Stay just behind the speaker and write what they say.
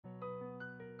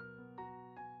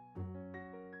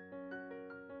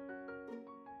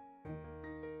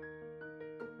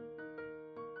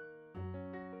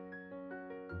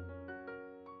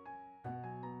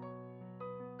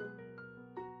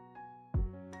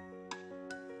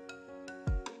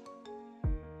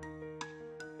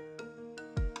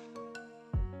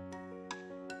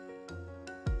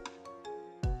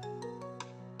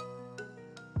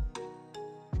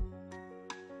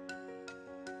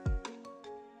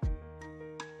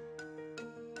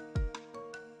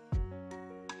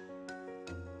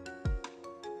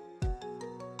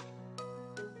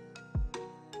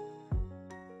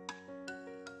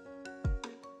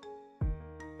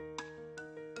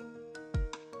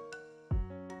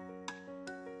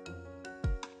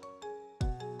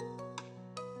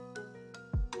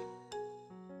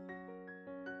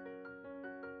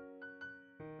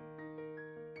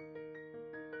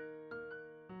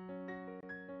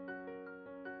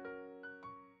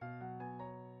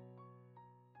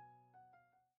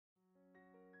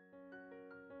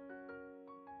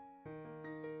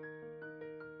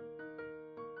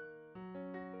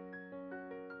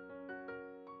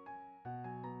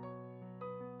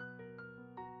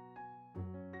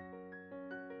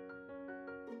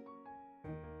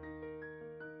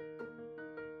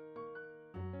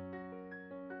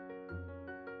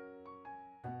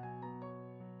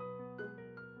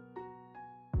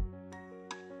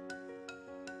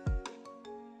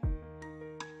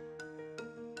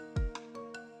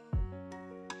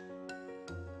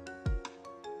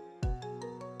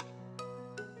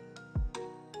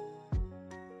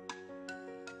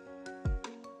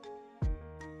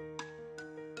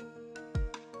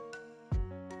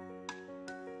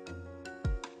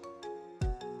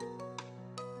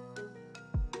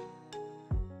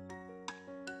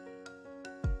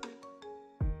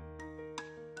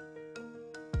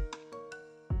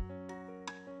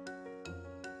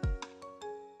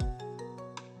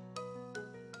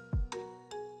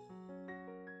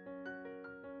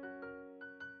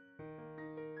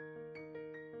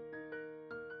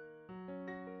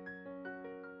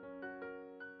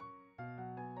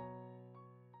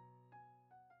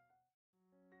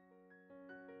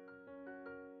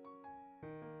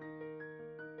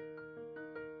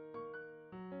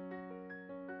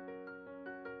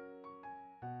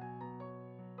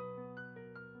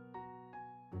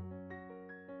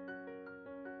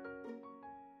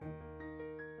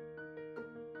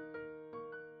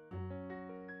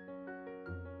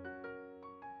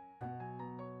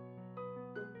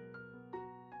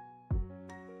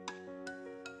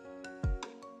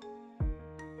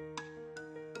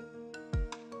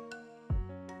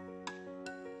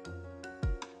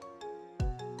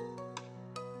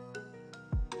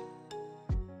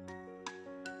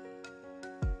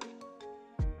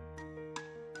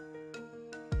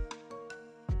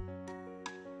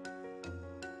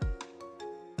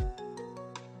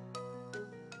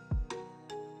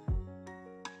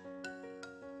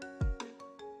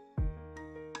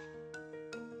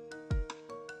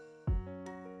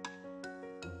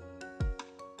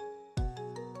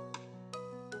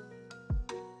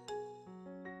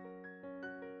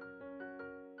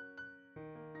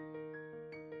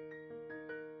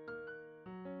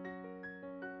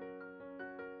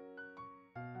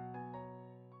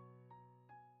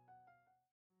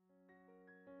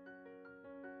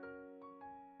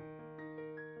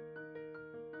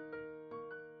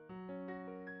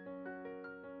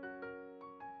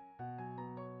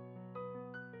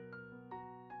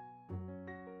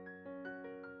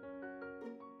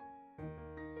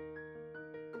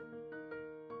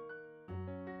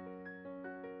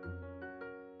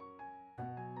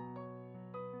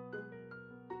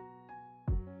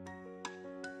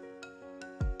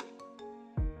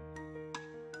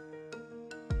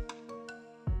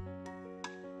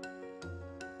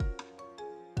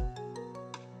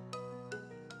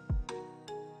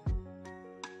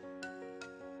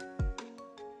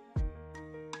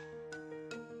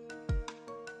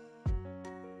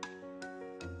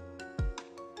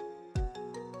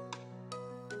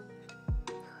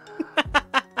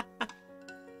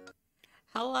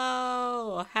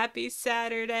Happy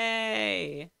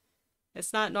Saturday!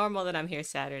 It's not normal that I'm here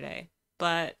Saturday,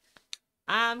 but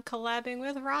I'm collabing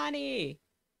with Ronnie.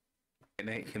 Can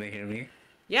they hear me?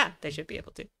 Yeah, they should be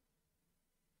able to.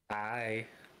 I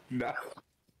no.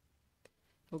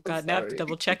 Oh I'm god, now I have to sorry.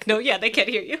 double check. No, yeah, they can't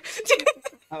hear you.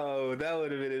 Oh, that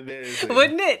would have been embarrassing.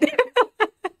 Wouldn't it?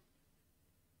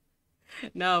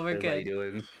 No, we're Everybody good.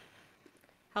 doing?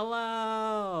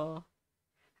 Hello.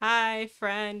 Hi,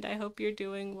 friend. I hope you're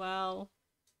doing well.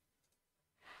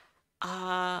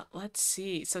 Let's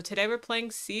see. So today we're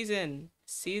playing Season.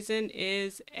 Season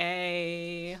is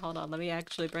a... Hold on, let me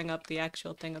actually bring up the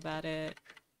actual thing about it.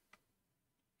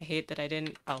 I hate that I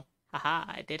didn't... Oh, haha,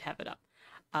 I did have it up.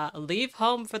 Leave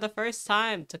home for the first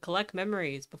time to collect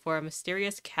memories before a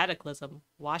mysterious cataclysm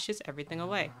washes everything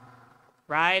away.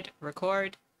 Ride,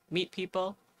 record, meet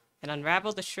people, and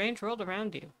unravel the strange world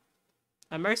around you.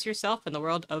 Immerse yourself in the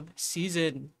world of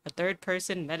Season, a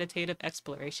third-person meditative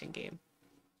exploration game.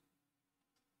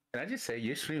 Can I just say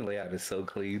your stream layout is so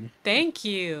clean? Thank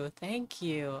you. Thank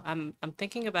you. I'm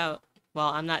thinking about, well,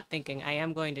 I'm not thinking. I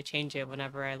am going to change it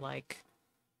whenever I like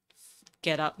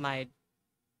get up my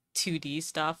 2D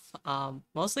stuff.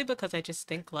 Mostly because I just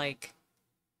think like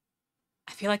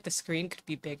I feel like the screen could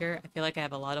be bigger. I feel like I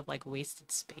have a lot of like wasted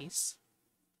space.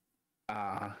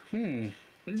 Hmm.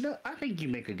 No, I think you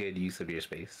make a good use of your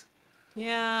space.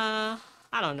 Yeah,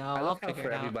 I don't know. I I'll love how figure it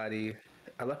for out. everybody,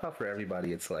 I love how for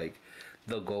everybody it's like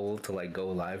the goal to like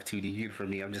go live 2D. And for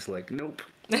me, I'm just like, nope.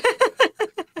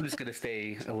 I'm just gonna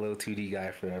stay a little 2D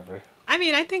guy forever. I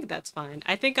mean, I think that's fine.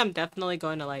 I think I'm definitely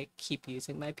going to like keep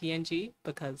using my PNG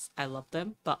because I love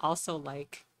them, but also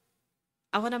like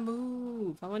I want to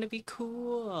move. I want to be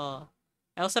cool.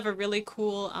 I also have a really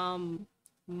cool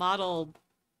model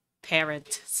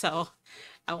parent, so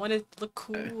I want to look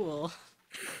cool.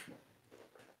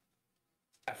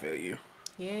 I feel you.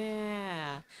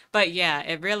 Yeah. But yeah,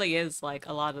 it really is like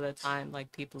a lot of the time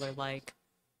like people are like,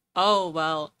 "Oh,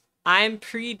 well, I'm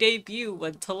pre-debut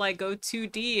until I go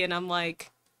 2D," and I'm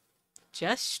like,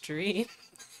 "Just stream.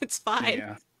 It's fine."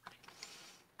 Yeah.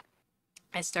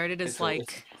 I started as It's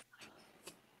like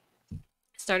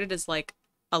started as like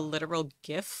a literal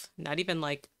GIF, not even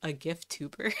like a GIF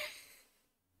tuber.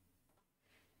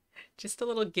 Just a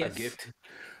little a GIF. gift.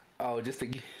 Oh, just a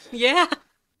gift. Yeah.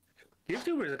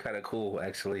 YouTubers are kind of cool,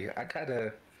 actually. I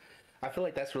feel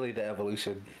like that's really the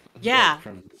evolution, like Yeah.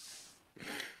 from.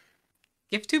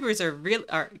 GIF tubers are real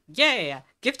are yeah, yeah, yeah.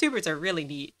 GIF tubers are really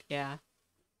neat. Yeah.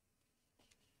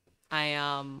 I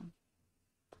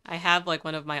I have like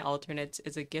one of my alternates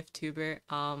is a GIF tuber.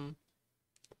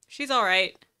 She's all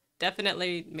right.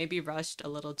 Definitely maybe rushed a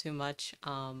little too much.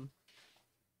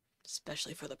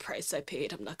 Especially for the price I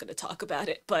paid. I'm not going to talk about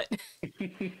it, but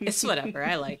it's whatever.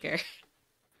 I like her.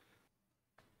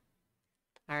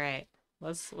 All right.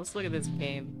 Let's look at this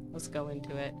game. Let's go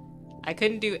into it. I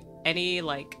couldn't do any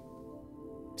like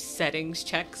settings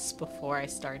checks before I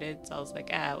started, so I was like,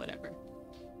 ah, whatever.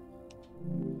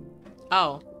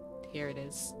 Oh, here it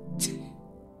is.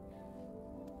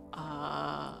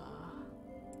 uh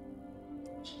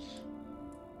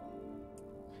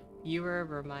Viewer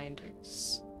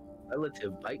reminders.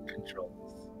 Relative bike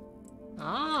controls.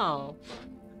 Oh.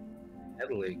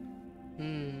 Pedaling.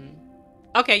 Hmm.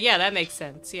 Okay, yeah, that makes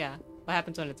sense. Yeah. What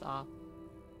happens when it's off?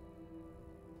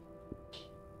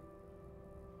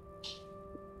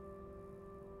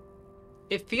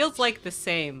 It feels like the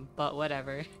same, but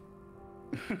whatever.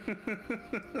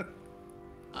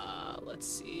 Let's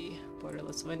see.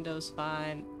 Borderless windows,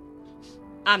 fine.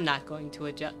 I'm not going to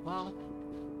adjust. Well,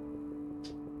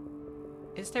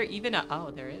 is there even a... Oh,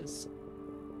 there is.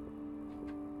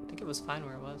 I think it was fine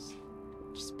where it was.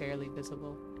 Just barely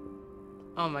visible.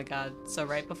 Oh my god. So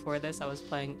right before this, I was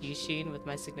playing Ishin with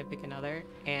my significant other,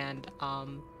 and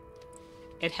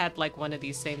it had like one of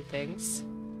these same things.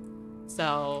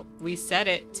 So we set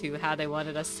it to how they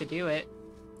wanted us to do it.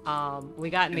 We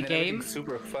got in the And then game. everything's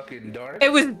super fucking dark.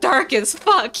 It was dark as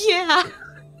fuck, yeah.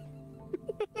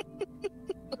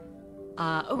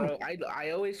 Oh, Bro,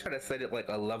 I always try to set it like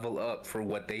a level up for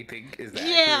what they think is the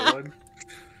accurate yeah, one.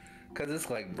 Cause it's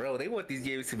like, bro, they want these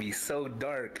games to be so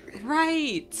dark.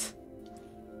 right.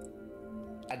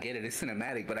 I get it, it's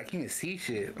cinematic, but I can't see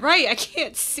shit. Right, I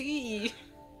can't see.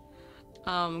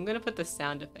 I'm gonna put the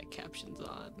sound effect captions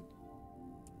on.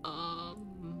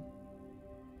 Um,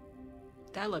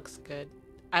 that looks good.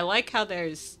 I like how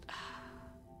there's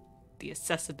the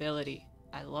accessibility.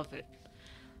 I love it.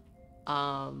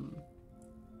 Um,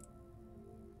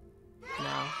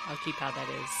 no, I'll keep how that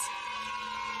is.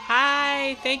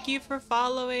 Hi, thank you for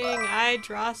following. I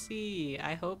Drossi.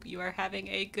 I hope you are having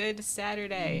a good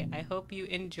Saturday. I hope you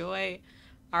enjoy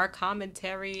our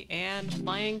commentary and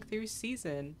flying through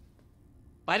season.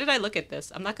 Why did I look at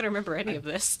this? I'm not gonna remember any of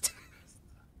this.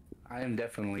 I am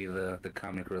definitely the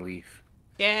comic relief.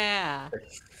 Yeah.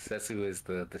 Setsu is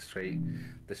the straight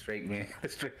man,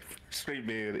 straight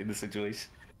man in the situation.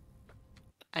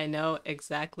 I know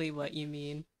exactly what you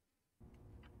mean.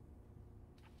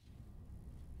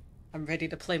 I'm ready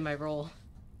to play my role.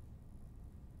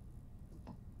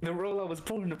 The role I was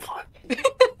born upon.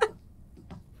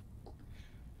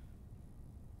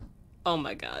 Oh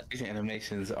my god. These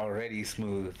animation's already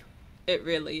smooth. It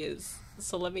really is.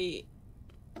 So let me...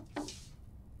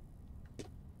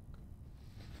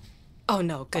 Oh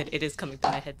no, good. It is coming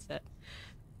through my headset.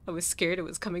 I was scared it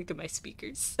was coming through my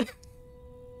speakers.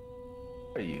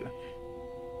 Are you?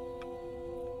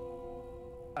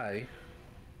 I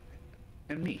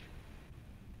and me.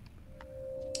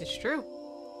 It's true.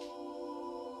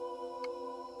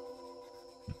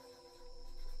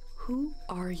 Who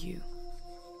are you?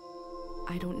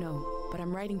 I don't know, but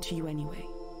I'm writing to you anyway.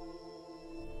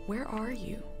 Where are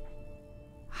you?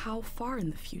 How far in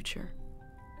the future?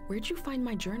 Where'd you find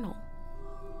my journal?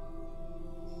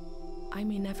 I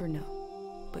may never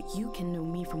know, but you can know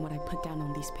me from what I put down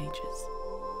on these pages.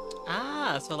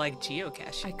 Ah, so like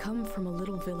geocaching. I come from a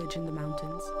little village in the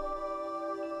mountains.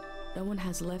 No one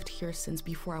has left here since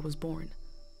before I was born.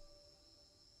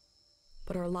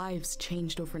 But our lives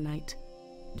changed overnight.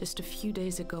 Just a few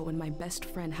days ago when my best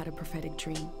friend had a prophetic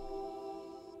dream.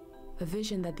 A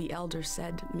vision that the elder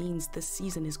said means this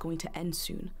season is going to end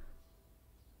soon.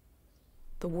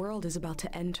 The world is about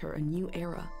to enter a new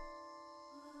era.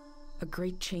 A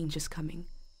great change is coming.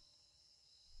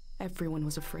 Everyone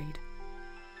was afraid.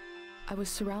 I was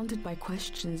surrounded by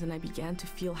questions and I began to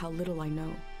feel how little I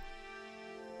know.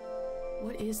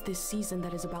 What is this season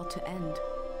that is about to end?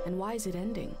 And why is it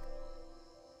ending?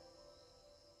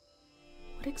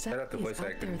 What exactly is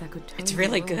out there that could turn It's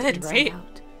really the world good, inside right?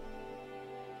 out?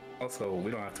 Also, we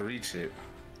don't have to read shit.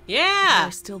 There Yeah!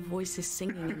 are still voices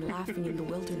singing and laughing in the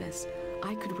wilderness.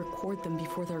 I could record them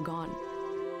before they're gone.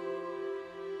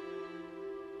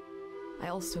 I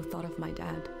also thought of my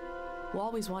dad, who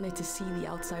always wanted to see the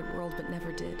outside world but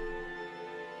never did.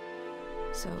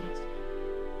 So,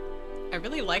 I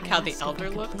really like I how the asked if I elder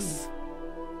could looks. leave.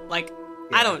 Like,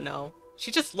 Yeah. I don't know.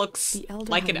 She just looks The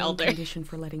elder like had an one elder. condition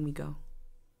for letting me go.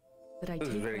 That I This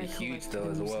is take very what I huge, collect though,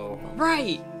 to as the well. Muslim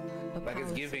Right! a Like,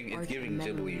 it's palace of giving art Ghibli and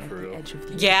memory for at the real. edge of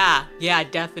the earth. Yeah, yeah,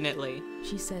 definitely.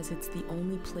 She says it's the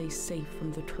only place safe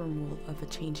from the turmoil of a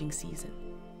changing season.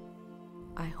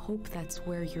 I hope that's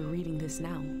where you're reading this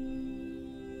now.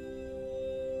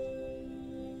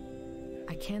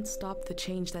 I can't stop the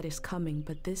change that is coming,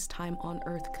 but this time on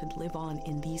Earth could live on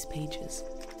in these pages.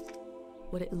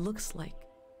 What it looks like,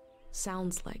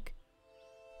 sounds like,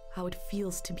 how it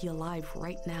feels to be alive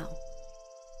right now.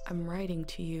 I'm writing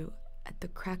to you at the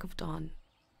crack of dawn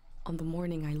on the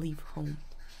morning I leave home.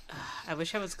 I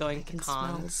wish I was going I to can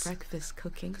cons. smell breakfast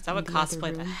cooking. Because I would in the other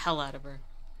cosplay the room, hell out of her.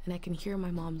 and I can hear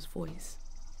my mom's voice.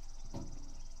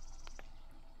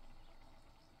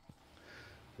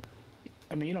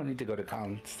 I mean, you don't need to go to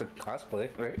cons to cosplay,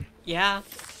 right? Yeah.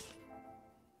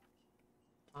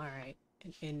 Alright,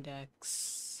 an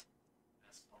index.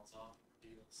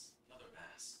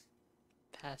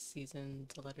 Past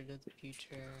seasons, a letter to the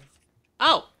future.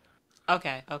 Oh!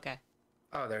 Okay, okay.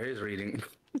 Oh, there is reading.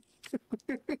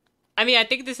 I mean, I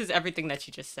think this is everything that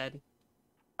you just said.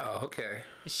 Oh, okay.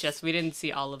 It's just we didn't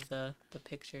see all of the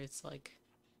pictures. Like,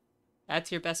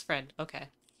 that's your best friend. Okay.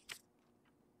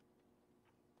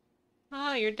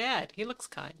 Oh, your dad. He looks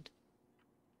kind.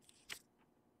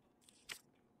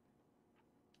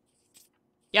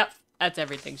 Yep, that's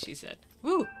everything she said.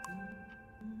 Woo!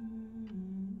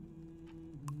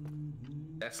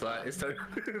 That's like it's that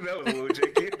was a little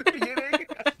janky at the beginning.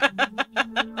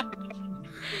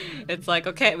 It's like,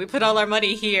 okay, we put all our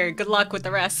money here. Good luck with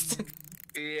the rest.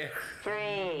 Yeah.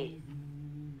 3,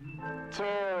 2,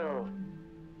 1.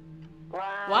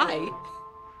 Why?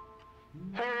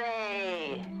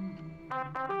 Hooray!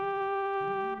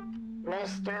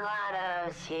 Mr.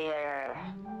 Lotto's here.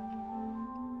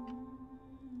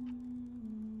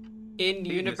 In Leave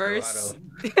Mr. universe,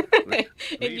 Lotto.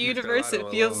 in Leave Mr. universe, it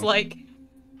Lotto feels alone. like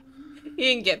he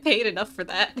didn't get paid enough for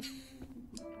that.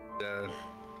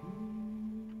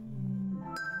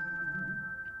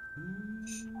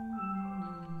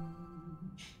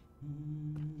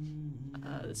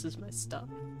 Uh, This is my stuff.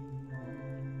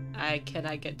 I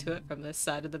cannot get to it from this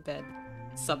side of the bed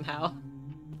somehow.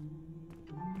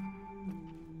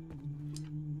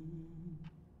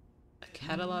 A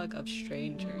catalog of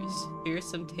strangers.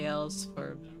 Fearsome tales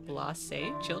for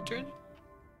blasé children.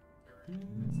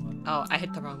 Oh, I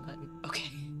hit the wrong button. Okay.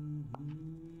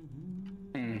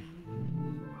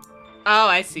 Oh,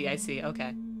 I see,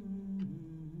 okay.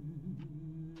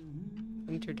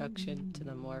 Introduction to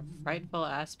the more frightful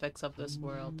aspects of this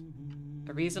world.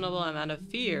 A reasonable amount of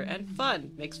fear and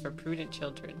fun makes for prudent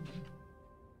children.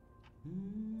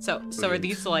 So are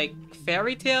these like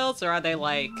fairy tales, or are they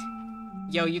like,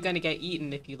 yo, you're gonna get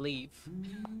eaten if you leave?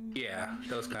 Yeah,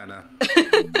 those kind of.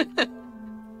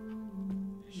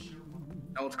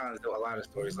 Sometimes do a lot of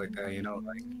stories like that, you know,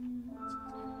 like,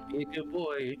 be a good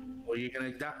boy or you're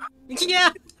gonna die.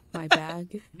 Yeah. My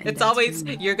bag. And It's Dad's always,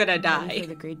 camera, you're gonna ready die. for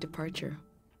the great departure.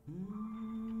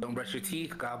 Don't brush your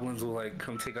teeth, goblins will like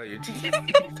come take out your teeth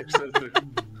or something.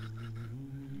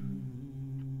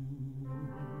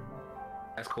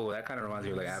 That's cool. That kind of reminds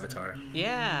me of like Avatar.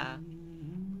 Yeah.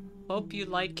 Hope you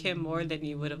like him more than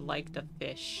you would have liked a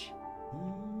fish.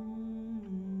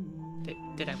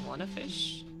 Did I want a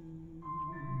fish?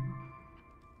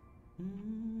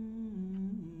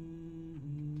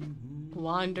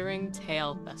 Wandering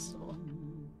Tale Festival.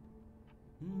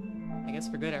 I guess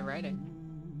we're good at writing.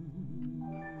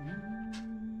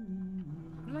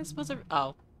 What am I supposed to...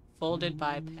 Oh. Folded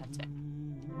by Pate.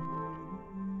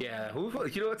 Yeah,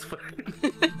 you know what's funny?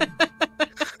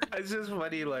 It's just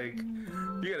funny, like,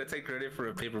 you gotta take credit for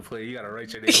a paper plate, you gotta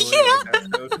write your name on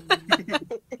it.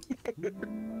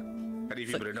 I need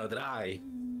people to know that I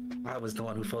was the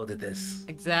one who folded this.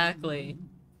 Exactly.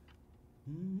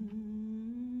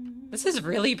 This is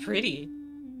really pretty.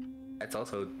 That's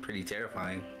also pretty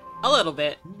terrifying. A little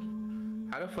bit.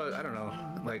 How the fuck, I don't know,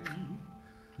 like,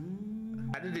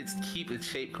 how did it keep its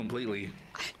shape completely?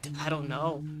 I don't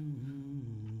know.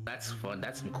 That's fun,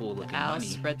 that's some cool looking Owl money.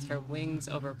 spreads her wings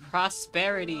over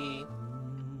prosperity.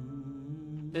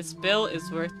 This bill is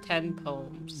worth 10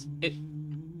 poems.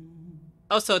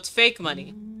 Oh, so it's fake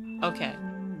money. Okay.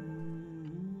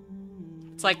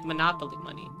 It's like Monopoly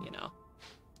money, you know.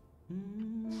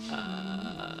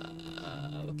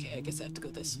 Okay, I guess I have to go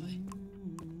this way.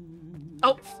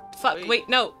 Oh, fuck, wait,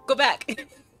 no, go back.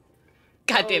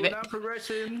 God damn it. Not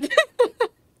progression.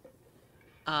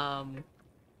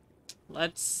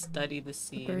 Let's study the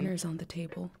scene. Burner's on the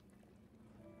table,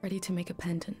 ready to make a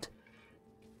pendant.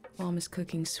 Mom is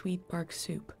cooking sweet bark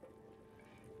soup.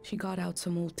 She got out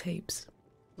some old tapes.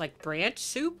 Like branch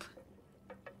soup?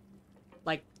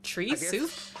 Like tree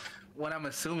soup? What I'm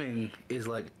assuming is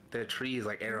like the tree is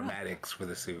like aromatics for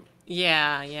the soup.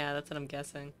 Yeah, that's what I'm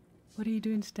guessing. What are you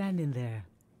doing standing there?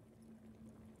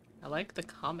 I like the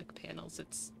comic panels.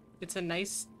 It's a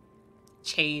nice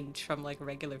change from like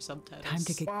regular subtitles. Time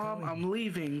to get Mom, going. I'm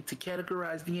leaving to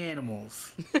categorize the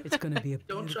animals. It's gonna be a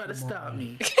Don't try to beautiful stop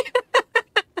morning. me.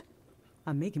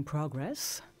 I'm making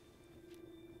progress.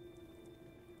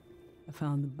 I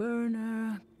found the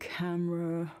burner,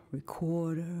 camera,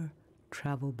 recorder,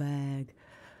 travel bag.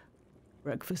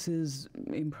 Breakfast is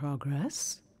in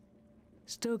progress.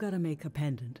 Still gotta make a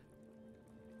pendant.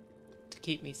 To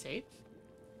keep me safe?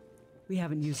 We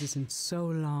haven't used this in so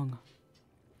long.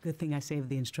 Good thing I saved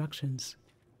the instructions.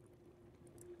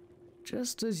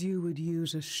 Just as you would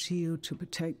use a shield to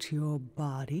protect your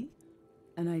body,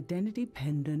 an identity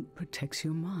pendant protects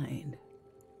your mind.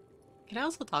 Can I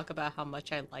also talk about how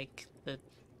much I like the...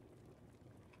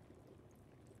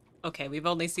 Okay, we've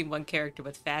only seen one character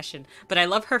with fashion, but I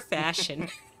love her fashion.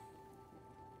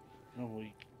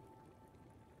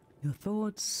 Your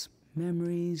thoughts,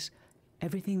 memories,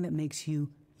 everything that makes you,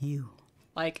 you.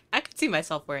 Like, I could see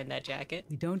myself wearing that jacket.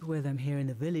 We don't wear them here in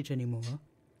the village anymore.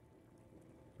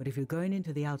 But if you're going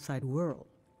into the outside world,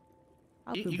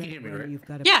 I'll You feel can better hear me, when right? you've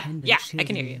got a Yeah, pendant yeah, I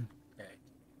can shielding hear you.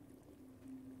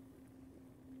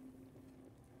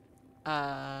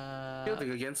 Okay.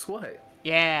 Shielding against what?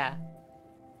 Yeah.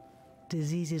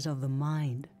 Diseases of the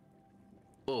mind.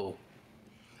 Oh,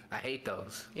 I hate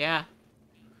those. Yeah.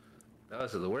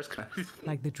 Those are the worst kind.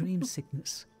 Like the dream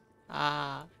sickness.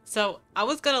 So I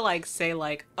was gonna like say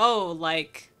like, oh,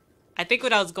 like, I think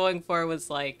what I was going for was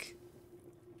like,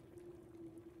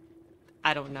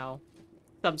 I don't know,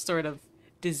 some sort of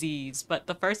disease. But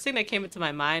the first thing that came into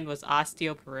my mind was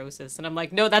osteoporosis. And I'm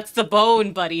like, no, that's the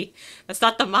bone, buddy. That's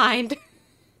not the mind.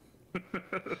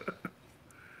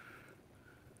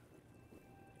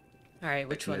 All right,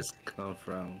 which one? This come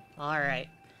from? All right.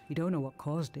 We don't know what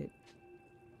caused it.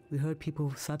 We heard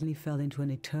people suddenly fell into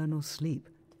an eternal sleep.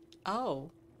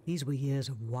 Oh. These were years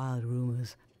of wild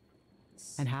rumors.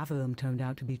 And half of them turned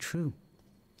out to be true.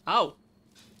 Oh.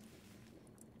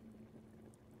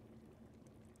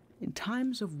 In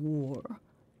times of war,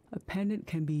 a pendant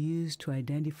can be used to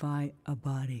identify a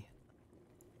body.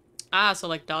 Ah, so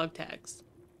like dog tags.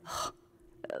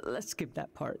 Let's skip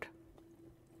that part.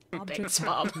 Thanks, Objects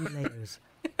Mom. have two layers,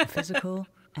 the physical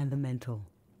and the mental.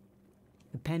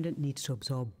 The pendant needs to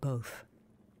absorb both.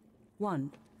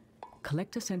 1.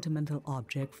 Collect a sentimental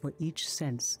object for each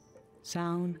sense: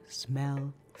 sound,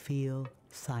 smell, feel,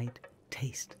 sight,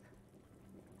 taste.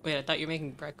 Wait, I thought you were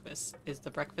making breakfast. Is the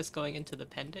breakfast going into the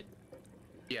pendant?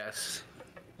 Yes.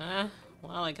 Well,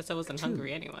 I guess I wasn't 2.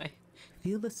 hungry anyway.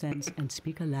 Feel the sense and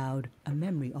speak aloud a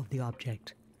memory of the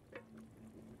object.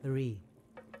 3.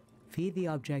 Feed the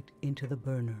object into the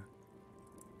burner.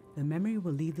 The memory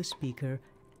will leave the speaker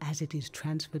as it is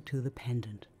transferred to the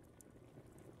pendant.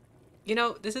 You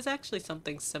know, this is actually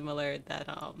something similar that,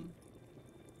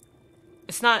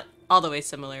 it's not all the way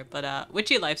similar, but,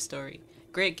 Witchy Life Story.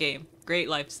 Great game. Great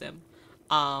life sim.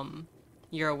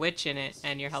 You're a witch in it,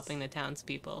 and you're helping the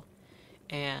townspeople.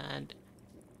 And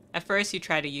at first you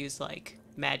try to use, like,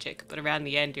 magic, but around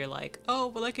the end you're like, oh,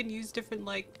 well, I can use different,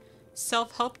 like,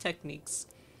 self-help techniques.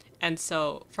 And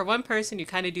so, for one person, you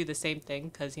kind of do the same thing,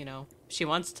 because, you know, she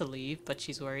wants to leave, but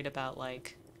she's worried about,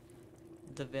 like,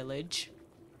 the village.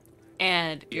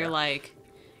 And you're like,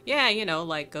 yeah, you know,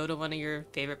 like, go to one of your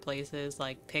favorite places,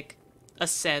 like, pick a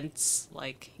sense,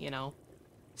 like, you know,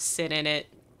 sit in it,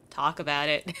 talk about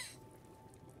it.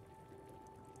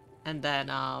 And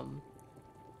then,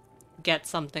 get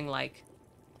something, like,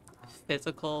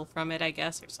 physical from it, I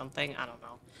guess, or something. I don't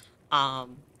know.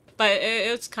 But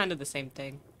it's kind of the same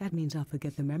thing. That means I'll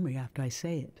forget the memory after I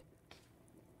say it.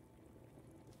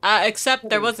 Except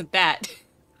there wasn't that.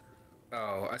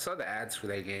 Oh, I saw the ads for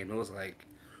that game. It was like,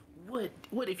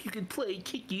 what if you could play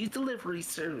Kiki's delivery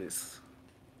service?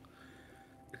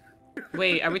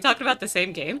 Wait, are we talking about the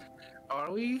same game? Are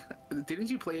we? Didn't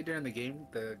you play it during the game?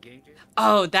 The game?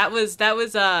 Oh, that was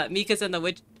Mika and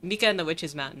the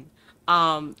Witch's Mountain.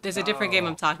 There's a different game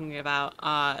I'm talking about.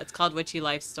 It's called Witchy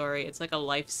Life Story. It's like a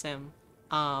life sim.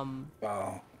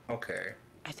 Oh, okay.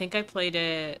 I think I played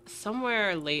it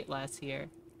somewhere late last year,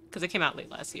 because it came out late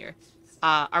last year.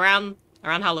 Around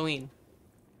Halloween.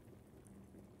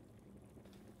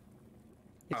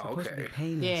 It's Oh, supposed to be okay.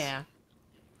 painless. Yeah,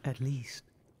 At least.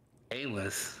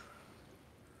 Painless.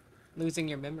 losing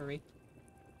your memory.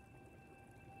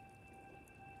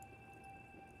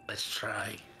 Let's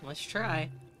try. Let's try.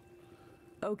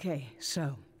 Okay,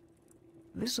 so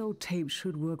this old tape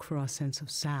should work for our sense of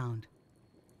sound.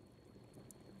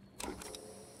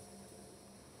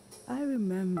 I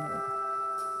remember.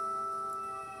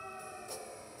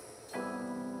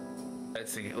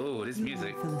 Let's see. Oh, this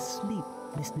music. I fell asleep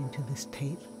listening to this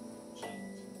tape.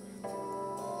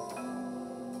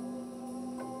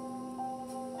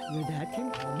 Your dad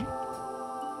came home.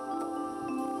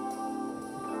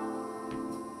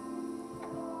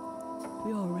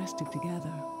 We all rested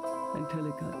together until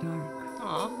it got dark.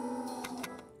 Aw.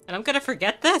 And I'm gonna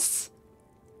forget this?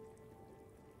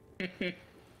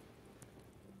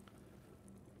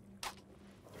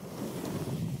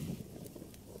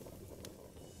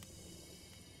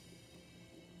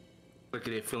 Look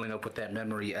at it filling up with that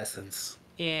memory essence.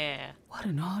 Yeah. What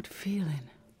an odd feeling.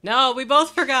 No, we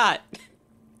both forgot.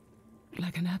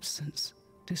 Like an absence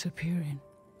disappearing.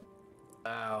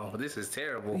 Wow, this is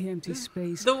terrible. The empty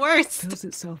space The worst. fills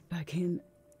itself back in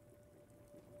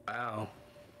Wow.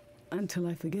 until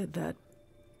I forget that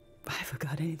I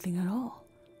forgot anything at all.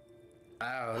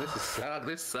 Wow,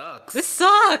 this sucks. This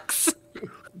sucks.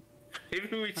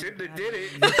 Maybe we shouldn't have did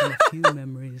it. Losing a few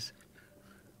memories.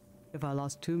 If I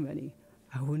lost too many,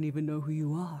 I wouldn't even know who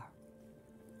you are.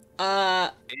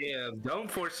 Damn, don't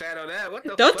foreshadow that. What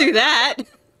the Don't fuck? do that.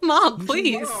 Mom, You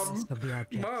please. should lose of the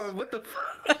objects. Mom, what the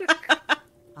fuck?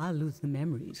 I'll lose the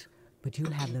memories, but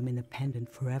you'll have them in the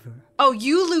pendant forever. Oh,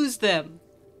 you lose them.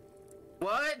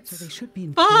 What? So they should be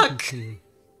Fuck! important to you.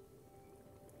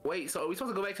 Wait, so are we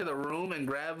supposed to go back to the room and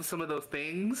grab some of those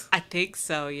things? I think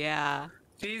so, yeah.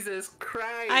 Jesus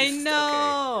Christ. I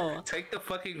know. Okay. Take the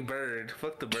fucking bird.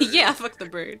 Fuck the bird. Yeah, fuck the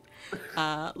bird.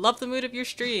 Love the mood of your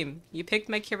stream. You piqued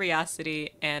my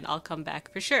curiosity, and I'll come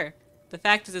back for sure. The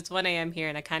fact is, it's 1 a.m. here,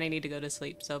 and I kind of need to go to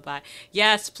sleep, so bye.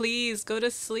 Yes, please, go to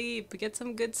sleep. Get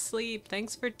some good sleep.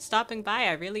 Thanks for stopping by.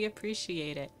 I really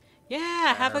appreciate it.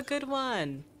 Yeah, have a good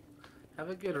one. Have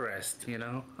a good rest, you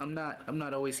know? I'm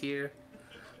not always here.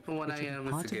 But when I am,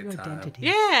 Part it's a of good your time. identity.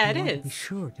 Yeah, you it want to be is.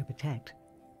 sure to protect.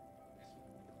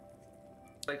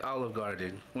 Like Olive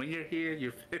Garden. When you're here,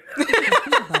 you're...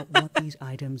 Think about what these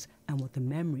items and what the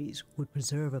memories would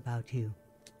preserve about you.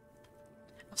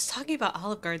 I was talking about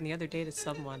Olive Garden the other day to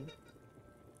someone.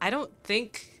 I don't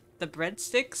think the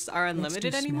breadsticks are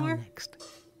unlimited Let's do smell anymore. next.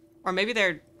 Or maybe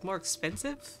they're more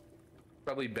expensive?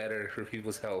 Probably better for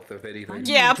people's health, if anything. Find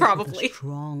an Yeah, object with probably. a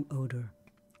strong odor,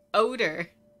 Odor.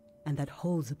 and that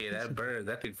holds a Yeah, piece that of bird,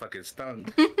 that thing fucking stung.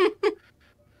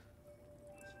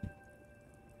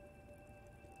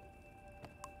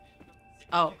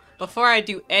 Oh, before I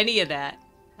do any of that,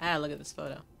 look at this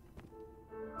photo.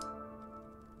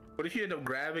 What if you end up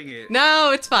grabbing it?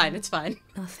 No, it's fine. It's fine.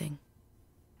 Nothing.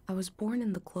 I was born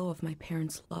in the glow of my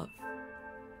parents' love.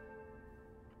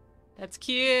 That's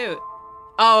cute.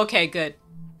 Oh, okay, good.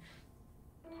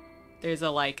 There's a,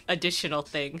 like, additional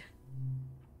thing.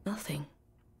 Nothing.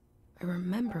 I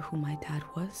remember who my dad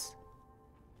was.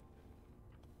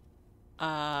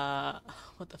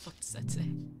 What the fuck does that say?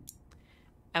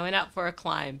 I went out for a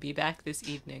climb. Be back this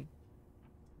evening.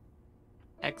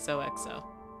 XOXO.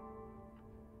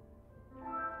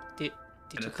 Did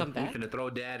you come back? We're gonna throw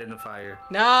dad in the fire.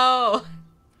 No!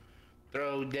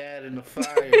 Throw dad in the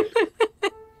fire.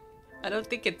 I don't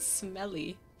think it's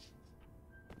smelly.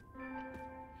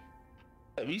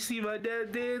 Have you seen my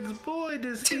dad dance? Boy,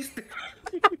 does he stink.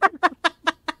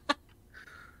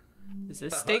 Does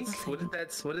this stink? What did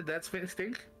that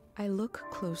stink? I look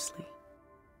closely.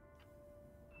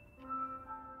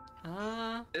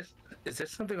 Is there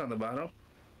something on the bottom?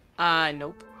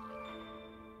 Nope.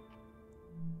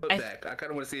 Put back. I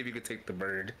kind of want to see if you could take the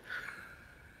bird.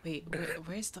 Wait,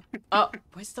 where's the... Oh,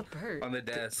 where's the bird? On the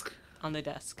desk. On the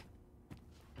desk.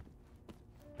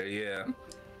 Yeah.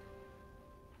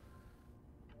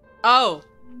 Oh!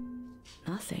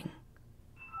 Nothing.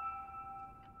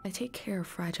 I take care of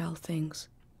fragile things.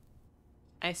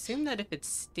 I assume that if it's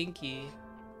stinky,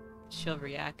 she'll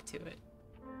react to it.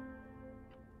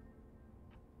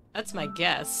 That's my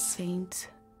guess.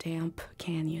 Faint, damp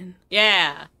canyon.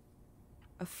 Yeah!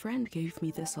 A friend gave me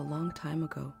this a long time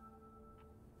ago.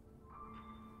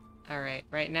 Alright,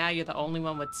 right now you're the only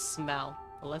one with smell.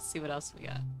 But let's see what else we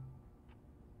got.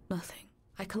 Nothing.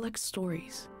 I collect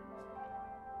stories.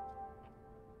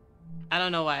 I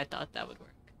don't know why I thought that would work.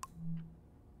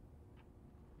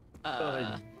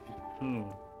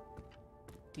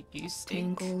 Do you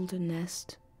stink? Tangled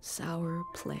nest, sour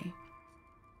play.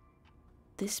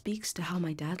 This speaks to how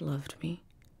my dad loved me.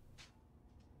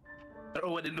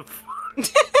 Throw it in the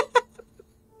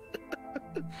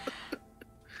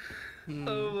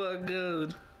Oh my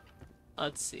god.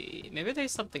 Let's see. Maybe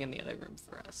there's something in the other room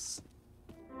for us.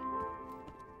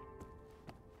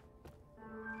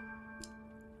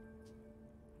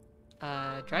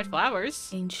 Dried flowers.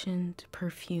 Ancient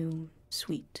perfume,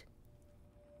 sweet.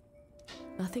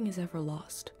 Nothing is ever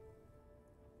lost.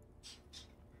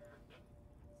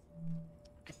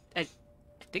 I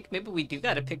think maybe we do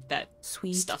gotta pick that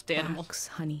Sweet stuffed animal. wax,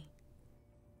 honey.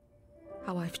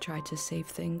 How I've tried to save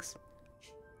things.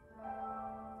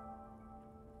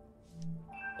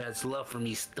 That's love for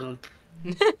me, stunk.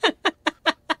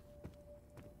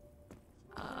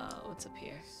 What's up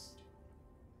here?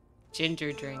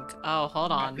 Ginger drink. Oh,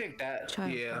 hold on. I think that.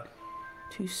 Childhood. Yeah.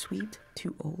 Too sweet,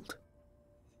 too old.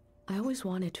 I always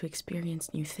wanted to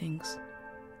experience new things.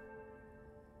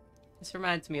 This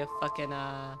reminds me of fucking,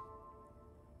 yeah,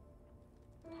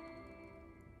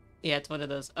 it's one of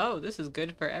those, oh, this is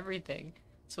good for everything.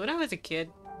 So when I was a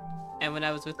kid, and when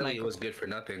I was with my... It was good for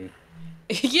nothing.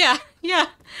 yeah, yeah.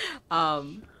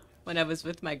 When I was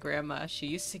with my grandma, she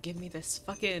used to give me this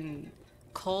fucking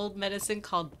cold medicine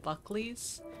called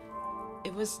Buckley's.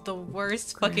 It was the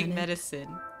worst fucking Granite,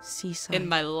 medicine seaside, in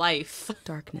my life.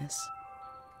 darkness.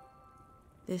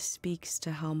 This speaks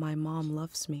to how my mom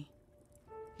loves me.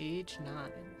 Age 9.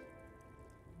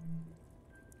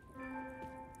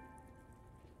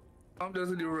 Mom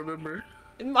doesn't even remember.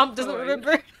 And Mom doesn't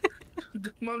remember.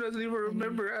 Mom doesn't even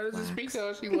remember. How does it speak to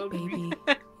how she loved me?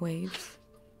 Baby waves.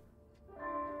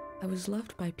 I was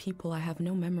loved by people I have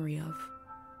no memory of.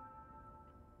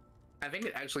 I think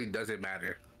it actually doesn't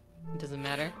matter. It doesn't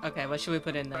matter. Okay, what should we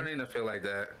put in I then? don't even feel like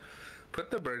that.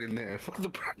 Put the bird in there. Fuck the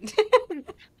bird.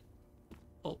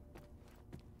 Oh.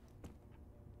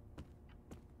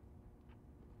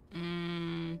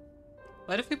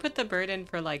 What if we put the bird in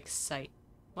for like sight?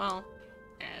 Well,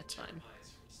 it's fine.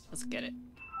 Let's get it.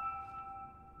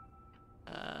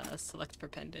 Select for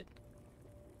pendant.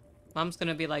 Mom's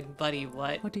gonna be like, buddy,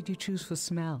 what? What did you choose for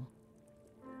smell?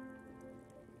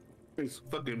 It's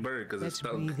fucking bird because it's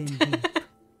Let's stunk. breathe in deep.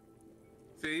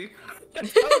 See? I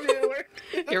told you it worked.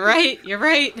 You're right, you're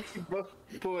right.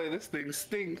 Boy, this thing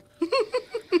stinks.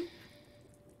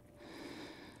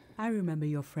 I remember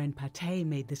your friend Pate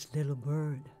made this little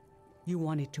bird. You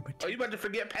wanted to protect. Oh, you about to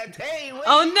forget Pate? What?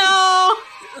 Oh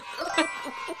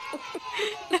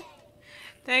no!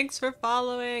 Thanks for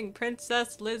following,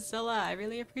 Princess Lizzilla. I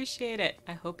really appreciate it.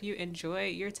 I hope you enjoy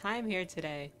your time here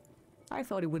today. I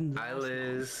thought it wouldn't Hi, last long.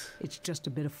 Liz. It's just a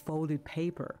bit of folded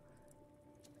paper.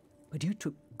 But you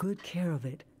took good care of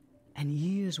it, and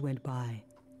years went by.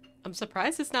 I'm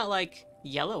surprised it's not like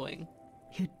yellowing.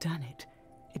 You'd done it.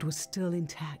 It was still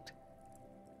intact.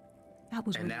 That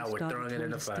was And when now you we're started throwing to it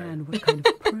in the fire. understand what kind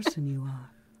of person you are.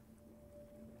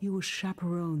 You will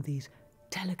chaperone these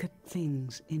delicate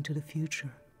things into the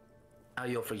future. Now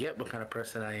you'll forget what kind of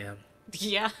person I am.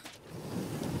 Yeah.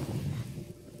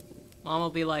 Mom will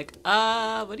be like,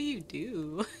 what do you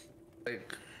do?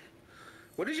 Like,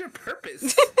 what is your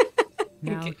purpose?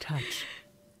 Now Okay. touch.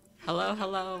 Hello,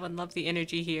 hello, and love the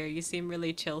energy here. You seem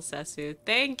really chill, Sesu.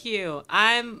 Thank you.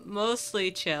 I'm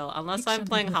mostly chill, unless Pick I'm something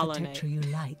playing with Hollow a Knight. texture you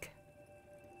like.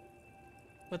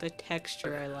 With a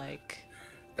texture I like.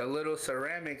 The little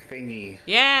ceramic thingy.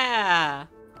 Yeah!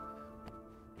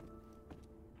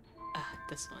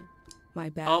 This one. My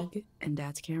bag Oh. and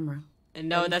Dad's camera. And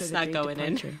no, Ready for that's the not date going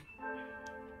in. departure.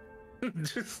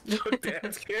 Just put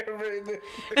Dad's camera in there.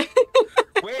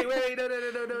 Wait, wait.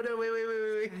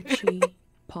 Tree,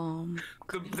 palm.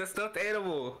 The stuffed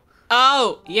animal.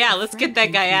 Oh, yeah, let's Friend get that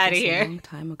gave guy me out of this a here. long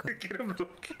time ago. Get him.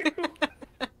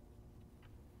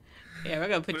 Yeah, we're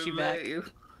gonna put you back.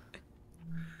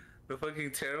 The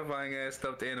fucking terrifying ass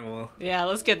stuffed animal. Yeah,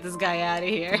 let's get this guy out of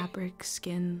here. Fabric,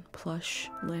 skin, plush,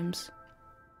 limbs.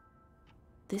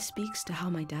 This speaks to how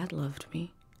my dad loved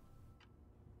me.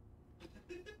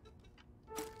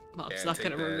 Mom's Yeah, not take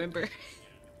gonna that. remember.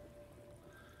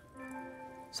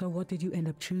 So what did you end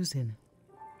up choosing?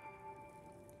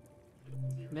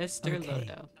 Mr. Okay.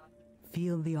 Lodo.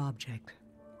 Feel the object.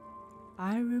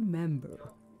 I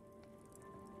remember.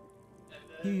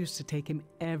 You used to take him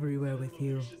everywhere with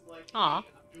you. Aw.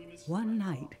 One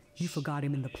night, you forgot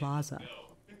him in the plaza.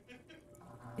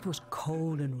 It was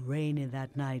cold and rainy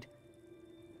that night.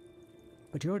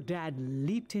 But your dad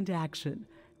leaped into action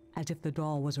as if the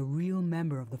doll was a real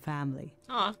member of the family.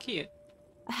 Aw, cute.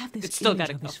 I have this It's still image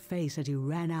gotta of go. his face as he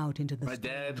ran out into the My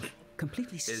storm, dad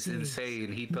completely is serious.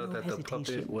 insane. He thought no that the puppet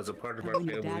hesitation. was a part of But our when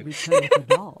your dad family. returned with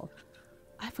the doll,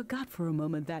 I forgot for a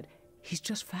moment that he's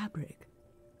just fabric.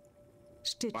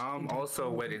 Stitched Mom into also the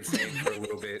went insane for a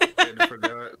little bit and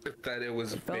forgot that it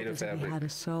was felt made of as if he fabric. had a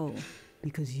soul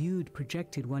because you'd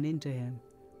projected one into him.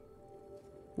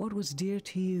 What was dear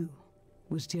to you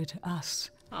was dear to us.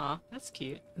 Aw, that's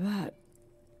cute. That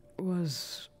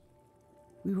was...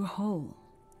 we were whole.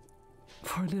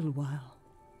 For a little while.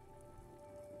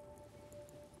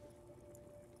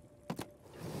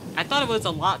 I thought it was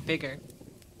a lot bigger.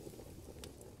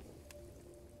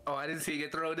 Oh, I didn't see it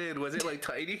get thrown in. Was it like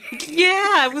tiny?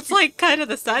 Yeah, it was like kind of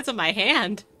the size of my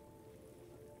hand.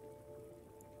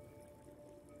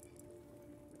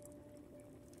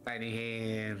 Tiny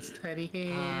hands. Tiny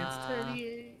hands. Tiny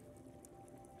hands.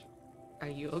 Are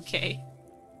you okay?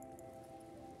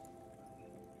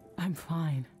 I'm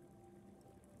fine.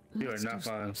 You are Let's not do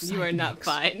fine. some You are not mix.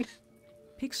 fine.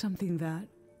 Pick something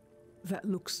that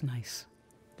looks nice.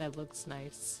 That looks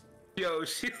nice. Yo,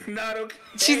 she's not okay.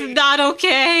 She's not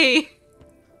okay!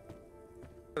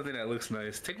 Something that looks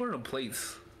nice. Take one of the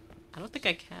plates. I don't think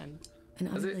I can. An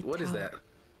Is it? unlit What is tower. that?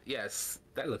 Yes,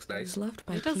 that looks It was nice. loved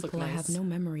by It does look people I have nice. no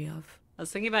memory of. I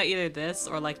was thinking about either this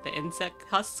or like the insect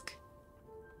husk.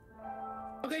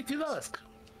 Okay, do husk.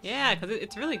 Yeah, because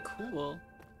it's really cool.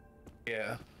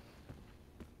 Yeah.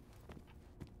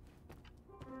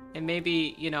 And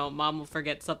maybe, you know, Mom will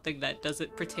forget something that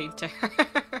doesn't pertain to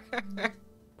her.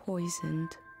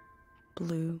 Poisoned.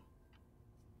 Blue.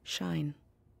 Shine.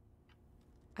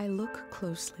 I look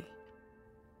closely.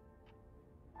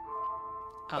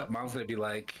 Oh. Mom's gonna be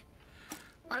like,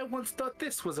 I once thought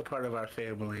this was a part of our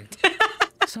family.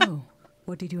 So,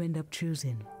 what did you end up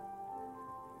choosing?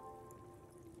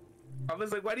 I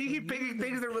was like, why do you keep picking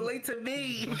things that relate to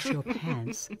me? Wash your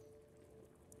pants.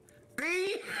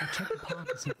 See? I checked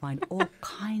pockets and find all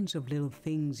kinds of little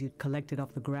things you'd collected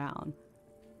off the ground.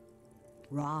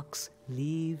 Rocks,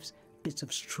 leaves, bits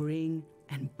of string,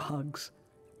 and bugs.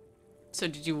 So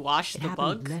did you wash It the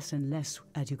happened bug? less and less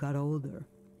as you got older.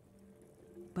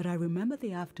 But I remember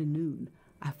the afternoon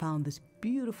I found this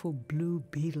beautiful blue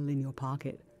beetle in your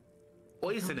pocket.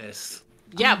 Poisonous.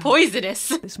 Yeah, poisonous.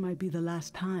 This might be the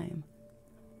last time.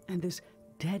 And this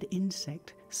dead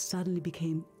insect suddenly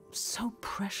became so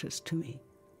precious to me.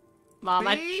 Mom,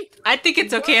 See? I think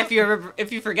it's okay if you remember,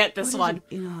 if you forget this What is one.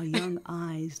 it in our young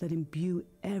eyes that imbue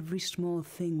every small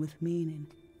thing with meaning?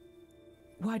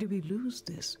 Why do we lose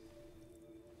this?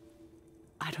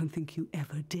 I don't think you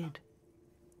ever did.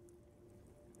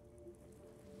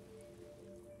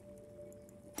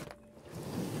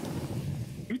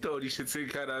 You thought you should seem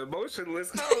kind of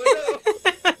emotionless. Oh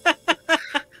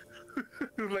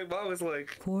no. Like Mom was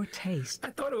like, For taste,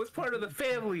 I thought it was part of the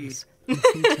family. you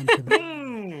feed some to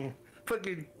them.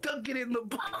 Fucking dunk it in the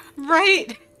bowl.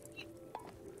 Right?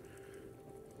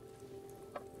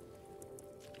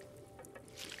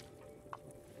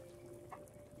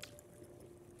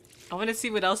 I want to see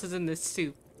what else is in this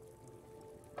soup.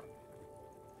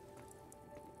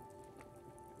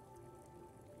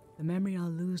 The memory I'll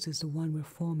lose is the one we're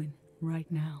forming right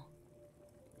now.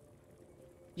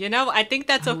 You know, I think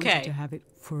that's I want you to okay. have it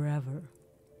forever.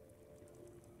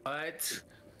 What?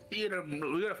 We're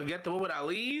gonna forget the moment I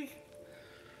leave?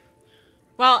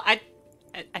 Well, I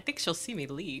think she'll see me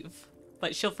leave,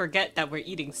 but she'll forget that we're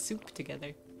eating soup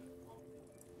together.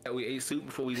 That we ate soup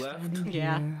before we left? Standing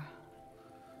Yeah. here,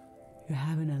 you're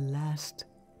having a last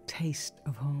taste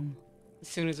of home. As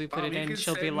soon as we put Mom, it you in, can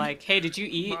she'll be send- like, "Hey, did you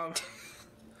eat?"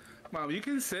 Mom, you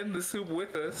can send the soup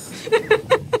with us.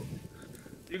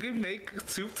 You can make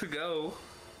soup to go.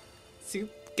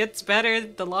 Soup gets better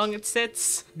the longer it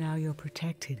sits. Now you're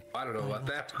protected. I don't know by about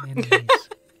that. lost memories.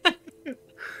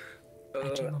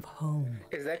 I dream of home.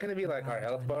 Is that gonna be like our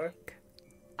health bar?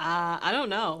 I don't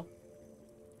know.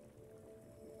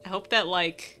 I hope that,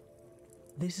 like,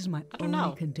 This is my I don't only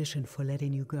know. condition for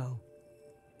letting you go.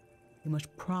 You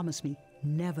must promise me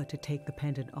never to take the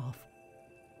pendant off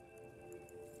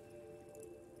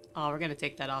oh, we're gonna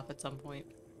take that off at some point.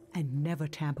 and never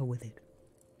tamper with it.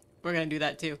 We're gonna do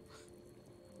that too.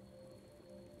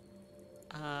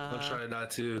 I'm trying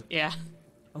not to. Yeah.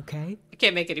 Okay? I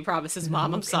can't make any promises, Then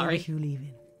Mom. I'm okay sorry. with you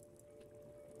leaving.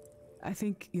 I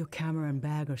think your camera and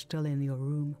bag are still in your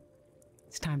room.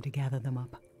 It's time to gather them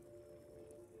up.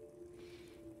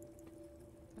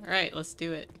 All right, let's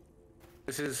do it.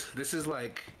 This is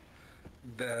like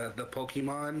the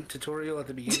Pokemon tutorial at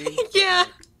the beginning. Yeah.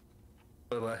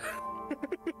 But like,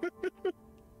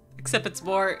 Except it's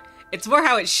more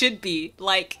how it should be.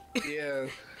 Like, yeah.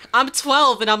 I'm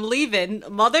 12 and I'm leaving,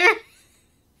 mother.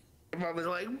 Mom was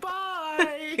like,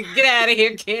 bye. Get out of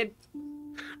here, kid.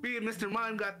 Me and Mr.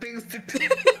 Mime got things to do.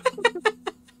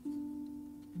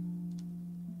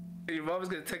 And your mom was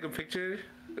gonna take a picture.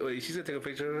 Wait, she's gonna take a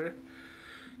picture of her.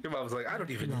 Your mom was like, I don't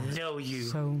even know you.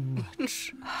 So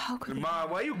much. How could they Mom,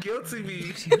 why you guilting me?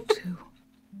 lose you too?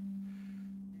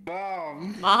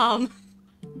 Mom. Mom.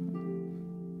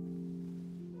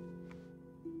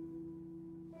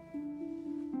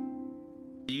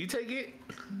 Do you take it?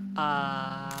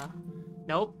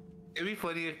 Nope. It'd be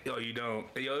funny if you don't.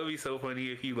 Yo, it'd be so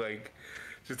funny if you like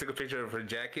just took a picture of her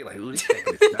jacket, like, ooh, this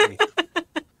jacket is nice.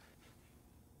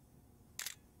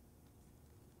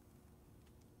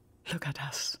 Look at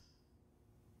us.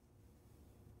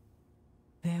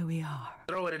 There we are.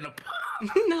 Throw it in the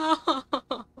No.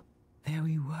 There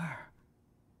we were.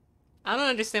 I don't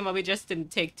understand why we just didn't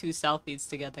take 2 selfies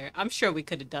together. I'm sure we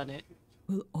could have done it.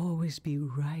 We'll always be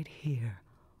right here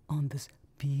on this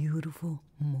beautiful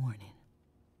morning.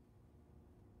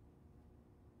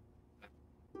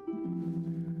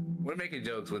 We're making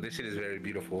jokes, but this shit is very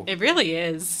beautiful. It really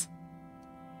is.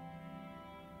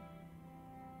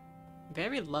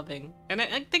 Very loving. And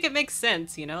I think it makes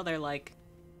sense, you know? They're like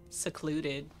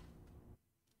secluded.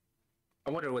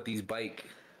 I wonder what these bike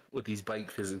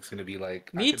physics gonna be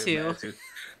like. Me too. Because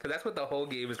that's what the whole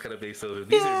game is kind of based on. If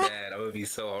these are bad, I'm gonna be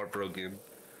so heartbroken.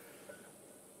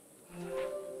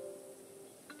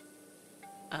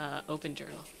 Open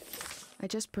journal. I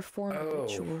just performed a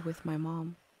ritual with my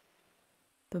mom.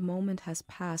 The moment has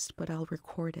passed, but I'll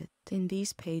record it in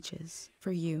these pages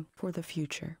for you for the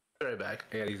future. Be right back.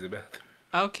 I gotta use the bathroom.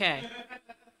 Okay.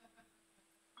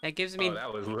 That gives me Oh,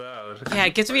 that was loud. yeah,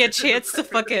 it gives me a chance to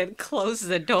fucking close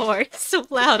the door. It's so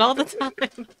loud all the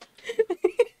time.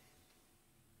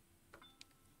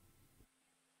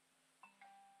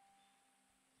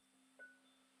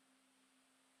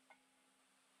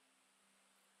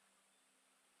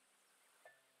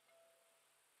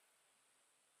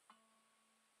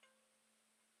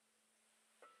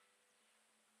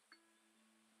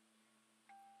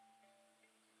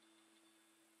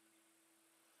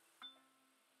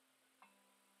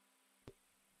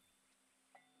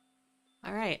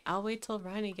 Alright, I'll wait till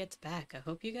Ronny gets back. I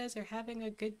hope you guys are having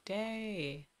a good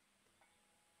day.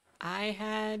 I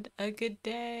had a good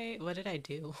day. What did I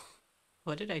do?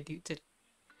 What did I do today?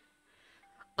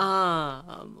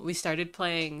 We started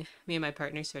playing, me and my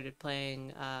partner started playing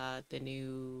the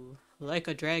new Like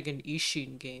a Dragon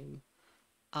Ishin game.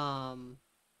 What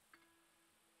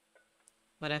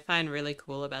I find really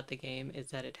cool about the game is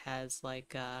that it has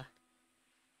like a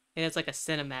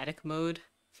cinematic mode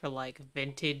for like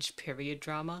vintage period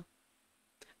drama.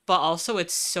 But also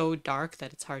it's so dark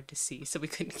that it's hard to see, so we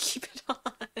couldn't keep it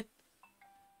on.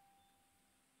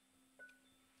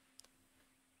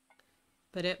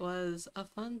 But it was a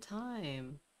fun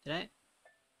time. Did I?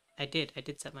 I did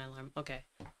set my alarm. Okay.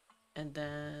 And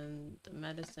then the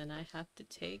medicine I have to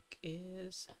take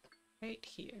is right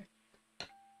here.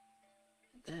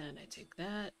 Then I take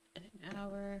that in an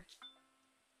hour.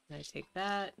 And I take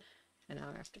that, an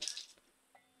hour after that.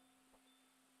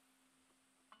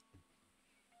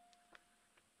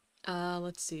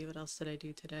 Let's see, what else did I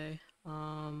do today?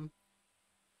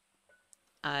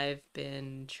 I've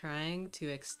been trying to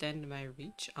extend my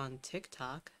reach on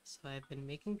TikTok, so I've been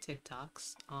making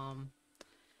TikToks.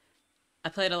 I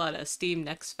played a lot of Steam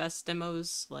Next Fest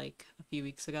demos like a few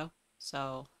weeks ago,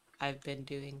 so I've been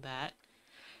doing that.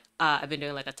 I've been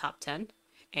doing like a top 10,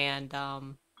 and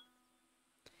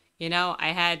you know, I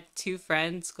had two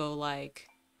friends go like,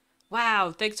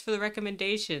 "Wow, thanks for the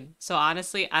recommendation." So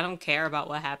honestly, I don't care about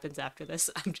what happens after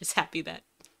this. I'm just happy that,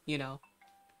 you know,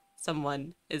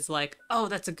 someone is like, "Oh,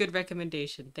 that's a good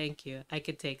recommendation. Thank you. I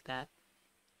could take that."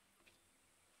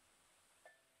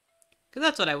 Because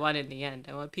that's what I want in the end.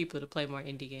 I want people to play more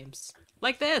indie games.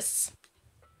 Like this.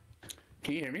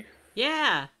 Can you hear me?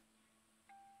 Yeah.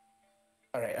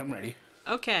 All right, I'm ready.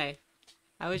 Okay.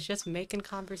 I was just making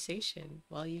conversation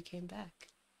while you came back.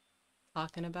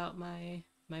 Talking about my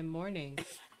morning.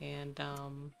 And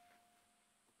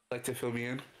Like to fill me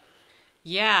in?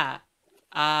 yeah.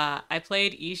 I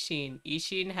played Ishin.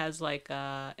 Ishin has like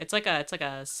it's like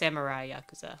a samurai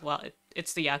Yakuza. Well,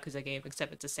 it's the Yakuza game,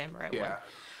 except it's a samurai one. Yeah,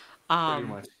 pretty Um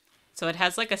much. So it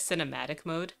has like a cinematic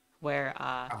mode where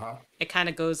Uh-huh. it kind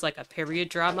of goes like a period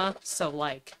drama. So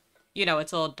like, you know,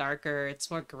 it's a little darker,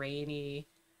 it's more grainy,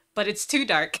 but it's too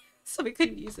dark, so we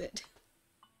couldn't use it.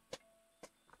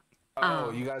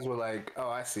 Oh, you guys were like, oh,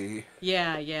 I see.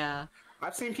 Yeah, yeah.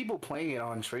 I've seen people playing it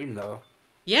on stream though.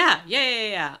 Yeah.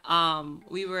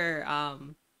 We were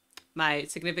my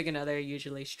significant other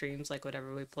usually streams like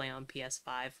whatever we play on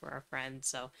PS5 for our friends,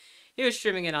 so he was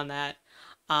streaming it on that.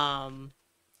 Um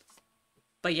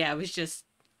but yeah, it was just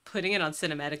putting it on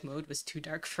cinematic mode was too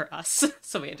dark for us,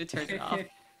 so we had to turn it off.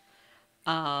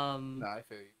 No, I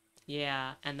feel you.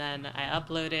 Yeah, and then I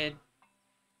uploaded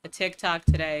a TikTok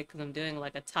today because I'm doing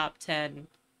like a top 10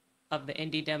 of the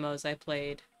indie demos I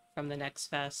played from the Next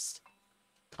Fest.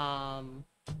 I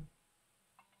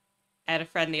had a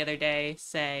friend the other day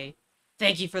say,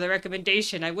 "Thank you for the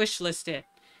recommendation. I wishlist it."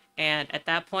 And at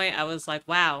that point, I was like,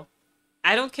 "Wow,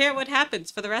 I don't care what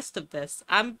happens for the rest of this.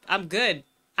 I'm good.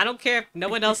 I don't care if no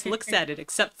one else looks at it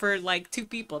except for like two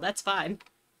people. That's fine."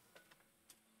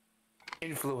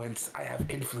 Influence. I have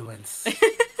influence.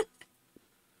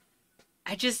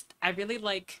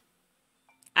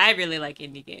 I really like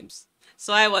indie games.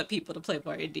 So I want people to play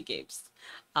more indie games.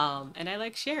 And I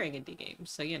like sharing indie games,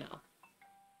 so you know.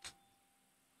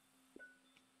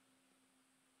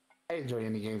 I enjoy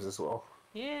indie games as well.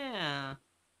 Yeah.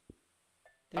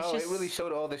 There's Oh, just it really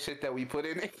showed all the shit that we put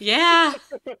in it. Yeah.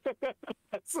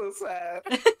 That's so sad.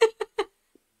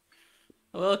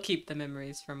 We'll keep the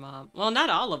memories from well, not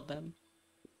all of them.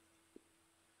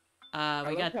 I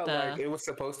We like got how like the it was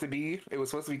supposed to be. It was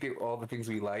supposed to be all the things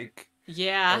we like,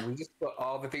 Yeah. and we just put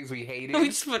all the things we We hated.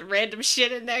 just put random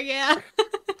shit in there, yeah.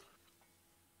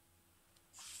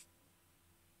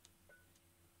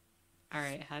 All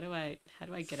right, how do I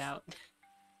get out?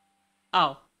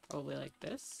 Oh, probably like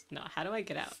this? No, how do I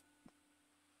get out?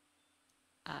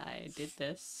 I did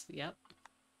this. Yep.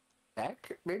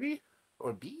 Back maybe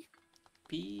or B.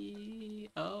 B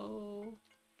O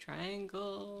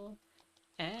triangle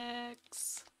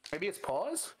X. Maybe it's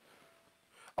pause.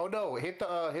 Oh no! Hit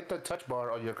the touch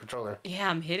bar on your controller. Yeah,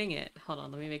 I'm hitting it. Hold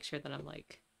on, let me make sure that I'm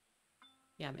like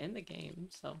Yeah, I'm in the game,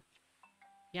 so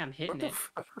yeah, I'm hitting it.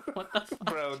 What the fuck?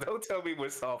 Bro, don't tell me we're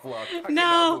soft locked. I No.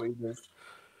 cannot believe this.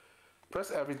 Press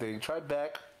everything. Try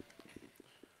back.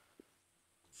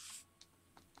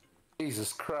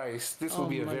 Jesus Christ, this will Oh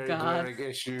be a my very God. glaring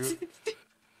issue.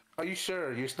 Are you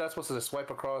sure? You're not supposed to swipe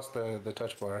across the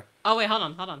touch bar. Oh wait, hold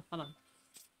on.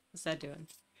 What's that doing?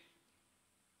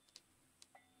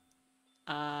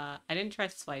 I didn't try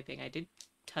swiping. I did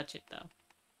touch it though.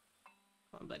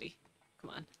 Come on, buddy.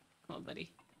 Come on,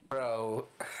 buddy. Bro,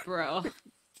 Bro.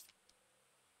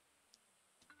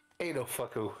 ain't no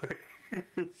fucking way.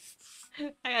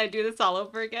 I gotta do this all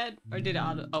over again? Or did it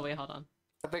auto- Oh wait, hold on.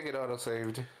 I think it auto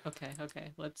saved. Okay.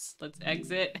 Let's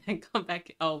exit and come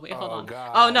back. Oh wait, hold Oh on.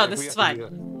 God. Oh no, If this we is have to do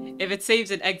fine. If it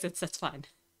saves and exits, that's fine.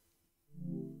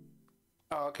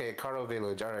 Oh, okay, Cardo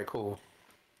Village. All right, cool.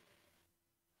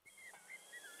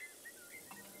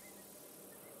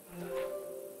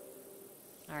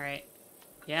 Alright.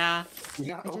 Yeah. You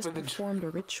not I just open the. performed a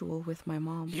ritual with my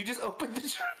mom. You just opened the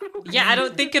journal. Yeah, I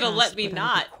don't think it'll let Past me what I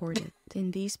not. recorded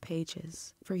in these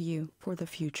pages for you for the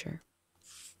future.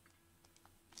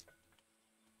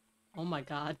 Oh my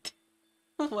god.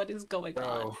 What is going on?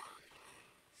 Bro.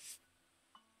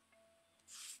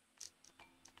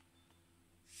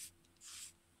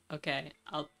 Okay,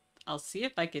 I'll see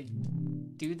if I can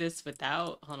do this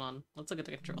without... Hold on. Let's look at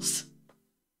the controls.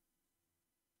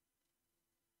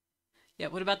 Yeah,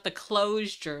 what about the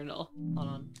closed journal? Hold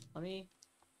on. Let me...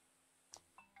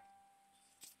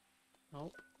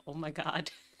 Oh, oh my god.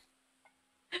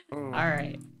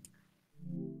 Alright.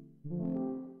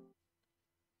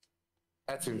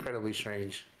 That's incredibly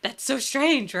strange. That's so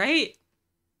strange, right?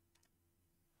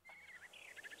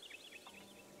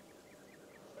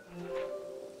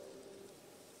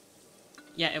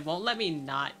 Yeah, it won't let me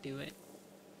not do it.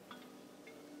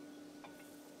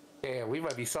 Yeah, we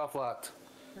might be soft locked.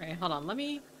 Right, hold on. Let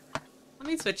me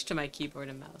switch to my keyboard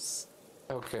and mouse.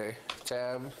 Okay,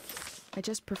 tab. I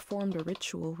just performed a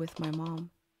ritual with my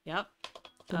mom. Yep.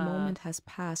 The moment has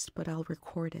passed, but I'll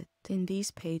record it in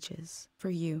these pages for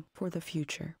you, for the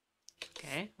future.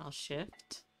 Okay, I'll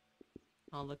shift.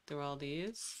 I'll look through all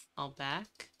these. I'll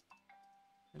back.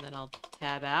 And then I'll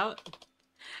tab out.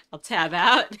 I'll tab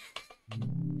out.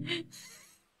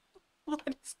 What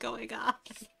is going on?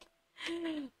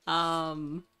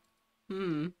 I'm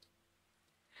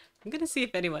gonna see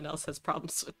if anyone else has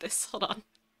problems with this. Hold on.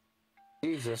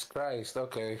 Jesus Christ,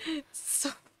 okay.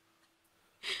 So,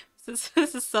 this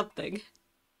is something.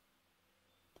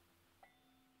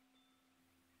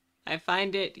 I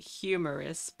find it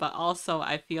humorous, but also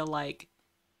I feel like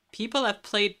people have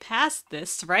played past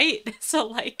this, right? So,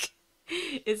 like,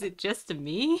 is it just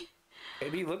me?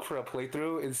 Maybe look for a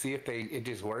playthrough and see if it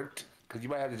just worked. Because you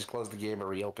might have to just close the game and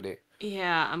reopen it.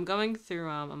 Yeah, I'm going through,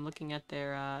 I'm looking at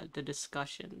their, the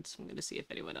discussions. I'm gonna see if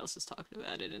anyone else is talking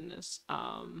about it in this.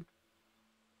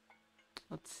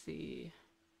 Let's see.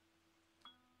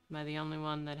 Am I the only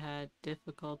one that had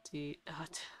difficulty?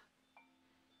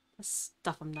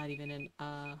 Stuff I'm not even in.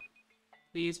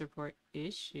 Please report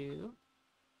issue.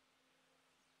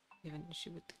 You have an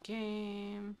issue with the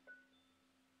game.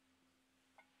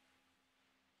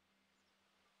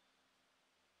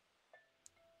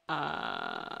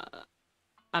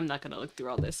 I'm not gonna look through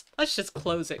all this. Let's just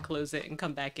close it, and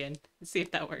come back in and see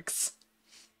if that works.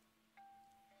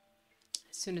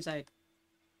 As soon as I...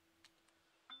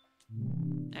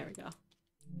 There we go.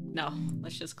 No,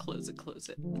 let's just close it.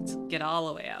 Let's get all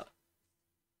the way out.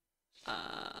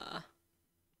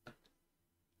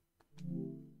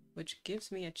 Which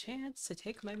gives me a chance to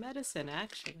take my medicine,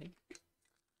 actually.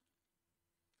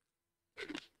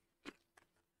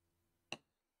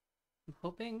 I'm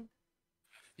hoping...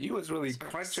 You was really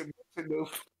crunching those...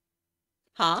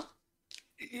 Huh?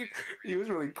 You was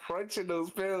really crunching those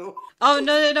pills. Oh,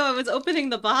 no, I was opening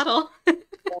the bottle.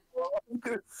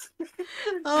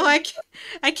 Oh,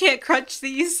 I can't crunch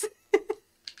these.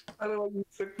 I don't know, you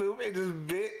took them and just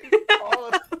bit all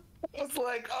of them. I was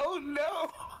like, oh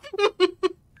no!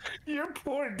 Your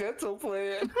poor dental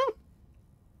plan.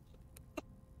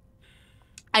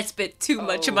 I spent too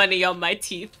much money on my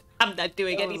teeth. I'm not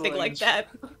doing anything like that.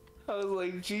 I was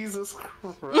like, Jesus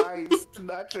Christ,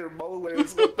 not your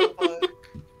molars, what the fuck?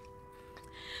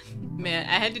 Man,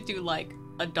 I had to do, like,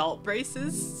 adult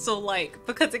braces, so, like,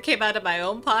 because it came out of my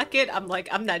own pocket, I'm like,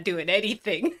 I'm not doing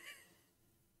anything.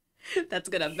 That's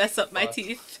gonna mess up my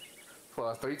teeth.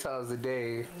 Well, 3 times a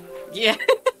day. Yeah.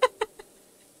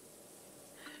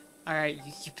 Alright,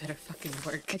 you better fucking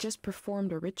work. I just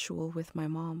performed a ritual with my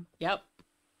mom. Yep.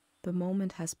 The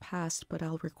moment has passed, but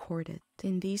I'll record it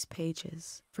in these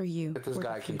pages for you. But this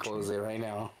guy can close it right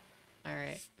now.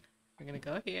 Alright. We're gonna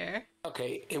go here.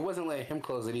 Okay, it wasn't letting him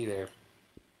close it either.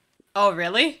 Oh,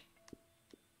 really?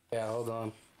 Yeah, hold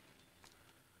on.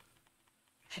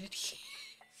 How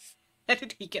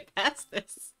did he get past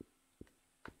this?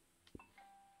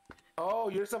 Oh,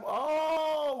 you're some.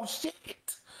 Oh, shit!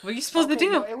 What are you supposed to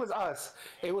do? No, it was us.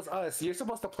 It was us. You're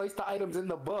supposed to place the items in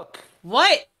the book.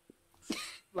 What?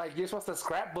 Like, you're supposed to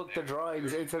scrapbook the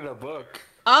drawings into the book.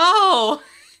 Oh!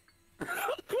 I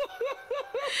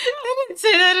didn't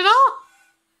say that at all.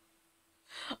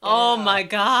 Oh my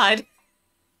god.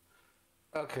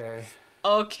 Okay.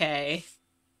 Okay.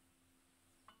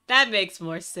 That makes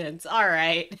more sense.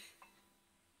 Alright.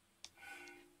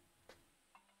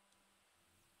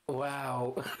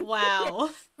 Wow. Wow.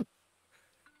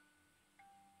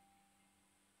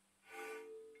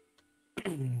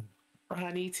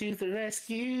 Ronny to the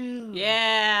rescue.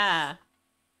 Yeah.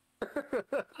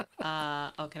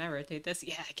 Oh, can I rotate this?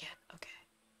 Yeah, I can. Okay.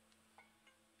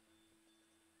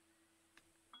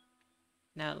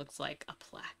 Now it looks like a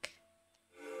plaque.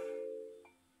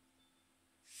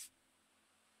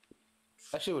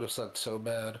 That shit would have sucked so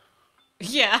bad.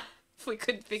 Yeah, if we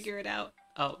couldn't figure it out.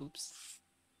 Oh, oops.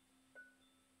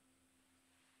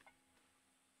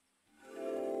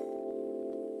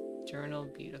 Journal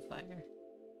beautifier.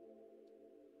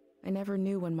 I never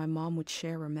knew when my mom would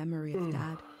share a memory of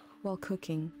Dad. While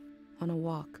cooking, on a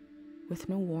walk, with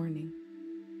no warning,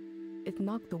 it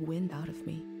knocked the wind out of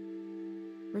me.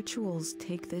 Rituals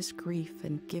take this grief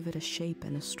and give it a shape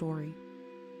and a story.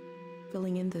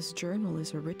 Filling in this journal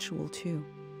is a ritual too,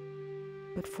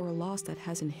 but for a loss that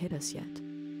hasn't hit us yet.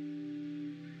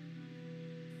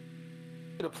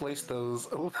 Gonna place those.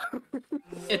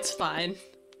 It's fine.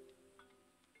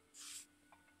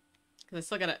 Cause I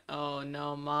still gotta. Oh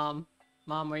no, Mom.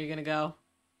 Mom, where are you gonna go?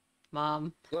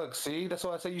 Mom. Look, see, that's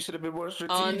why I said you should have been more Oh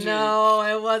strategic. no,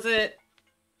 it wasn't.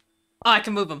 Oh, I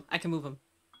can move him. I can move him.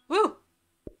 Woo!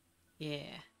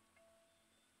 Yeah.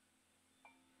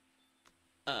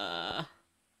 Mom,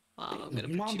 I'm gonna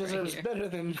put Mom you deserves right better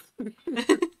than.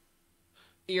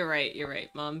 You're right. You're right.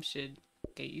 Mom should.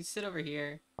 Okay, you sit over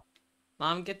here.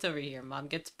 Mom gets over here. Mom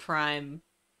gets prime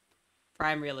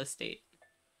real estate.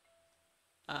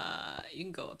 You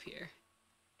can go up here.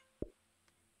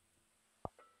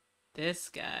 This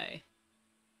guy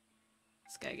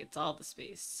gets all the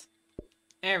space.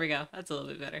 There we go. That's a little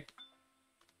bit better.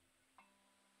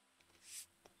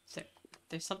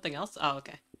 There's something else? Oh,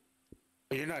 okay.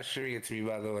 You're not sharing it to me,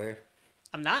 by the way.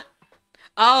 I'm not?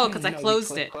 Oh, because I No, you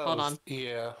closed it. closed. Hold on.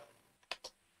 Yeah.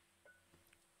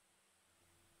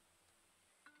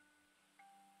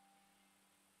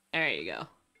 There you go.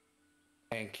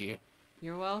 Thank you.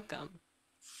 You're welcome.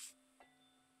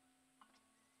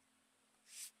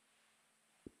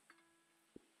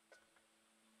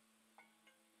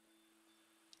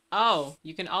 Oh,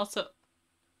 you can also...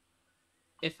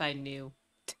 If I knew.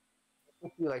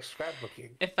 You like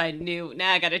scrapbooking. If I knew.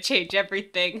 Now I gotta change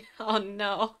everything. Oh,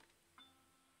 no.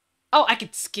 Oh, I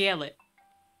can scale it.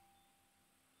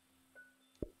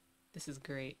 This is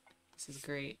great. This is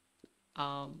great.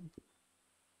 Gonna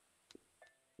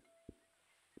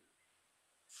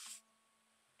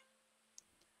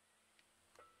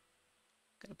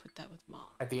put that with Mom.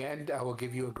 At the end, I will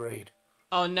give you a grade.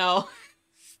 Oh, no.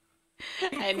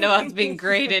 I know I was being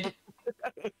graded.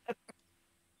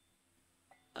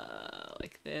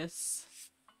 Like this.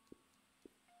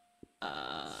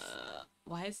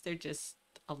 Why is there just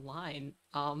a line?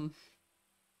 I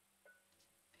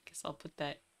guess I'll put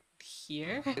that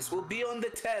here. This will be on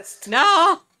the test.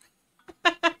 No!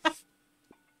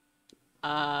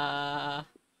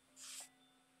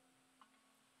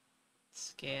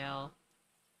 Scale.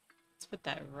 Let's put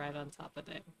that right on top of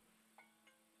there.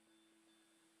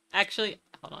 Actually,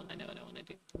 hold on, I know what I want to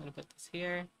do. I'm gonna put this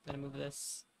here. I'm gonna move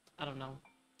this, I don't know,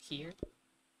 here.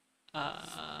 Then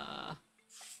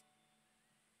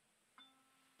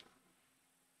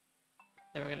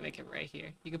we're gonna make it right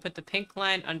here. You can put the pink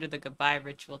line under the goodbye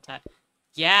ritual tag.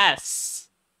 Yes!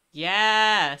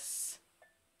 Yes!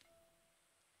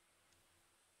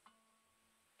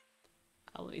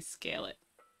 Let me scale it.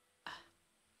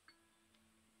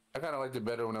 I kind of liked it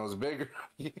better when it was bigger.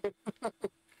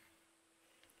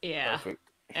 Yeah. Perfect.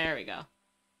 There we go.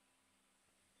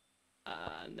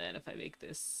 And then if I make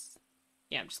this...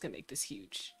 Yeah, I'm just gonna make this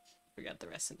huge. Forgot the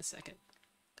rest in a second.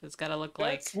 Because it's gotta look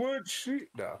That's like... what she...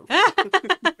 No.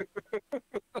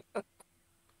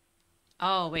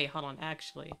 Oh, wait, hold on.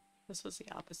 Actually, this was the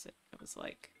opposite. It was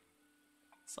like...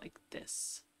 It's like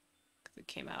this. Because it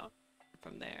came out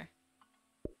from there.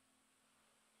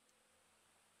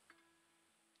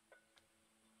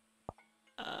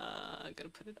 I'm gonna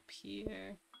put it up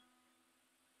here.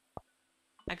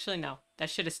 Actually, no. That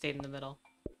should have stayed in the middle.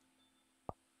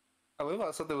 I love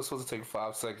how something was supposed to take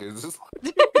 5 seconds.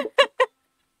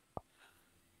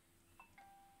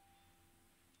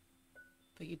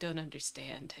 But you don't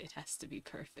understand. It has to be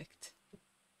perfect.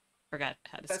 Forgot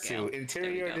how to That's scale. you,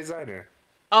 interior designer.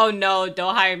 Oh no,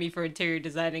 don't hire me for interior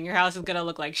designing. Your house is gonna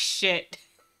look like shit.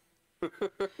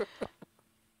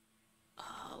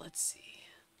 Let's see.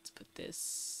 Let's put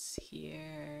this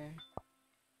here.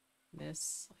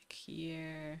 This like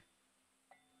here.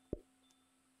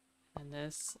 And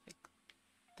this like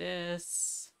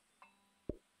this.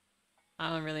 I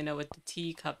don't really know what the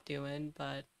teacup doing,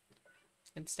 but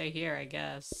it can stay here, I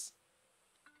guess.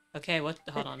 Okay, what?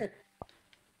 Hold on.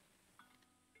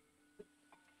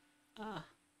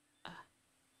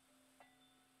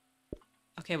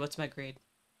 Okay, what's my grade?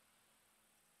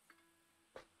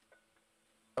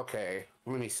 Okay,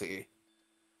 let me see.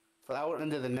 Flower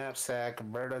under the knapsack,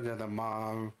 bird under the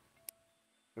mom.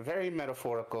 Very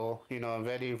metaphorical, you know,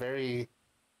 very, very,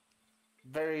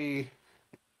 very...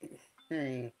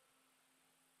 You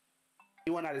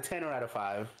want out of 10 or out of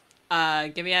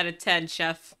 5? Give me out of 10,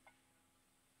 chef.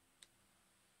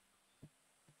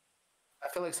 I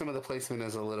feel like some of the placement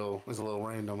is a little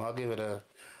random. I'll give it a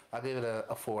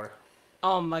 4.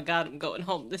 Oh my god, I'm going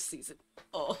home this season.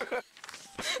 Oh.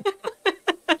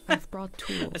 I've brought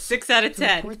tools. A 6 out of to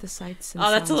 10. record the sights and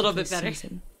Oh, that's a sounds little of bit this better.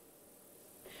 season.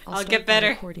 I'll start get by better.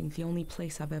 recording the only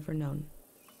place I've ever known.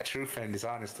 A true friend is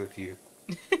honest with you.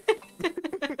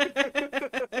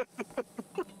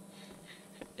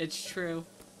 It's true.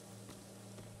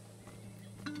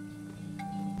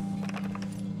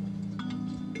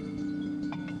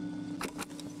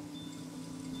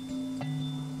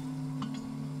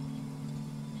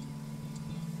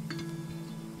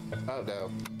 Oh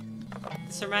no.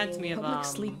 This reminds me of Public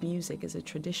sleep music is a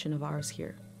tradition of ours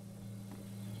here.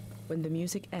 When the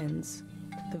music ends,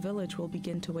 the village will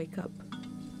begin to wake up.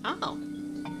 Oh.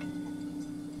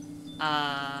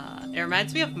 It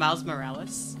reminds me of Miles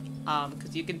Morales.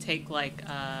 Because you can take like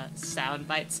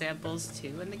soundbite samples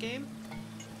too in the game.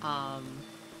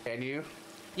 Can you?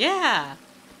 Yeah.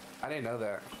 I didn't know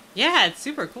that. Yeah, it's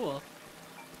super cool.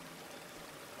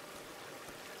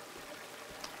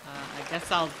 I guess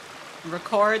I'll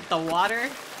record the water.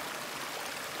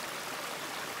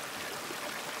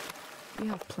 We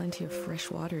have plenty of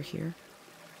fresh water here.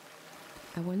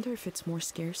 I wonder if it's more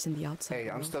scarce in the outside Hey,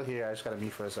 I'm world. still here. I just gotta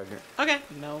mute for a second. Okay,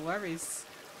 no worries.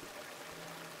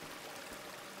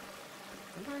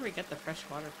 I wonder where we get the fresh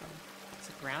water from. Is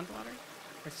it groundwater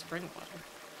or spring water?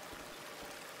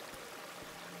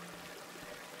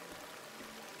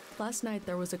 Last night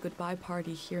there was a goodbye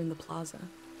party here in the plaza.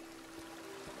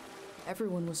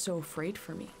 Everyone was so afraid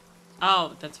for me.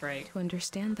 Oh, that's right. To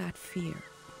understand that fear,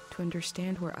 to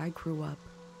understand where I grew up,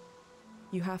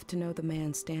 you have to know the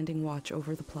man standing watch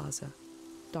over the plaza,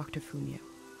 Dr. Fumio.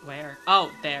 Where?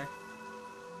 Oh, there.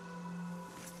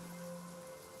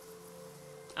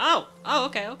 Oh,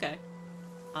 okay, okay.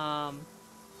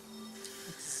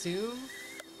 Let's zoom.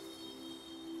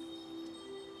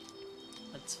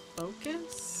 Let's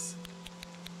focus.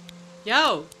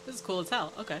 Yo, this is cool as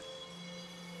hell. Okay.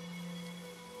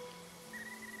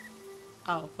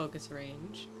 Oh, focus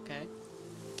range. Okay.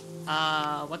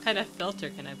 What kind of filter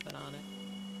can I put on it?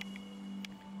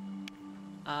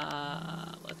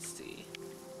 Let's see.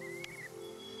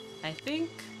 I think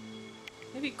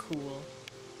maybe cool.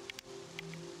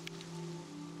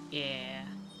 Yeah.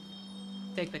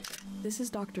 Take picture. This is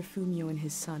Dr. Fumio and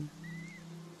his son.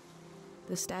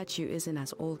 The statue isn't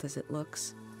as old as it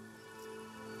looks.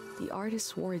 The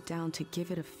artist wore it down to give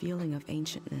it a feeling of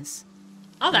ancientness.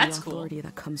 Oh, and that's the cool. authority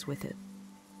that comes with it.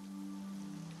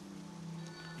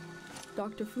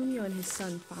 Dr. Fumio and his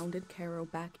son founded Cairo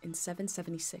back in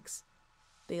 776.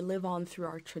 They live on through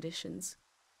our traditions.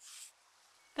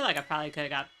 I feel like I probably could have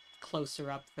got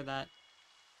closer up for that.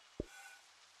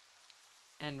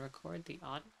 And record the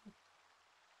audio.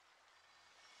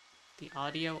 The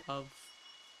audio of...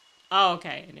 Oh,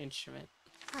 okay, an instrument.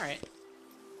 Alright.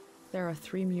 There are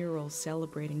 3 murals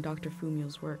celebrating Dr.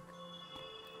 Fumio's work.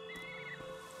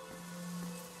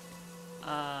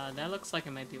 That looks like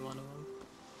it might be one of them.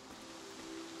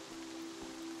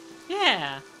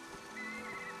 Yeah!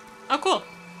 Oh, cool!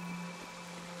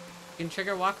 You can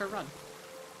trigger, walk, or run.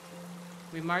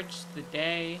 We marched the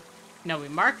day... No, we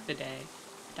marked the day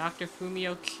Dr.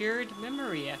 Fumio cured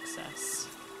memory excess.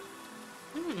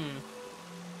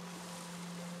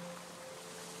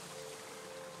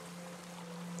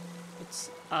 It's...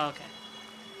 Oh, okay.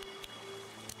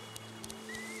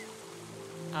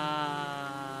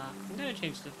 I'm gonna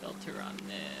change the filter on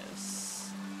this.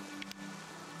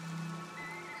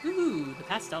 Ooh, the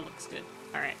pastel looks good.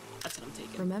 Alright, that's what I'm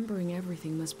taking. Remembering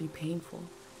everything must be painful.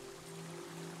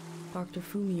 Dr.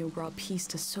 Fumio brought peace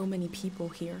to so many people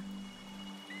here.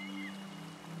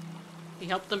 He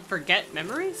helped them forget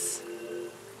memories?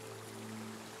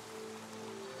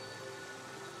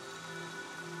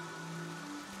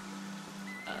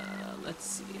 Let's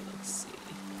see, let's see.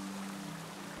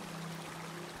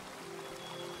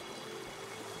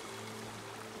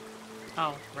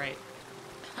 Oh, right.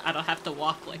 I don't have to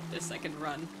walk like this, I can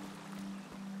run.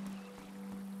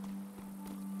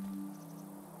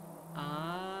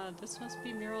 This must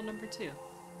be mural number 2.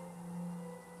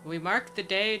 We mark the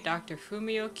day Dr.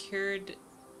 Fumio cured...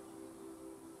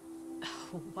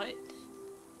 What?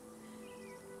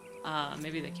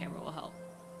 Maybe the camera will help.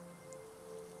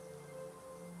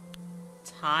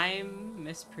 Time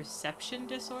misperception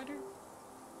disorder?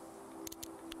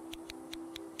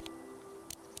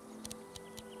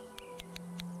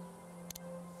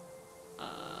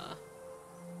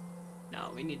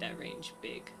 No, we need that range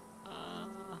big.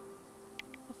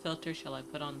 What filter shall I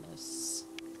put on this?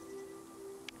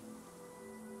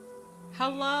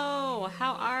 Hello!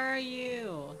 How are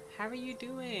you? How are you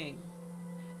doing?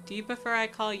 Do you prefer I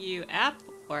call you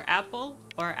Apple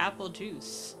or Apple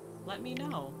Juice? Let me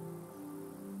know.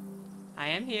 I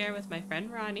am here with my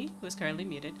friend Ronnie, who is currently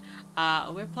muted.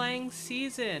 We're playing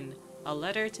Season, A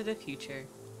Letter to the Future.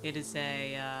 It is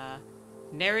a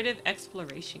narrative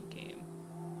exploration game.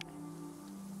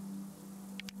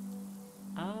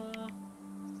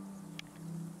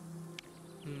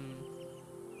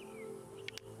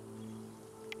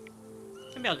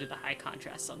 Maybe I'll do the high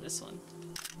contrast on this one.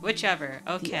 Whichever,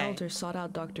 okay. The elder sought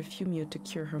out Dr. Fumio to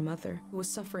cure her mother, who was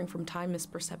suffering from time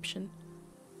misperception.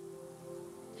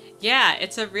 Yeah,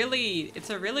 it's a really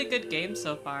good game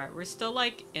so far. We're still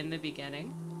like in the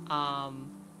beginning.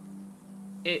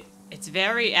 It's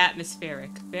very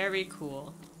atmospheric, very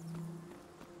cool.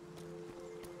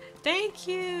 Thank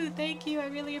you, I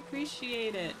really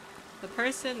appreciate it. The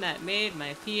person that made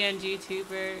my PNG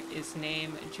tuber is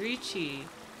named Drichi,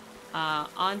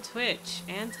 on Twitch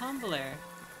and Tumblr.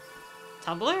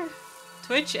 Tumblr?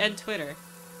 Twitch and Twitter.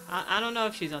 I don't know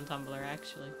if she's on Tumblr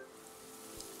actually.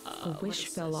 A wish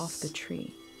fell off the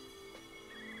tree.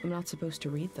 I'm not supposed to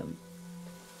read them,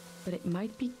 but it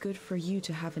might be good for you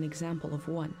to have an example of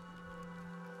one.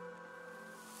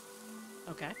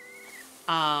 Okay.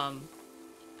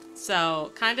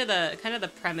 So kind of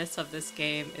the premise of this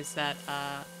game is that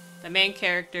the main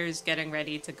character is getting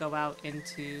ready to go out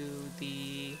into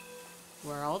the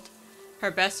world.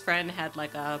 Her best friend had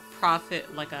like a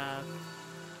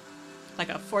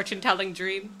fortune-telling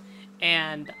dream,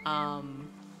 and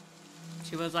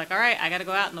she was like, all right, I gotta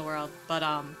go out in the world. But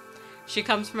she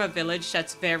comes from a village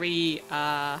that's very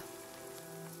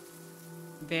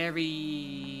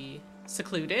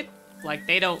secluded. Like,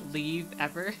 they don't leave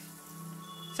ever.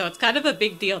 So it's kind of a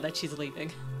big deal that she's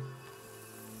leaving.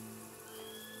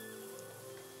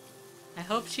 I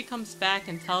hope she comes back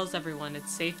and tells everyone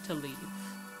it's safe to leave.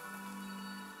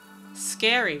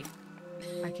 Scary.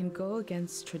 I can go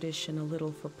against tradition a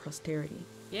little for posterity.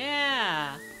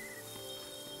 Yeah.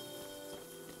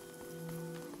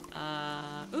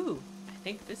 Ooh, I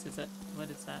think this is it. What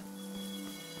is that?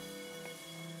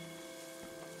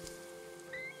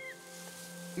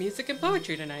 Music and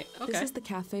poetry tonight. Okay. This is the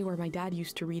cafe where my dad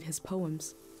used to read his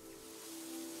poems.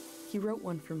 He wrote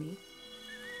one for me.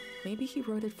 Maybe he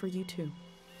wrote it for you too.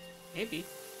 Maybe.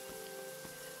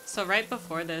 So right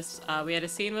before this, we had a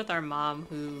scene with our mom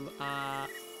who,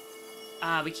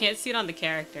 we can't see it on the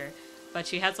character, but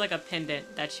she has like a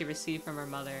pendant that she received from her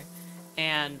mother.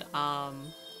 And,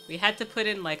 we had to put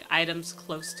in like items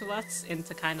close to us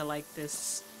into kind of like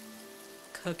this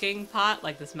cooking pot,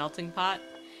 like this melting pot.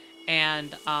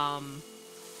 And,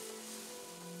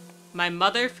 my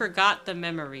mother forgot the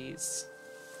memories.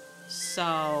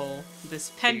 So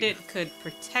this pendant could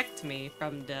protect me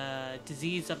from the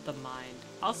disease of the mind.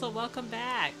 Also, welcome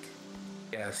back.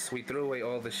 Yes, we threw away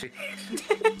all the shit.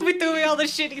 We threw away all the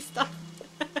shitty stuff.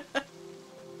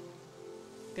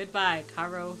 Goodbye,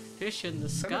 Caro. Fish in the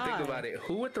sky. Think about it.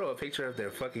 Who would throw a picture of their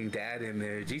fucking dad in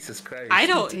there? Jesus Christ. I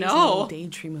don't know. I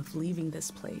daydream of leaving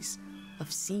this place,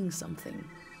 of seeing something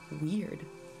weird.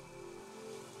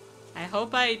 I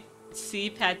hope I see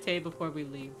Pate before we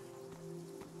leave.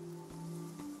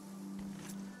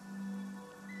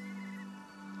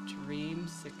 Dream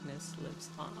sickness lives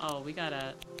on. Oh, we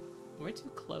gotta. We're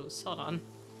too close. Hold on.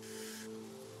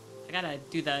 I gotta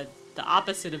do the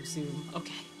opposite of zoom.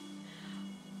 Okay.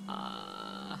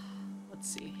 Let's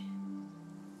see.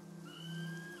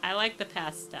 I like the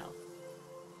pastel.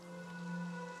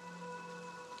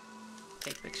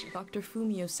 Take picture. Dr.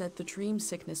 Fumio said the dream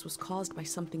sickness was caused by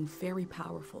something very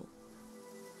powerful.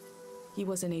 He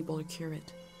wasn't able to cure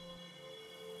it.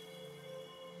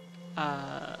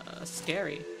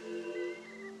 Scary.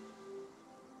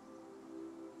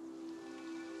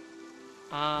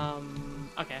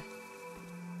 Okay.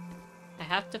 I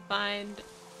have to find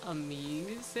a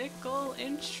musical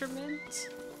instrument?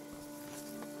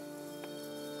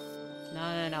 No,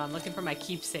 I'm looking for my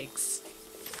keepsakes.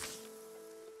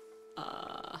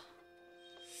 Let's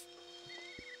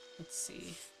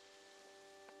see.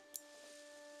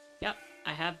 Yep,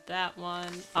 I have that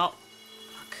one. Oh,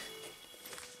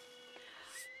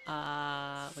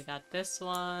 fuck. We got this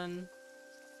one.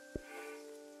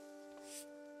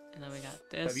 And then we got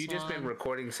this one. Have you just been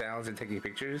recording sounds and taking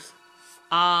pictures?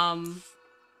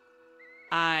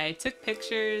 I took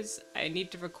pictures. I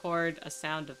need to record a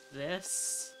sound of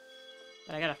this.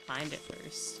 But I gotta find it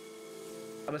first.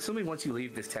 I'm assuming once you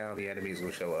leave this town, the enemies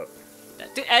will show up.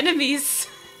 The enemies?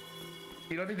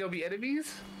 You don't think there'll be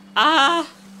enemies? I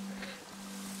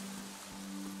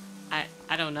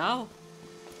don't know.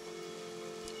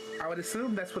 I would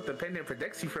assume that's what the pendant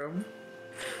protects you from.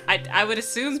 I would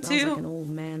assume Smells too. like an old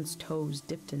man's toes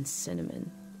dipped in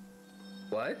cinnamon.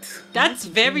 What? That's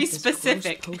very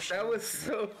specific. That was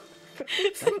so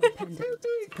Like a pendant,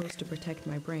 supposed to protect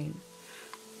my brain.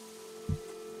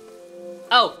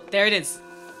 Oh, there it is.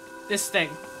 This thing.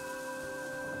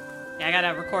 Yeah, I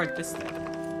gotta record this thing.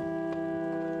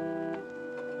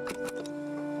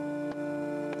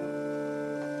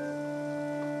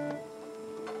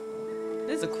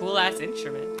 This is a cool ass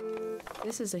instrument.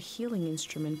 This is a healing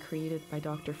instrument created by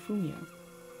Dr. Fumio.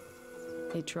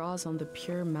 It draws on the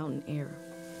pure mountain air.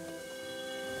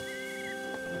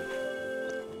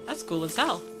 That's cool as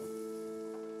hell.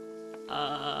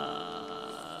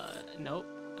 Nope.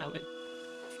 I would.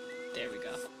 There we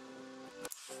go.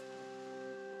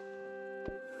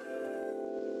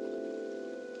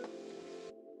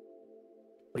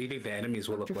 What do you think the enemies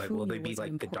will look Dr. like? Will they Fumio be was an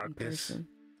like the important darkness? person,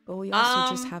 but we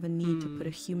also just have a need to put a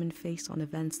human face on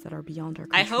events that are beyond our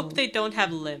control. I hope they don't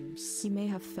have limbs. He may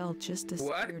have felt just as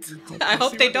What? scared and helpless. I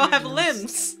hope they don't have as-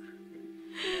 limbs.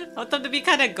 I want them to be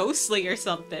kind of ghostly or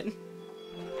something.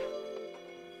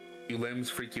 Do limbs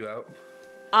freak you out?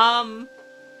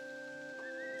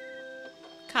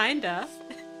 Kinda.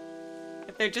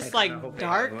 If they're just I kinda like hope they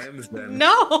have dark. limbs, then.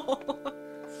 No.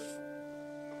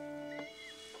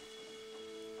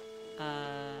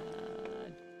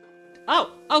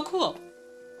 Oh, cool.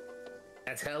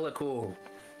 That's hella cool.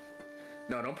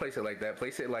 No, don't place it like that.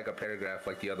 Place it like a paragraph,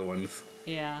 like the other ones.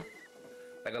 Yeah.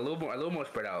 Like a little more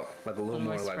spread out. Like a A little little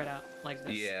more more like. spread out, like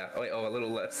this. Yeah. Oh, wait, oh, a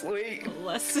little less. Wait.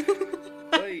 Less.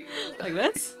 Wait. Like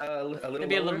this? A little.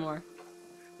 Maybe a lower? little more.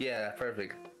 Yeah.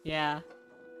 Perfect. Yeah.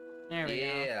 There we go.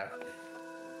 Yeah.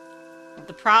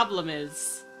 The problem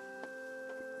is,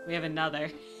 we have another.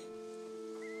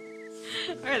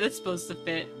 Where is this supposed to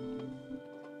fit?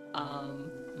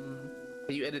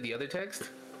 Can you edit the other text?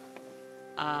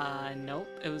 Nope.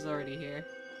 It was already here.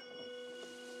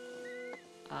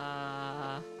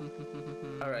 All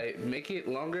right. Make it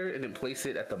longer and then place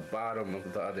it at the bottom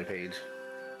of the other page.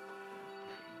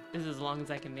 This is as long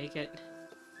as I can make it.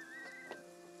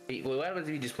 Hey, well, what happens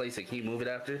if you just place it? Can you move it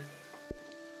after?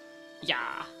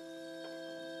 Yeah.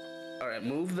 All right.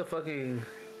 Move the fucking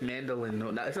mandolin. No,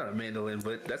 it's not a mandolin,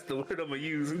 but that's the word I'm gonna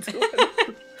use until.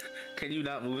 Can you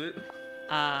not move it?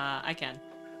 I can.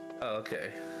 Oh,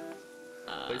 okay.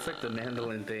 It's like the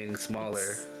mandolin thing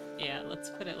smaller. Yeah, let's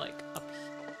put it like up.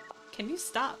 Can you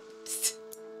stop?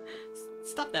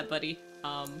 Stop that, buddy.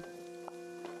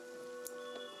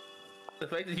 The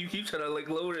fact that you keep trying to like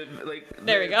lower it, like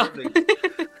There we go.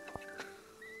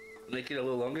 Make it a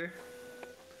little longer.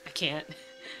 I can't.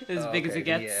 As Oh, big as okay. it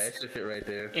gets. Yeah, it should fit right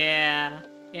there. Yeah.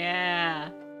 Yeah.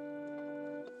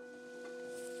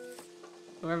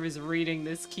 Whoever's reading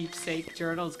this keepsake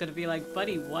journal is gonna be like,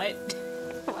 buddy, what?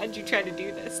 Why'd you try to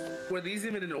do this? Were these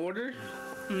even in order?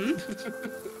 Hmm?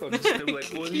 Or just them,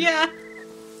 like, one? Yeah.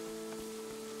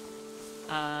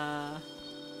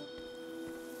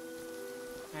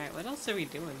 Alright, what else are we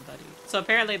doing, buddy? So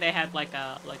apparently they had like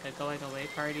a going away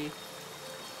party.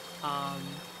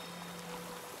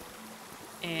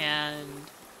 And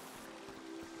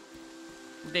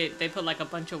they put like a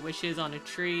bunch of wishes on a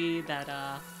tree that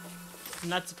I'm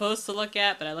not supposed to look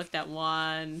at, but I looked at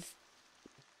one.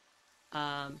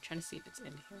 Trying to see if it's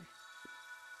in here.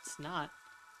 It's not.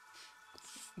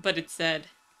 But it said,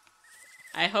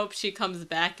 I hope she comes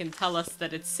back and tell us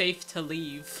that it's safe to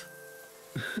leave.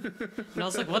 And I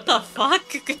was like, what the fuck?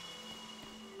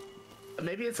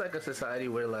 Maybe it's like a society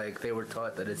where like they were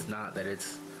taught that it's not, that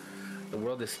it's the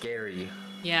world is scary.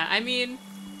 Yeah, I mean,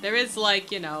 there is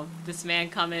like, you know, this man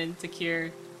coming to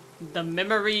cure the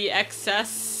memory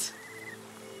excess.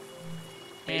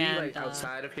 Maybe And, like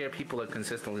outside of here, people are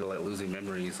consistently like losing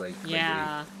memories. Like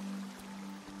yeah.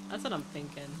 That's what I'm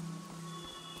thinking.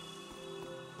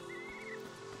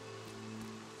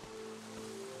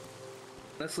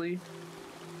 honestly,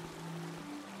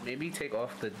 maybe take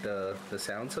off the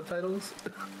sound subtitles.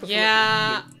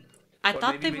 Yeah. I Or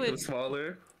thought maybe they make them would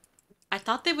smaller. I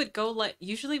thought they would go like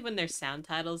usually when there's sound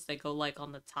titles they go like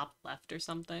on the top left or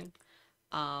something.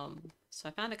 So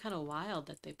I found it kind of wild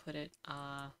that they put it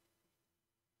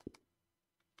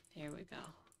here we go.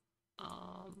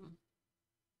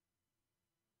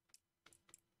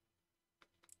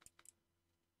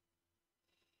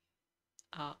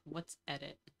 What's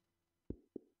edit?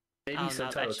 Maybe Oh, no,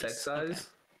 subtitle that's text just- size. okay.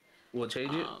 We'll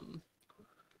change it.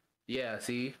 Yeah,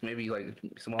 see, maybe like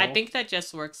small. I think that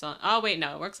just works on. Oh wait,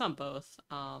 no, it works on both.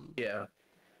 Yeah,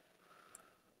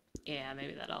 Yeah,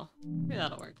 maybe that'll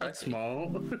work. that's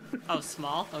small. Oh,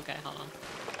 small. Okay, hold on.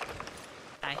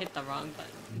 I hit the wrong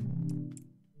button.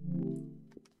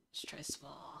 Let's try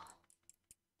small.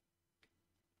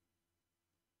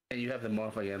 And you have them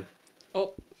off again.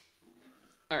 Oh.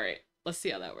 All right. Let's see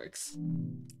how that works.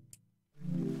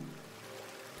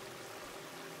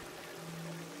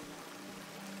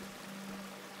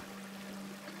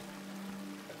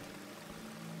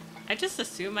 I just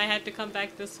assume I had to come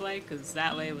back this way, because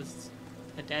that way was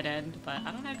a dead end, but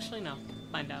I don't actually know.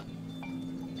 Find out.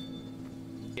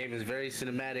 Game is very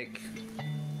cinematic.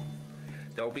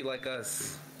 Don't be like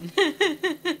us. We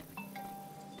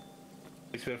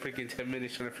spent freaking 10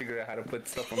 minutes trying to figure out how to put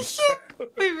stuff on the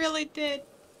ground. We really did.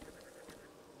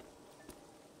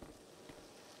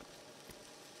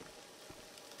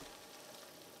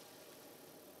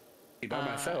 By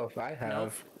myself, I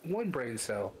have one brain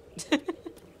cell.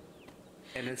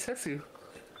 And then Setsu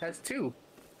has 2.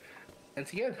 And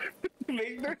together,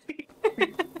 make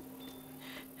 30.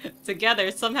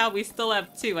 Together, somehow we still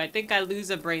have 2. I think I lose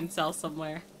a brain cell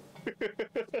somewhere.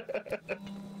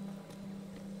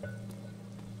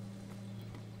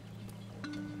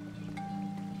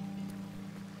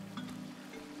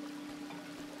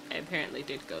 I apparently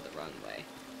did go the wrong way.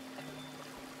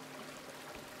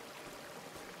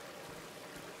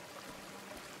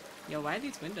 Yo, why are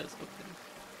these windows open?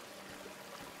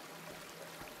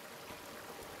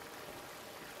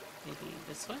 Maybe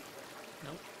this way?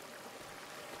 Nope.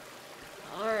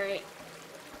 Alright.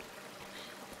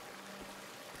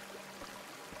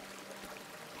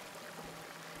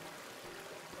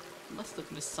 Must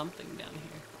have missed something down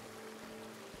here.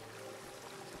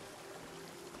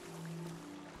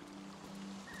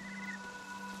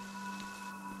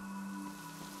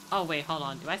 Oh wait, hold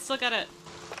on. Do I still gotta...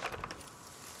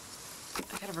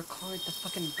 I gotta record the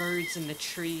fucking birds in the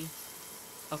tree.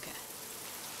 Okay.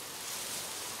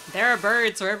 There are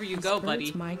birds wherever you go, buddy.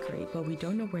 Birds migrate, but we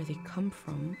don't know where they come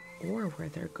from or where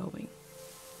they're going.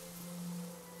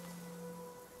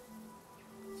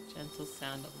 Gentle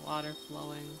sound of water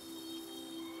flowing.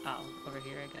 Oh, over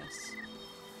here, I guess.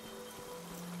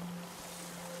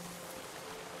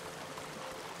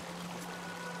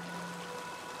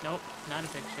 Nope, not a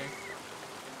picture.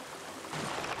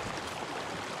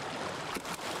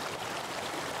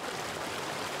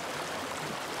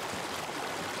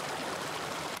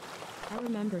 I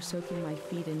remember soaking my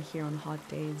feet in here on hot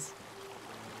days.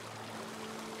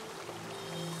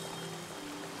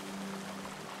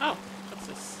 Oh, what's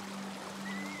this?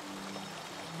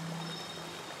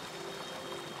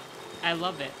 I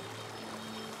love it.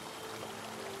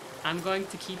 I'm going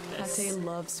to keep this. Pate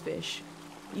loves fish,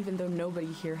 even though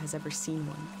nobody here has ever seen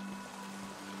one.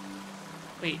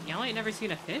 Wait, y'all ain't never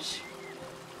seen a fish?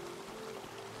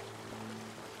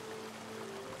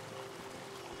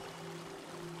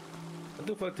 What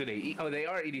the fuck do they eat? Oh, they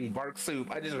are eating bark soup.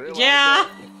 I just realized Yeah!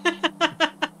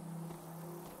 that.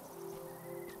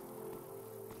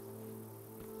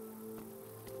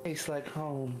 Tastes like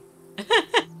home.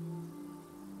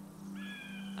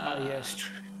 Oh yes,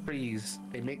 trees.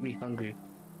 They make me hungry.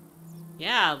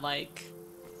 Yeah, like...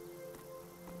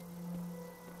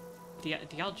 Do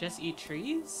y'all just eat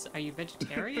trees? Are you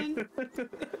vegetarian?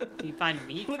 Do you find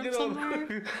meat Look from at all.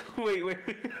 somewhere? Wait.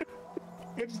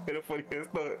 I just had a funny ass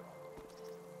thought.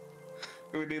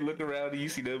 When they look around and you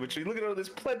see the other tree, look at all this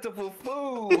plentiful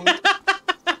food.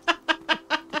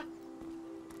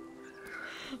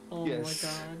 Oh Yes. my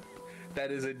god.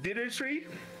 That is a dinner tree.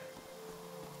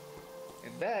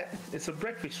 And that is a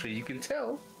breakfast tree. You can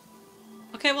tell.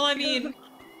 Okay, well I mean...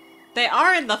 They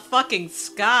are in the fucking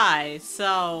sky,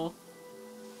 so...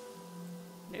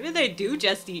 Maybe they do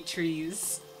just eat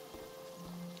trees.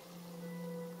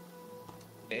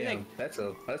 Damn, that's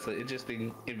an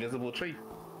interesting invisible tree.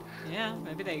 Yeah,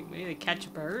 maybe they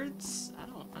catch birds? I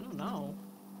don't know.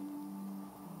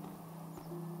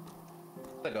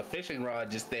 Like a fishing rod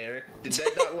just there. Did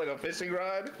that not look like a fishing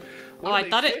rod? What Oh, are I they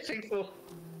thought it- fishing for?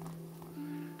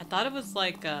 I thought it was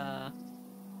like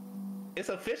It's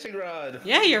a fishing rod.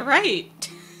 Yeah, you're right.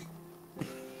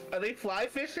 Are they fly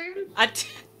fishing?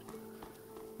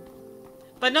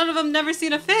 But none of them never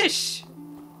seen a fish.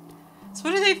 So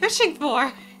what are they fishing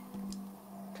for?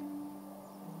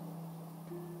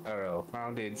 I don't know.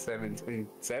 Founded in 710.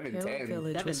 Carroll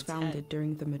Village was 710. founded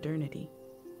during the modernity.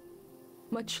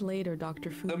 Much later,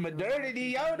 Dr. Fu... The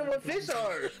modernity, y'all know what fish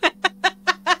are.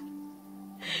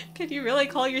 Can you really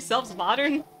call yourselves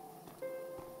modern?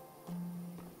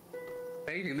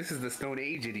 Thinking this is the Stone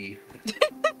Age-ity.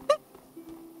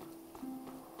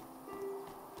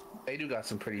 They do got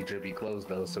some pretty drippy clothes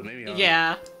though, so maybe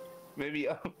Yeah. maybe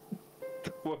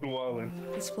one wallin.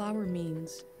 This flower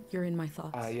means you're in my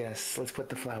thoughts. Ah yes, let's put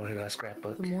the flower in our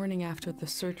scrapbook. The morning after the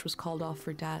search was called off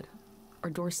for Dad, our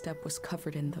doorstep was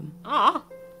covered in them. Aw.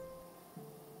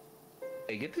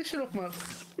 Hey, get this shit off my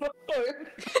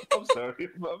I'm sorry,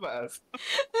 my bad.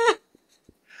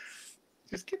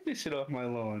 Just get this shit off my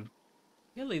lawn.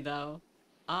 Really though.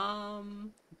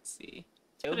 Let's see.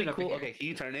 It'll Put be it over cool. here. Okay, can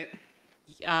you turn it?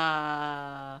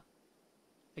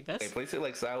 Like Okay, this? place it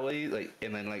like sideways, like,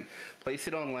 and then like place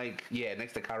it on like yeah,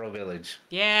 next to Cairo Village.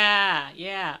 Yeah,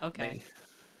 yeah, okay. Like,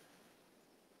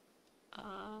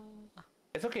 Uh,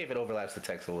 it's okay if it overlaps the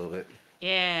text a little bit.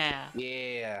 yeah,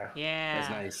 Yeah, that's yeah.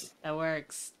 nice. That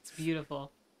works. It's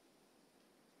beautiful.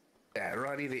 Yeah,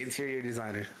 Ronnie, the interior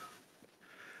designer.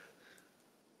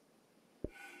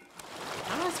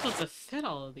 How am I supposed to fit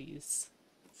all of these?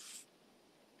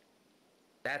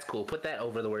 That's cool. Put that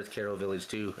over the words Cairo Village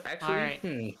too. All Actually,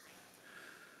 right.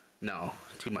 no,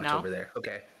 too much No? over there.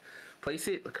 Okay, place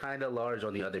it kind of large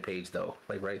on the other page though.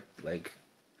 Like right, like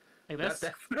Like not this?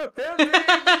 that, not that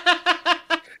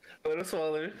big. A little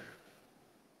smaller.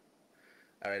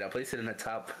 All right, I'll place it in the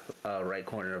top right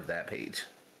corner of that page,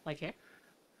 Like here?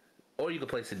 or you can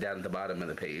place it down at the bottom of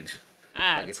the page.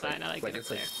 Ah, Like it's fine. I like it up it's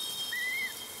there.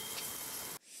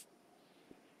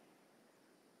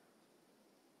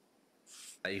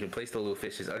 You can place the little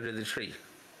fishes under the tree.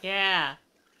 Yeah.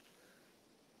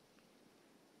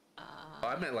 Oh,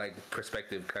 I meant like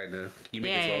perspective, kind of. You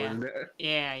make Yeah, it yeah, smaller yeah. than that.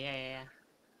 Yeah.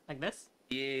 Like this?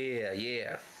 Yeah,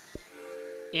 yeah.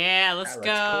 Yeah, let's That looks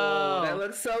go. cool. That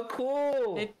looks so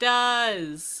cool. It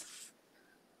does.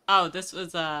 Oh, this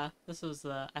was I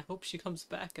hope she comes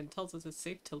back and tells us it's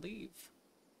safe to leave.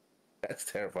 That's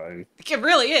terrifying. It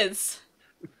really is.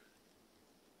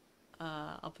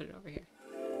 I'll put it over here.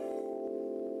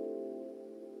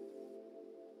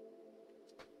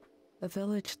 A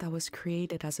village that was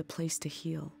created as a place to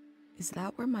heal. Is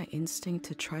that where my instinct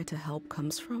to try to help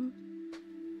comes from?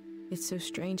 It's so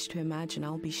strange to imagine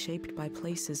I'll be shaped by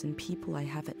places and people I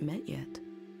haven't met yet.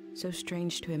 So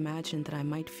strange to imagine that I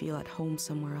might feel at home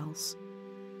somewhere else.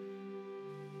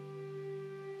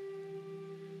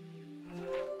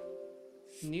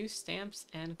 New stamps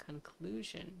and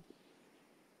conclusion.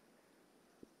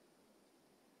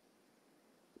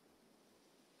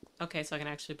 Okay, so I can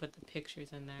actually put the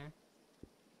pictures in there.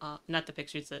 Not the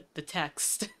pictures, the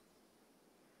text.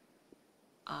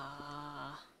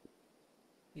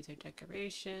 These are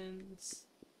decorations.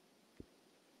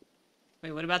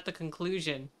 Wait, what about the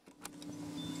conclusion?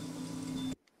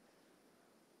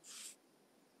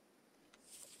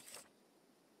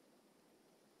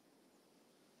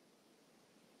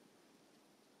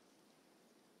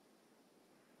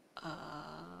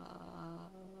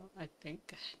 I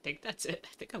think that's it.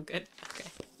 I think I'm good. Okay.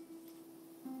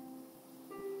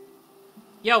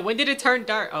 Yo, when did it turn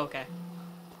dark? Oh, okay.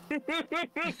 The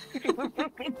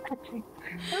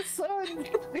sun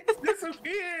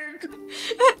disappeared.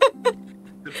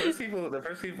 The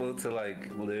first people to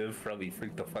like live probably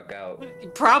freaked the fuck out.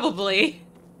 Probably.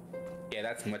 Yeah,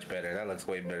 that's much better. That looks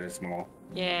way better small.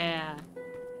 Yeah.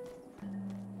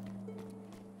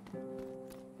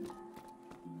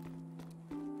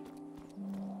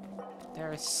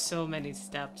 There are so many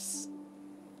steps.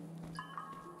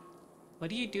 What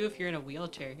do you do if you're in a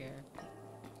wheelchair here?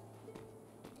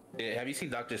 Yeah, have you seen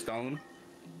Dr. Stone?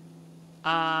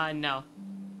 No.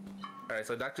 Alright,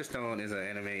 so Dr. Stone is an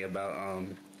anime about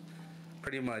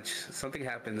pretty much something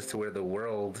happens to where the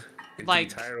world, Like-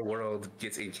 the entire world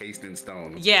gets encased in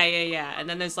stone. Yeah. And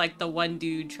then there's like the one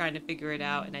dude trying to figure it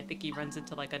out, and I think he runs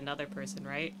into like another person,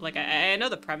 right? Like I know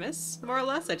the premise more or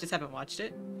less. I just haven't watched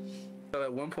it. So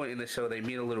at one point in the show, they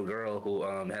meet a little girl who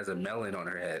has a melon on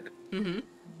her head. Mm-hmm.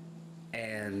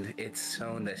 And it's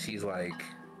shown that she's like,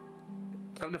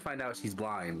 come to find out she's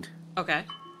blind. Okay.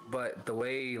 But the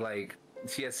way like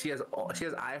she has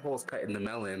eye holes cut in the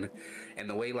melon, and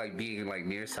the way like being like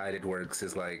nearsighted works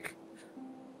is like,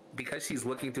 because she's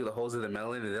looking through the holes of the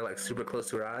melon and they're like super close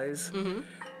to her eyes,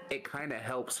 it kind of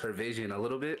helps her vision a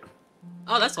little bit.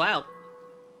 Oh, that's wild.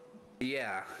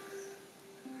 Yeah.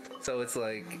 So it's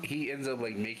like he ends up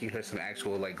like making her some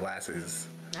actual like glasses.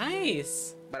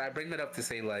 Nice. But I bring that up to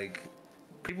say like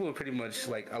people were pretty much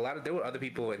like there were other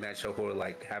people in that show who were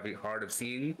like having hard of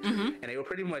seeing, and they were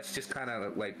pretty much just kind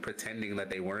of like pretending that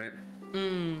they weren't.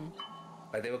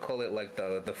 Like they would call it like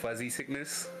the fuzzy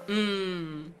sickness.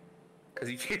 Because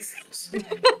you can't see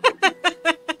shit.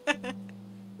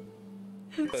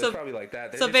 So it's probably like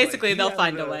that. They're So just basically, like, they'll "You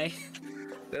find have a the-" way.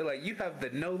 They're like, you have the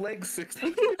no leg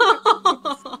sickness.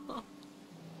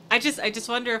 I just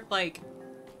wonder if like,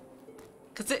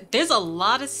 cause there's a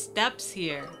lot of steps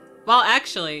here. Well,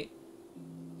 actually,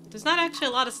 there's not actually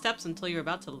a lot of steps until you're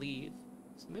about to leave.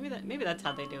 So maybe that's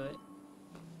how they do it.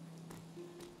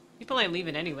 People ain't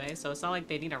leaving anyway, so it's not like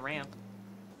they need a ramp.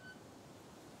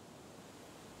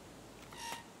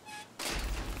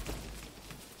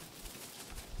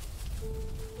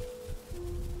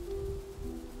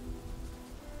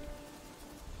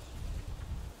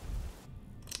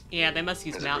 Yeah, they must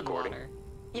use Is it mountain recording? water.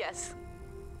 Yes.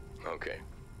 Okay.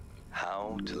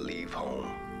 How to leave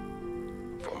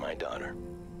home for my daughter.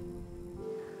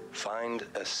 Find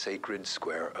a sacred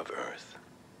square of earth.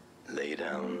 Lay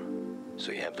down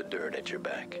so you have the dirt at your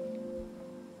back.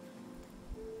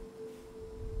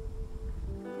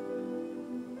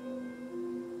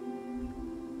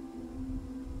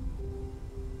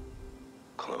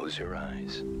 Close your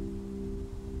eyes.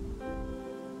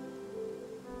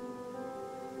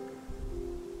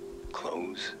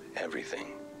 Close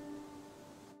everything.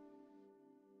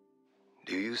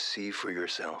 Do you see for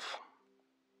yourself?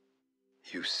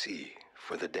 You see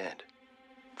for the dead,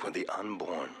 for the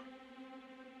unborn.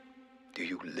 Do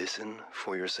you listen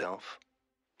for yourself?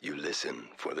 You listen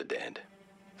for the dead,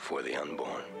 for the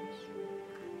unborn.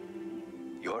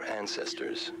 Your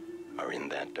ancestors are in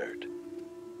that dirt.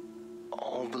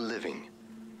 All the living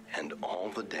and all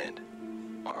the dead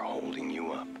are holding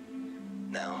you up.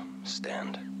 Now,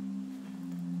 stand.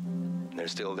 They're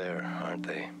still there, aren't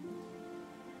they?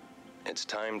 It's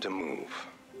time to move,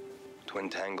 to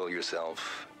entangle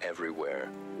yourself everywhere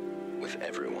with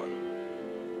everyone.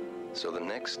 So the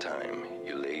next time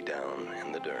you lay down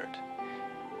in the dirt,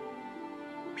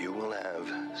 you will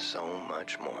have so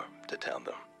much more to tell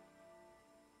them.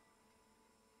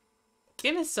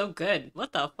 Game is so good.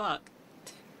 What the fuck?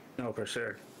 No, for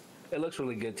sure. It looks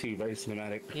really good too, very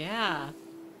cinematic. Yeah.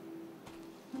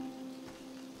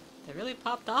 They really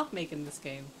popped off making this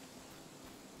game.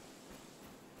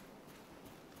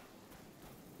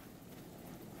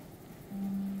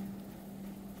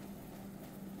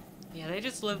 Yeah, they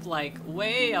just live like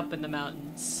way up in the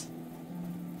mountains.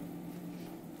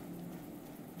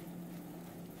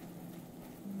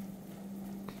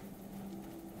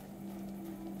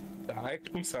 Die?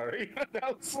 I'm sorry.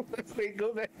 Let's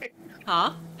go back.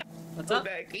 Huh? What's Go up?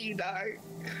 back. Can you die?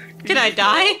 Can I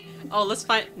die? Oh, let's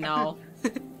find. No.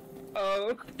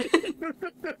 Oh.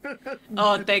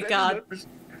 Oh, thank God.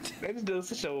 That just goes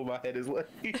to show what my head is like.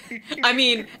 I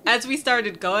mean, as we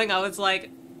started going, I was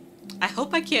like, I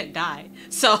hope I can't die.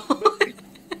 So,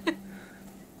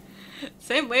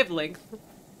 same wavelength.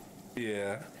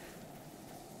 Yeah.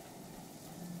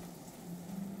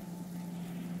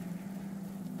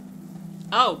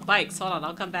 Oh, bikes. Hold on,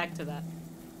 I'll come back to that.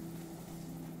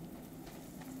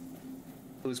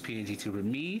 Who's PNG tuber?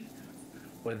 Me?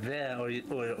 Or that? Or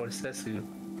Sesu?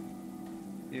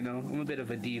 You know, I'm a bit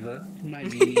of a diva.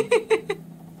 Might be me.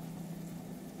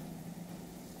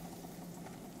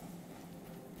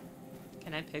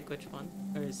 Can I pick which one?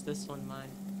 Or is this one mine?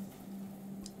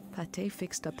 Pate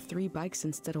fixed up 3 bikes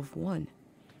instead of 1.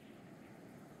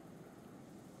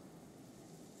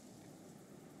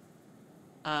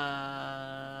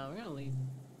 We're gonna leave.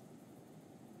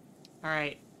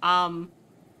 Alright,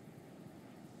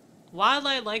 while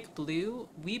I like blue,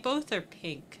 we both are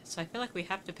pink, so I feel like we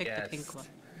have to pick the pink one.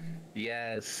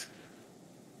 Yes.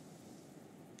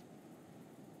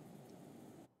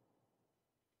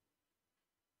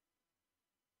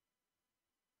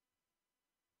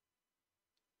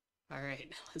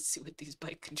 Alright, let's see what these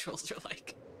bike controls are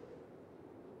like.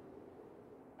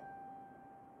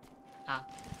 Ah.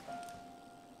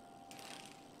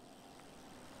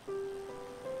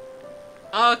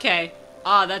 Okay.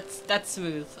 Oh, that's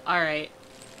smooth. Alright.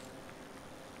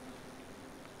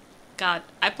 God,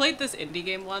 I played this indie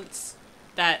game once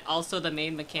that also the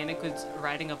main mechanic was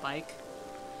riding a bike.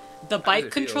 The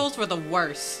bike controls were the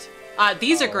worst.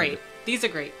 These are great. These are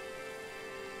great.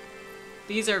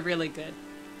 These are really good.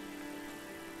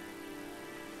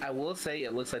 I will say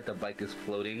it looks like the bike is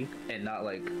floating and not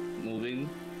like moving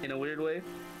in a weird way.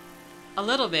 A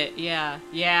little bit, yeah.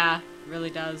 Yeah, really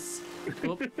does.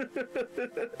 Oop.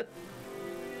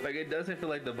 Like it doesn't feel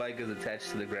like the bike is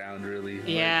attached to the ground really.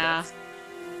 Yeah. Like,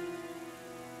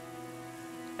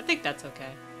 I think that's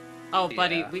okay. Oh,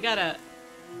 buddy, Yeah. we gotta...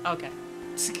 Okay.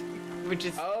 We're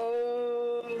just...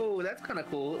 Oh, that's kind of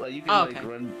cool. Like you can Oh, like okay.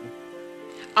 run.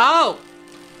 Oh!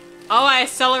 Oh, I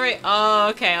accelerate... Oh,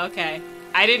 okay, okay.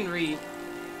 I didn't read.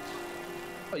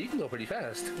 Oh, you can go pretty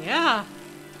fast. Yeah.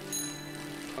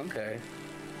 Okay.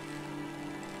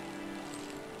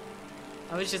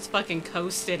 I was just fucking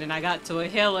coasting and I got to a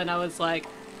hill and I was like,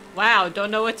 wow, don't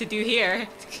know what to do here.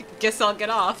 Guess I'll get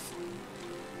off.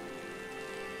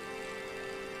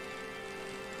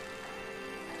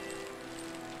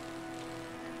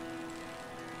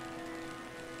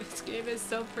 This game is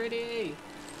so pretty.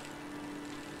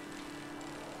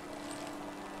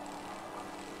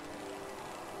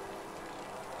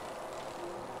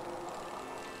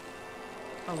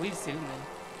 Oh, we zoom in.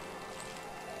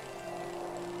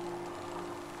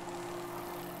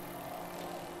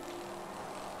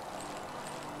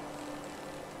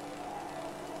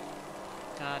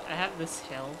 God, I have this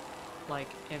hill like,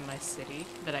 in my city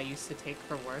that I used to take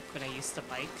for work when I used to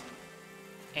bike.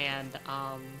 And,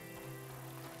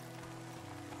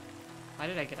 why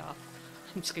did I get off?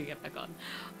 I'm just gonna get back on.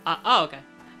 Oh, okay.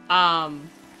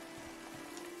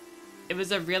 It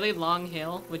was a really long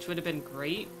hill, which would have been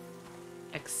great,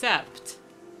 except,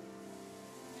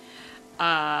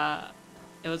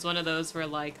 it was one of those where,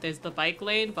 like, there's the bike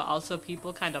lane, but also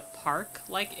people kind of park,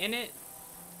 like, in it.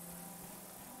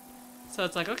 So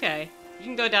it's like, okay, you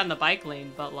can go down the bike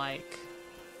lane, but, like,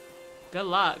 good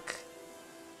luck.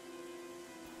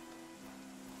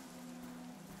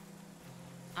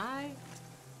 I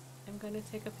am gonna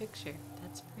take a picture.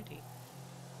 That's pretty.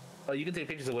 Oh, you can take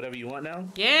pictures of whatever you want now?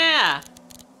 Yeah!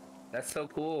 That's so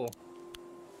cool.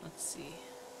 Let's see.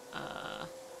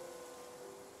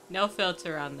 No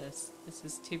filter on this. This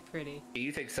is too pretty. Can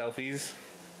you take selfies?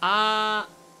 I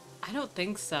don't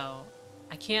think so.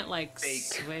 I can't, like, Fake.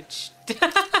 switch.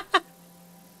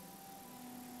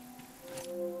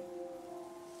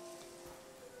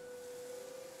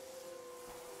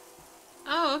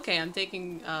 Oh, okay. I'm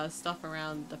taking stuff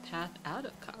around the path out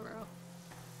of Cairo.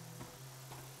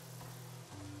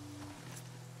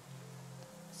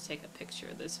 Let's take a picture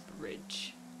of this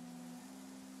bridge.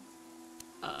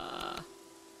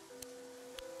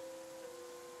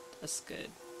 That's good.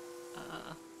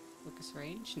 Focus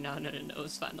range? No, it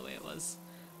was fine the way it was.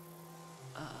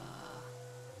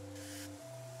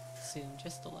 Zoom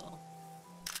just a little.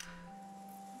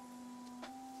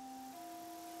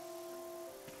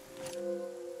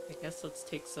 I guess let's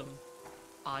take some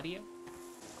audio.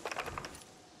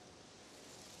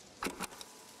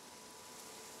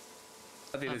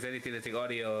 I think there's anything to take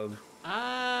audio of.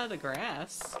 The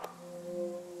grass.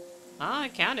 I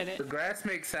counted The it. grass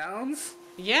makes sounds?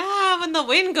 Yeah, when the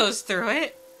wind goes through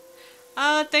it.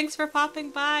 Thanks for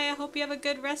popping by. I hope you have a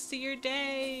good rest of your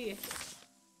day.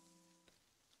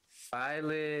 Bye,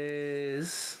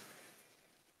 Liz.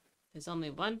 There's only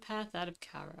one path out of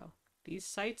Cairo. These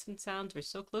sights and sounds were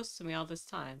so close to me all this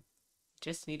time.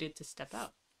 Just needed to step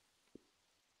out.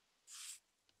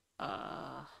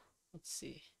 Let's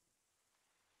see.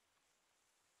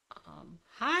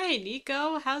 Hi,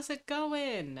 Nico. How's it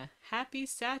going? Happy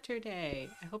Saturday.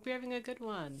 I hope you're having a good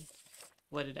one.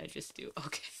 What did I just do?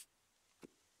 Okay.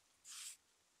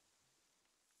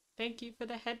 Thank you for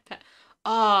the head pat.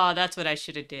 Oh, that's what I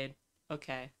should have did.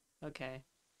 Okay. Okay.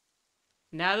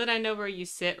 Now that I know where you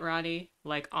sit, Ronnie,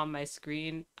 like on my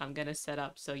screen, I'm gonna set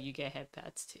up so you get head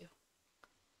pats too.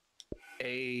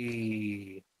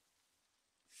 Hey.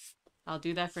 I'll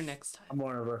do that for next time.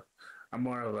 I'm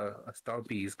more of a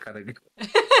stompies kind of guy.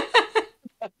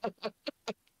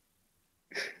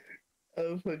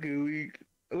 I'm fucking weak.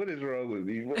 What is wrong with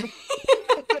me?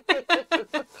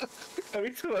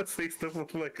 Every time I say stuff, I'm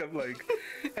like,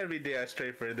 every day I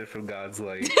stray further from God's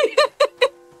light.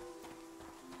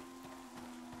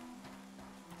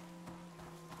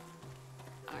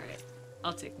 Alright.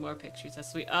 I'll take more pictures.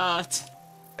 That's sweet.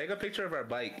 Take a picture of our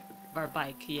bike. Our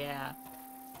bike, yeah.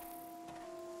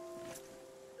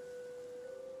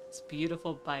 It's a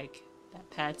beautiful bike that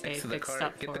Pate Next to the fixed cart.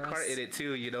 up Get for the cart us. in it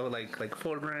too, you know, like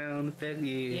foreground, then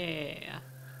yeah. Yeah.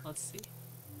 Let's see.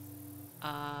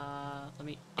 Let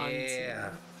me unzoom.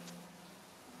 Yeah.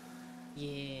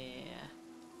 Yeah.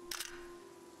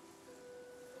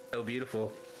 So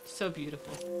beautiful. So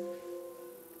beautiful.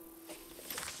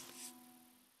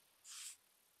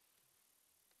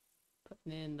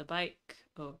 Putting in the bike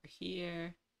over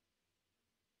here.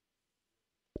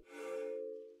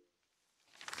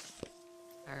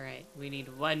 Alright, we need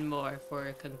one more for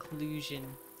a conclusion.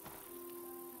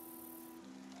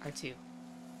 Or two.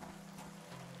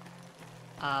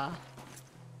 Oh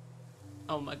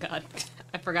my god.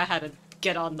 I forgot how to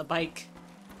get on the bike.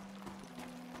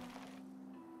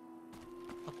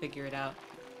 I'll figure it out.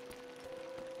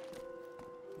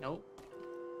 Nope.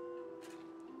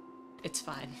 It's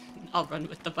fine. I'll run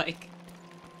with the bike.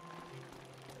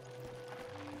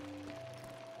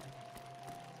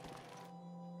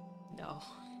 No.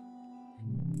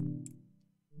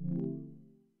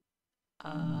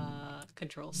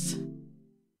 Controls.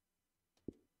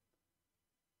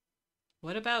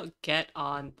 What about get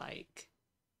on bike?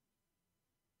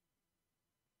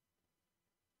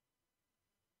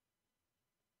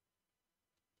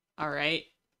 Alright,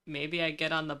 maybe I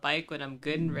get on the bike when I'm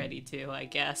good and ready to, I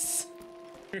guess.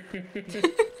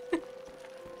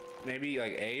 Maybe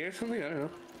like A or something? I don't know.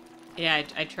 Yeah,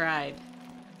 I tried.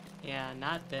 Yeah,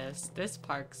 not this. This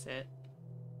parks it.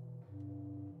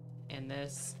 And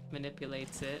this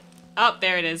manipulates it. Oh,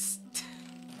 there it is.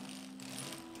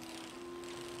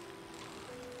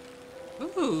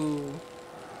 Ooh.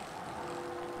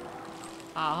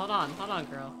 Ah, hold on,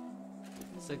 girl.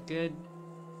 This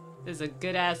is a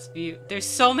good ass view. There's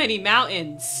so many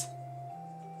mountains.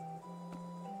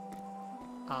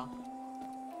 Oh.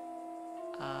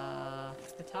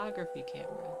 Photography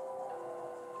camera.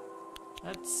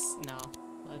 Let's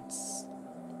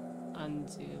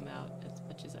unzoom out as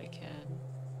much as I can.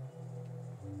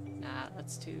 Nah,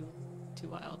 that's too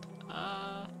wild.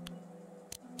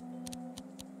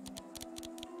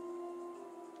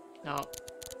 No.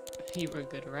 You were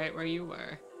good right where you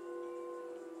were.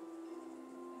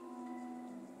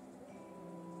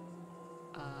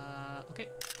 Okay.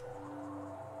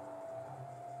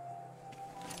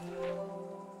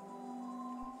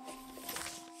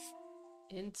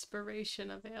 Inspiration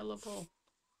available.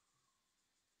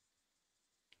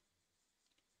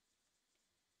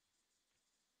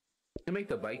 You make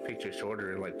the bike picture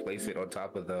shorter and like place it on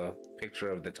top of the picture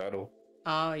of the tunnel.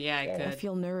 Oh yeah, I I could.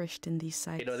 feel nourished in these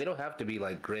sights. You know, they don't have to be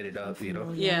like gridded The up, you know?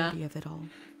 familiarity of it all.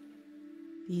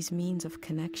 These means of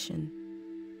connection,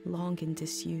 long in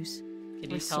disuse,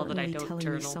 Can are you tell that I certainly don't telling me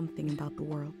journal? something about the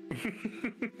world.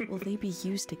 Will they be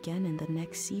used again in the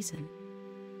next season?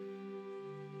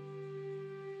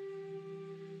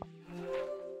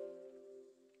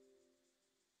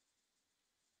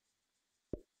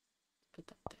 Put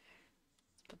that there.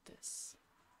 Let's put this.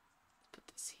 Let's put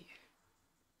this here.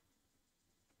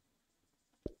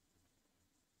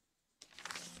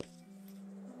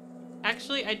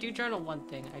 Actually, I do journal one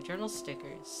thing. I journal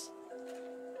stickers.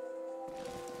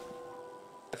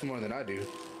 That's more than I do.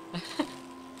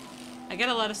 I get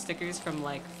a lot of stickers from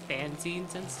like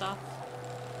fanzines and stuff.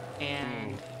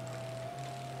 And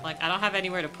like I don't have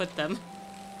anywhere to put them.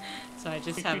 So I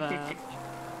just have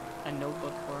a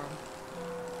notebook for them.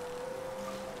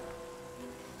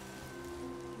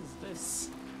 What is this?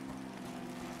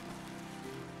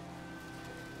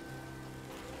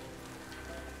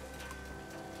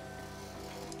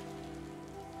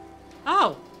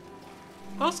 Oh!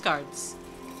 Postcards.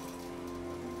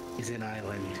 Is an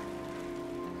island.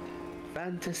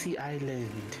 Fantasy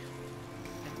Island.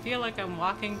 I feel like I'm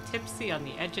walking tipsy on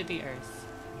the edge of the earth.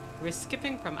 We're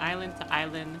skipping from island to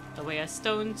island, the way a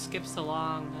stone skips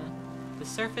along the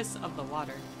surface of the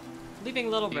water, leaving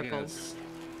little Yes. ripples.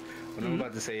 What I'm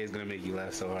about to say is gonna make you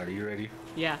laugh so hard. Are you ready?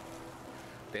 Yeah.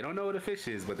 They don't know what a fish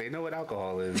is, but they know what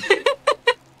alcohol is.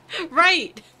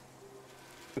 Right!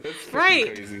 That's fucking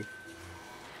Right. crazy.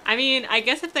 I mean, I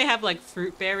guess if they have like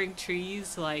fruit-bearing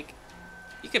trees, like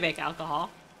you could make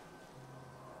alcohol.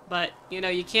 But, you know,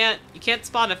 you can't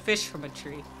spawn a fish from a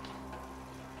tree.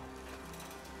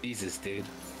 Jesus, dude.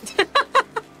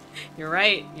 You're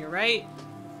right, you're right.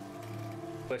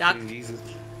 Questioning Jesus.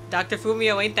 Dr.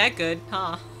 Fumio ain't that good,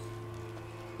 huh?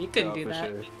 You couldn't No, do for that.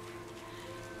 sure.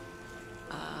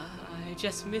 I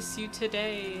just miss you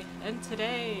today, and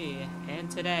today, and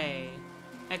today.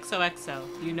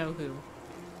 XOXO, you know who.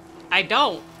 I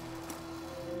don't.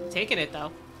 Taking it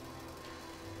though.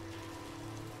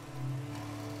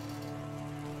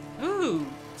 Ooh,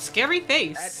 scary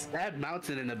face. That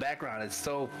mountain in the background is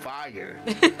so fire.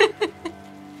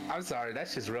 I'm sorry,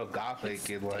 that's just real gothic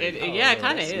and like. Yeah, it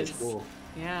kind of that's is. Cool.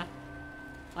 Yeah,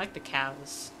 I like the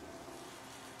cows.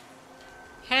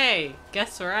 Hey,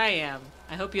 guess where I am?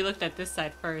 I hope you looked at this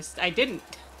side first. I didn't.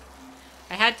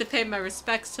 I had to pay my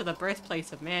respects to the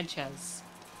birthplace of Manches.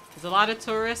 There's a lot of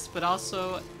tourists, but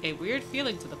also a weird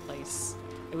feeling to the place.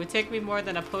 It would take me more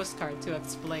than a postcard to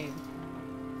explain.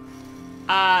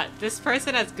 This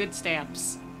person has good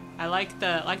stamps. I like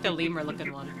the lemur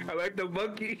looking one. I like the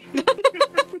monkey.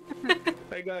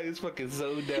 That guy is fucking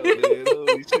zoned out, man.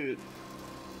 Holy shit.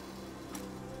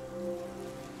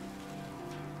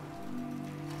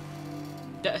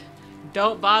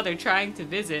 Don't bother trying to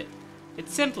visit. It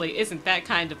simply isn't that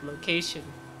kind of location.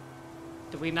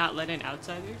 Do we not let in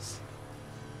outsiders?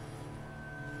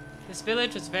 This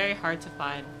village was very hard to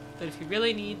find, but if you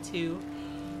really need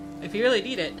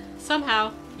it,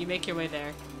 somehow you make your way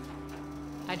there.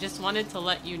 I just wanted to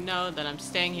let you know that I'm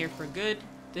staying here for good.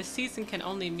 This season can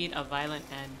only meet a violent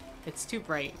end. It's too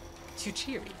bright, too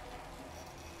cheery.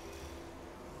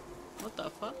 What the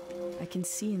fuck? I can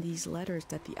see in these letters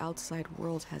that the outside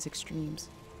world has extremes,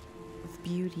 of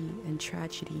beauty and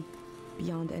tragedy,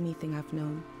 beyond anything I've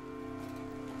known.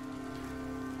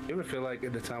 You ever feel like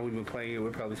in the time we've been playing it,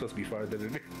 we're probably supposed to be farther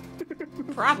than it?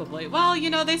 Probably. Well, you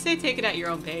know, they say take it at your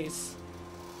own pace.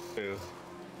 Yeah.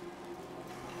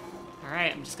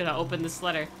 Alright, I'm just gonna open this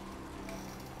letter.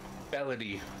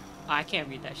 Felony. Oh, I can't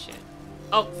read that shit.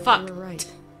 Oh, fuck. You were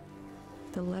right.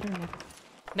 The letter never...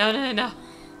 No.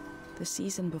 The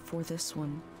season before this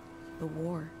one, the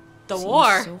war. The seems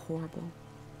war? so horrible.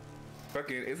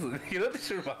 Fucking, it's, you know what this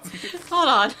shit reminds me of? Hold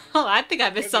on. Hold on. I think I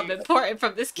missed something Fucking, important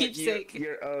from this like keepsake.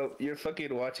 you're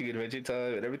fucking watching Adventure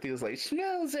Time and everything is like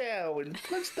smells out and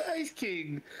punch the Ice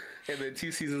King, and then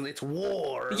 2 seasons it's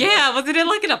war. Yeah, wasn't it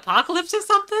like an apocalypse or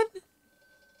something?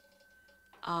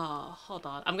 Oh, hold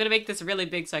on. I'm gonna make this really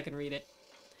big so I can read it.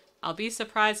 I'll be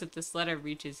surprised if this letter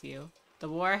reaches you. The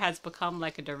war has become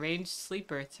like a deranged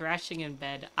sleeper thrashing in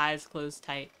bed, eyes closed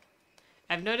tight.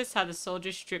 I've noticed how the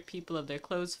soldiers strip people of their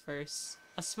clothes first,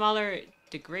 a smaller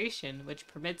degradation which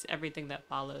permits everything that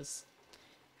follows.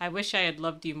 I wish I had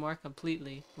loved you more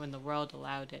completely when the world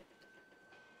allowed it.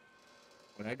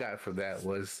 What I got from that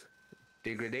was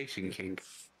degradation kink.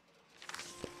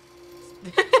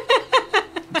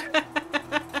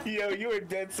 Yo, you were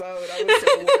dead solid. I was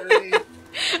so worried.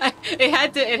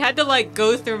 It had to like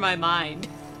go through my mind.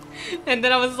 And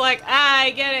then I was like,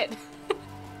 I get it.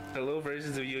 The little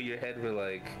versions of you in your head were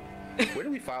like, where do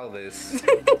we file this?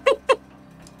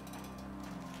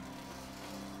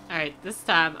 Alright, this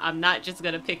time I'm not just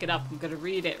gonna pick it up, I'm gonna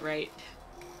read it right.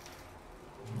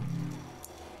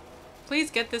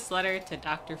 Please get this letter to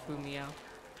Dr. Fumio.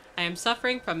 I am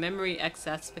suffering from memory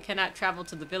excess but cannot travel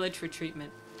to the village for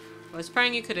treatment. I was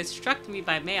praying you could instruct me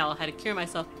by mail how to cure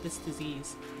myself of this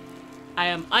disease. I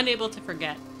am unable to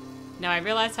forget. Now I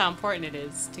realize how important it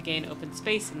is to gain open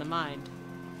space in the mind.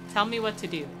 Tell me what to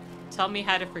do. Tell me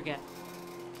how to forget.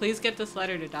 Please get this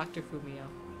letter to Dr. Fumio.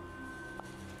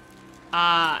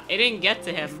 It didn't get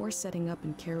to him. Before setting up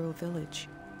in Kero village,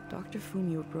 Dr.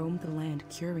 Fumio roamed the land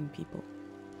curing people.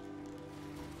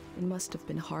 It must have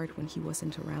been hard when he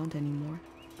wasn't around anymore,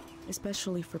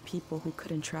 especially for people who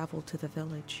couldn't travel to the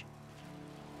village.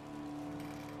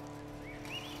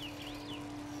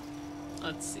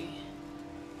 Let's see.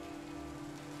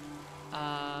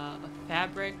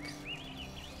 Fabric,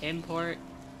 import,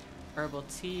 herbal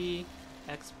tea,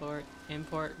 export,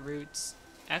 import, roots,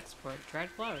 export, dried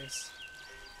flowers.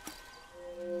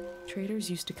 Traders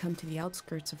used to come to the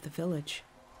outskirts of the village.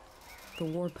 The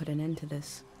war put an end to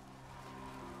this.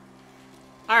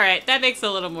 Alright, that makes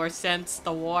a little more sense,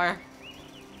 the war.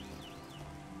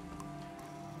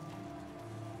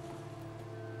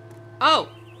 Oh!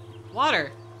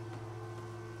 Water!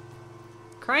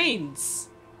 Cranes!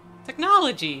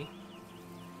 Technology!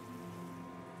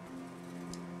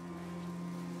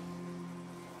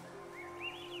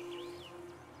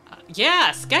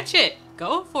 Yeah, sketch it!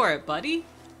 Go for it, buddy!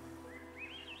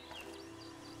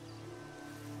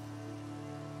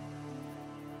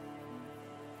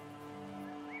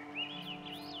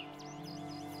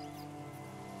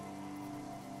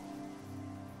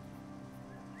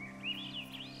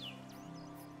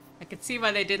 I could see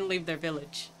why they didn't leave their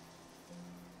village.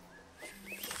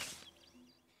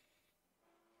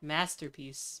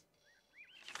 Masterpiece.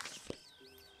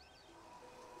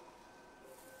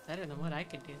 Better than what I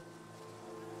could do.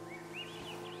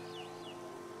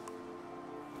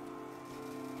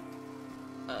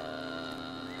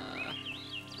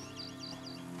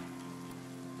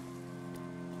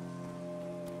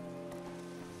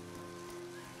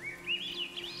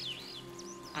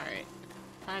 Alright.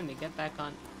 Time to get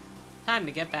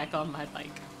back on my bike.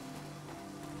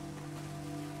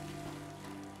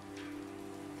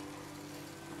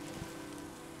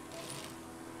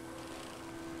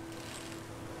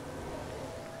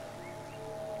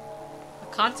 A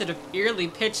concert of eerily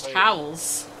pitched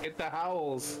howls. Hit the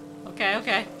howls. Okay,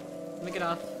 okay. Let me get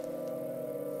off.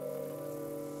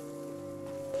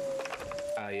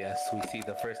 Ah, yes, we see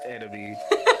the first enemy.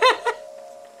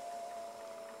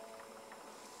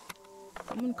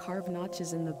 Someone carved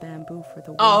notches in the bamboo for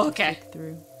the wind Oh, to okay. flick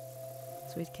through,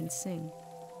 so it can sing.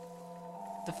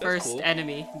 The first cool.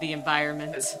 enemy, the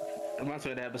environment. It reminds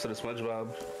me of that episode of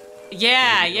SpongeBob.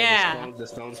 Yeah, You know, yeah. The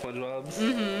stone SpongeBobs.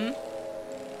 Mm-hmm.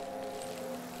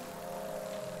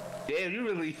 Damn, you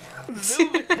really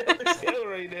zooming at the scale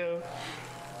right now.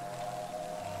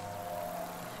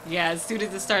 Yeah, as soon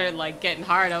as it started, like, getting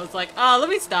hard, I was like, oh, let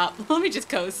me stop. Let me just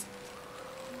coast.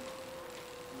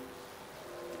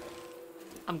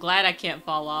 I'm glad I can't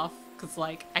fall off, because,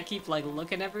 like, I keep, like,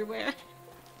 looking everywhere.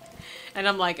 And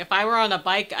I'm like, if I were on a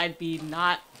bike, I'd be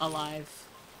not alive.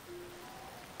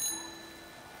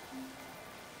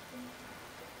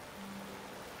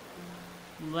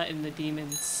 I'm letting the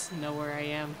demons know where I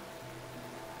am.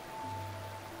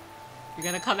 If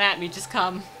you're gonna come at me, just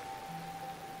come.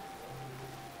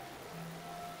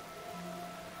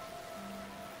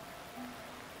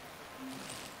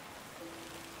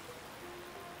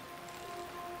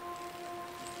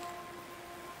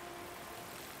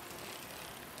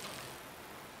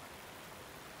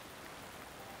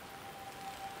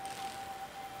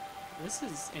 This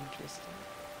is interesting.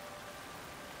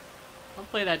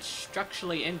 Hopefully that's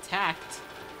structurally intact.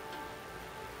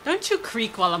 Don't you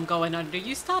creak while I'm going under.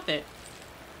 You stop it.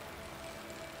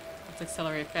 Let's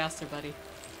accelerate faster, buddy.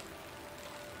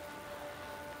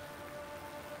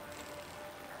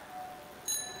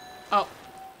 Oh,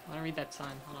 I want to read that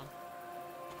sign. Hold on.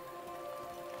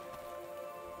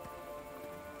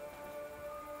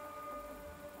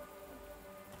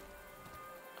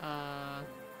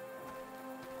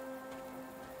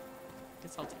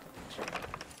 Guess I'll take a picture.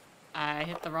 I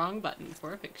hit the wrong button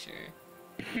for a picture.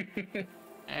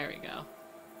 There we go.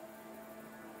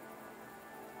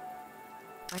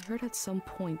 I heard at some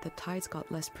point the tides got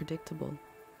less predictable.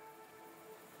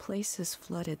 Places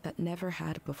flooded that never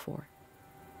had before.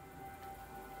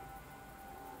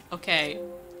 Okay,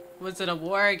 was it a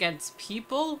war against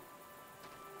people?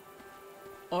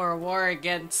 Or a war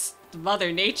against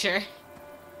Mother Nature?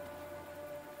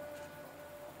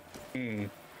 Damn,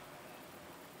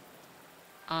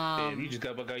 you just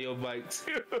got back on your bikes.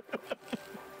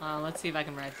 Let's see if I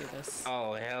can ride through this.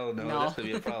 Oh, hell no. No. That's gonna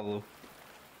be a problem.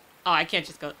 Oh, I can't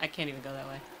just go. I can't even go that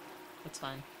way. That's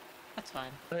fine. That's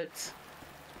fine. But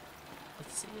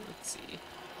Let's see. Let's see.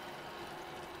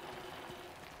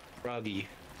 Froggy.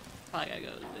 Probably gotta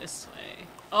go this way.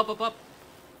 Up, up, up.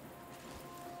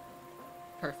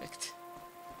 Perfect.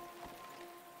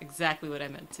 Exactly what I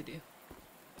meant to do.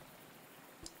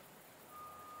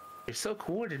 You're so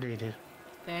coordinated.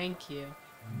 Thank you.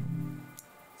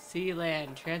 Sea,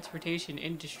 land, transportation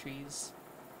industries.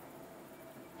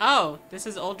 Oh, this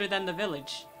is older than the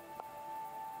village.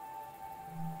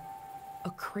 A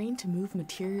crane to move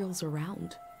materials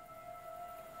around.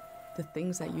 The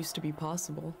things that used to be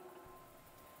possible.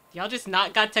 Y'all just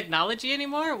not got technology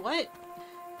anymore? What?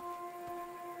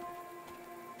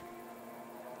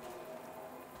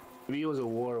 Maybe it was a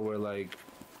war where like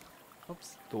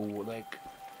Oops.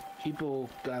 people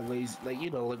got lazy, like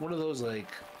like one of those like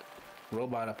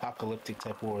robot apocalyptic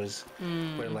type wars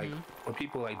where where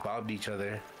people like bombed each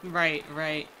other. Right,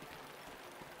 right.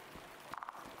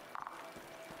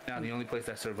 Now the only place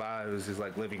that survives is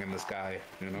like living in the sky,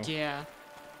 you know? Yeah.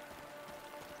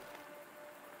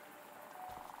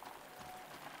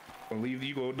 Or leave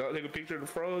you go not take a picture of the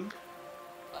frog.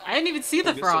 I didn't even see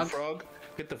the Get some frog.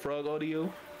 Get the frog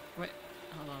audio. Wait,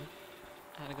 hold on.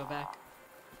 I gotta go back.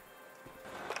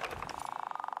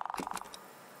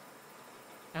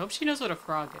 I hope she knows what a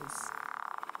frog is.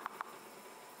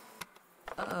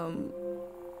 I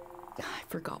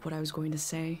forgot what I was going to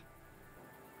say.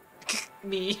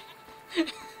 Me.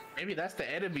 Maybe that's the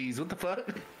enemies. What the fuck?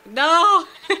 No!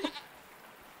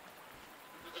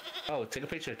 Oh, take a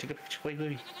picture. Take a picture.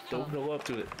 Wait. Don't go up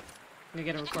to it. I'm gonna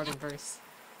get a recording first.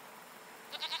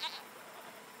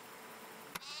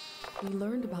 We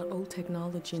learned about old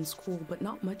technology in school, but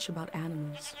not much about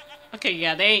animals. Okay,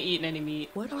 yeah, they ain't eating any meat.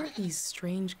 What are these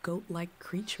strange goat-like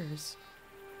creatures?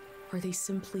 Are they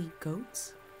simply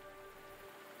goats?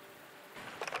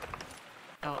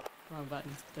 Oh, wrong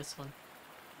button. This one.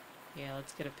 Yeah,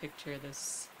 let's get a picture of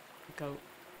this goat.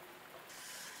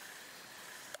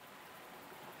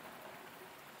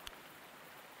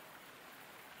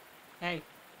 Hey,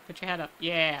 put your head up.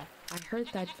 Yeah. I heard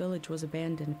that village was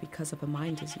abandoned because of a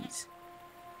mind disease.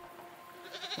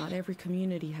 Not every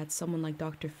community had someone like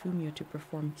Dr. Fumio to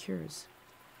perform cures.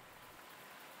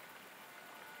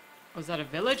 Was that a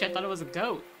village? I thought it was a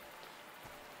goat.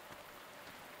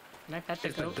 Can I pet the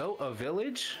Is the goat? goat a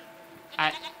village?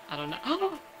 I don't know.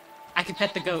 Oh, I can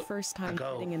pet the goat. First time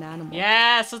goat. petting an animal.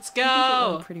 Yes, let's I think it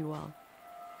go. went pretty well.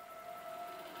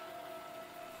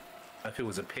 If it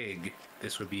was a pig,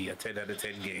 this would be a 10 out of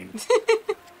 10 game.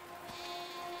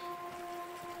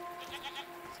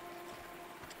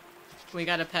 We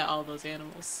gotta pet all those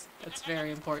animals. That's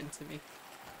very important to me.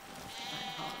 Alright,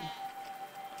 hold on.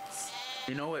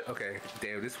 You know what? Okay,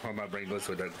 damn, this is why my brain goes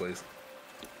to a dark place.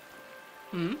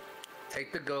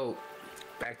 Take the goat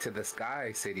back to the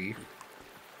sky city.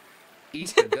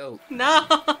 Eat the goat. No!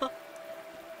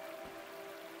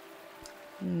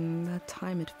 That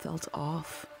time it felt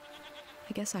off.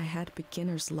 I guess I had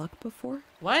beginner's luck before.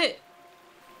 What?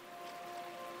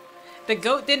 The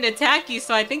goat didn't attack you,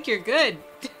 so I think you're good.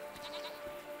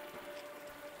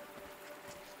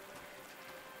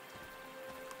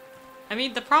 I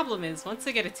mean, the problem is, once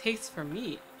they get a taste for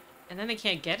meat, and then they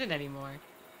can't get it anymore.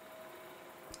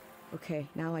 Okay,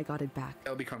 now I got it back.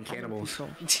 They'll become Under cannibals.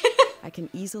 control. I can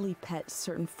easily pet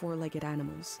certain four-legged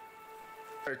animals.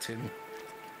 Certain.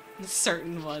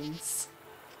 Certain ones.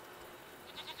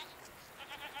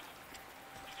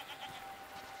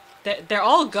 They're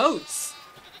all goats.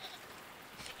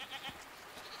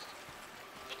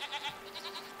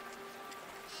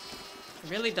 It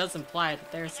really does imply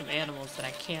that there are some animals that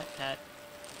I can't pet.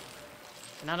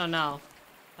 And I don't know.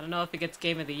 I don't know if it gets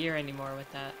Game of the Year anymore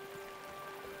with that.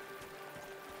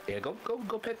 Yeah, go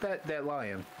pet that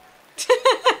lion.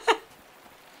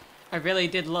 I really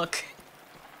did look.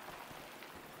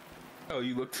 Oh,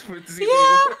 you looked for it to see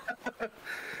Yeah!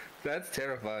 That's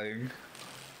terrifying.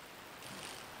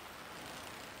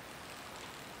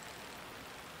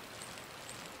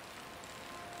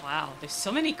 Wow, there's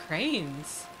so many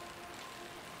cranes.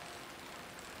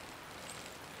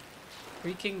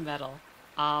 Freaking metal.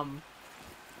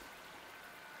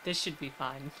 This should be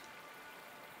fine.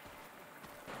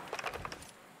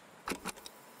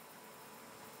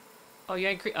 Oh, you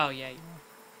ain't oh, yeah, you are.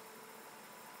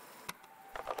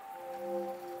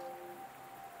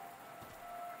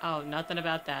 Oh, nothing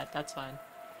about that. That's fine.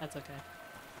 That's okay.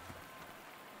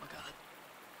 Oh, God.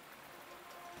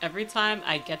 Every time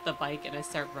I get the bike and I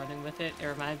start running with it, it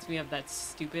reminds me of that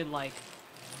stupid, like,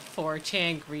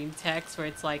 4chan green text where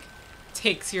it's like,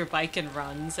 takes your bike and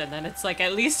runs, and then it's like,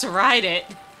 at least ride it.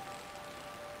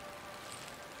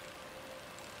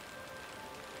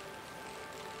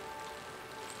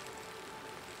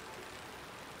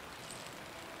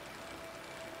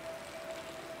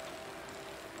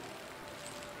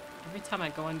 Every time I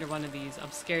go under one of these,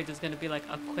 I'm scared there's gonna be like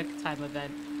a quick time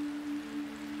event.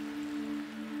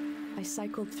 I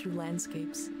cycled through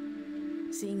landscapes,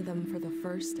 seeing them for the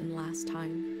first and last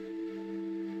time.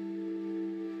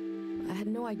 I had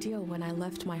no idea when I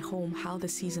left my home how the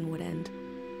season would end,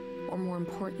 or more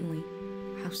importantly,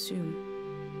 how soon.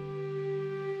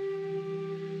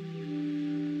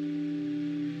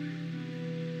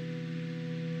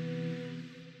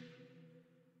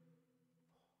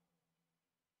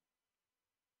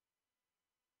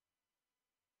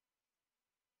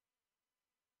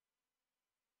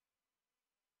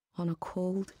 On a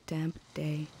cold, damp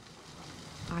day,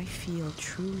 I feel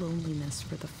true loneliness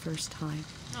for the first time.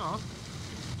 Aw.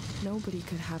 Nobody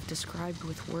could have described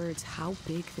with words how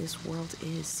big this world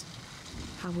is,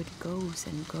 how it goes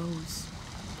and goes.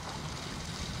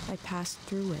 I passed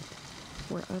through it,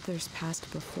 where others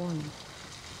passed before me.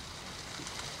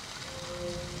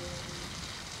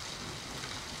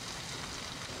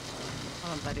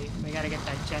 Hold on, buddy. We gotta get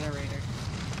that generator.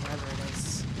 Wherever it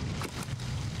is.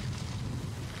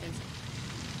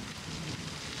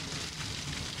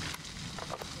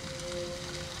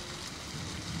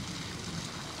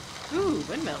 Ooh,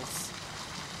 windmills.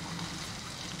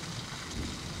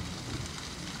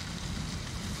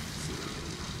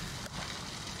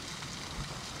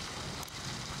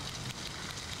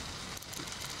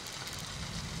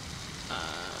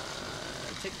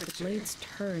 Take the Blades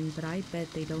turn, but I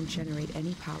bet they don't generate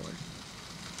any power.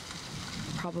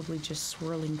 Probably just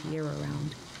swirling the air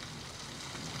around.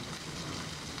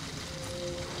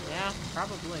 Yeah,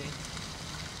 probably.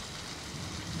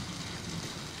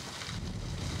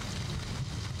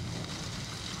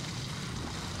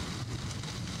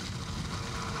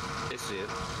 This shit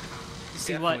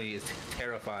See definitely is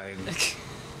terrifying.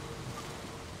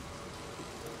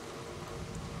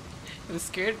 I was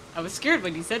scared. I was scared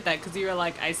when you said that because you were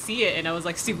like, "I see it," and I was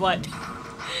like, "See what?"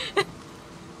 Let's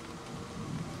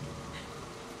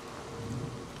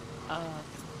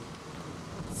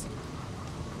see.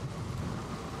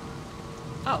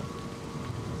 Oh.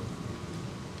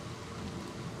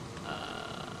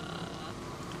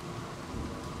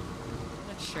 I'm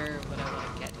not sure what I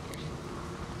want to get here.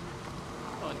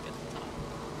 I want to get to the top.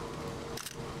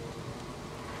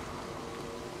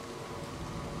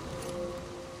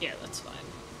 Yeah, that's fine.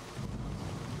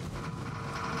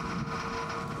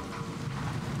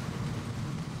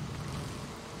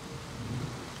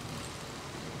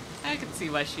 I can see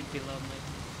why she'd be lonely.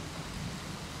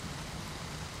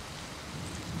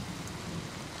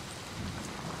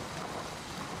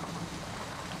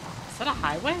 Is that a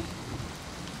highway?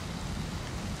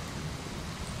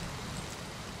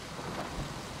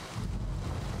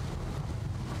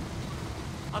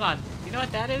 Hold on. You know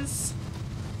what that is?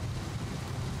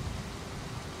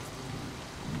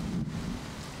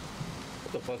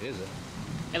 What the fuck is it?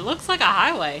 It looks like a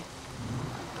highway.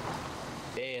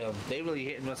 Damn, they really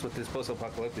hitting us with this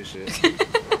post-apocalyptic shit.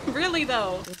 Really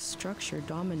though. Its structure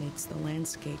dominates the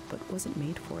landscape, but wasn't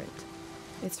made for it.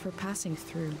 It's for passing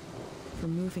through, for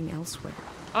moving elsewhere.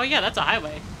 Oh yeah, that's a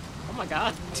highway. Oh my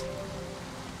god.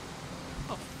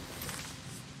 Oh.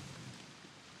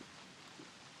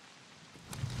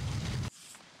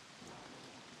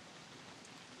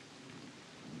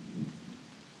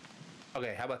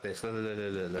 Okay, how about this?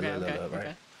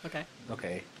 Okay, Right?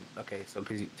 okay. Okay. So,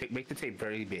 cause you make the tape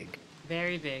very big.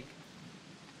 Very big.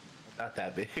 Not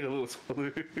that big. A little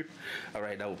smaller. All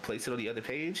right, now we'll place it on the other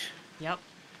page. Yep.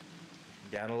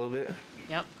 Down a little bit.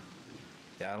 Yep.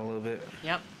 Down a little bit.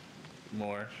 Yep.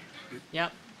 More.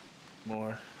 Yep.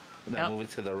 More. Now Yep. move it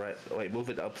to the right. Wait, move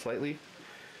it up slightly.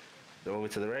 Then move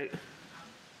it to the right.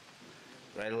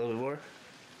 Right a little bit more.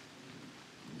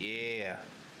 Yeah.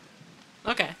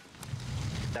 Okay.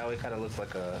 That way, kind of looks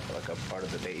like a part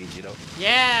of the page, you know.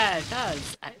 Yeah, it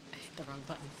does. I hit the wrong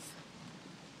button.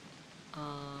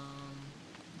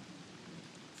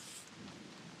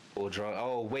 Cool draw.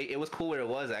 Oh wait, it was cool where it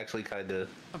was actually kind of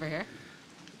Over here.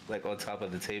 like on top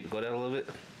of the table. Go down a little bit.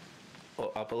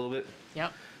 Oh, up a little bit.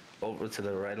 Yep. Over to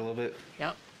the right a little bit.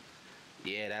 Yep.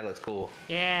 Yeah, that looks cool.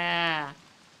 Yeah.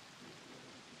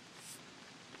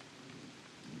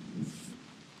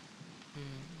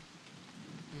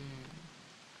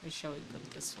 Where shall we put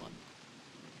this one?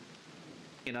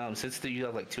 You know, since you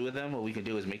have like two of them, what we can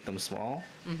do is make them small.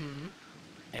 Mm-hmm.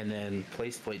 And then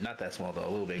place. Wait, not that small though. A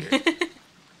little bigger.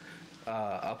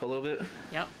 Up a little bit.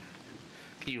 Yep.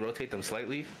 Can you rotate them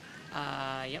slightly?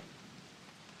 Yep.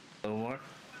 A little more.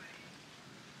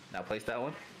 Now place that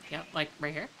one. Yep, like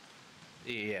right here?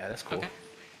 Yeah, that's cool. Okay.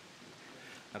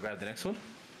 Now grab the next one.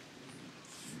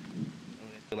 I'm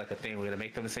gonna do like a thing. We're gonna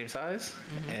make them the same size,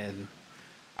 and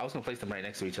I was gonna place them right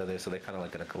next to each other, so they're kind of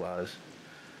like in a collage.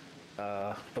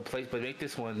 But make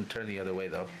this one turn the other way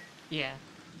though. Yeah.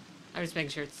 I was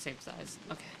making sure it's the same size.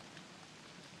 Okay.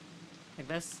 Like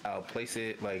this? I'll place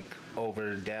it like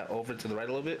over to the right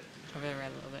a little bit. Over the right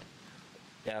a little bit.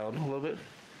 Down a little bit.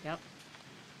 Yep.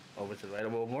 Over to the right a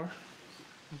little more.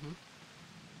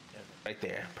 Right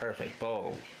there. Perfect.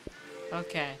 Boom.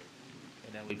 Okay.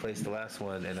 And then we place the last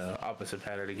one in an opposite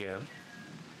pattern again.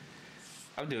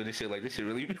 I'm doing this shit like this shit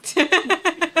really.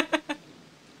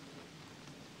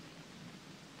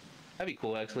 That'd be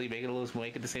cool actually. Make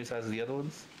it the same size as the other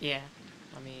ones. Yeah.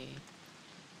 Let me...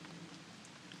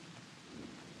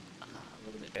 a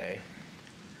little bit. Okay. A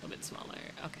little bit smaller.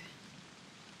 Okay.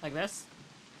 Like this?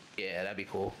 Yeah, that'd be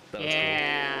cool. That was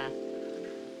Yeah. cool.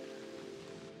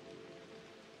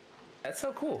 That's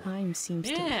so cool. Time seems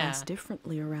to Yeah. pass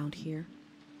differently around here.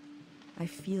 I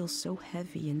feel so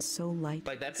heavy and so light.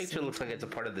 Like that picture looks like it's a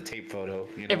part of the tape photo.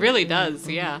 You know? It really does,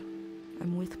 yeah.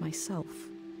 I'm with myself.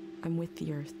 I'm with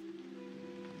the earth.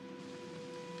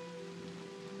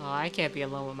 Oh, I can't be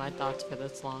alone with my thoughts for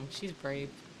this long. She's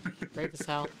brave. Brave as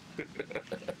hell. I'm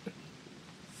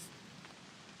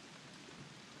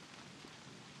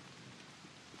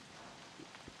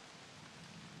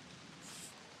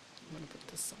gonna put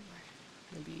this somewhere.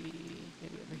 Maybe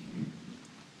over here.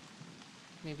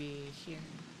 Maybe here.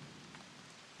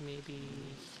 Maybe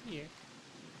here.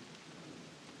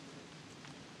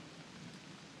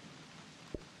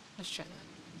 Let's try that.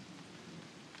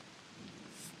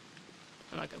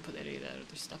 I'm not gonna put any of that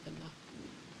other stuff in though.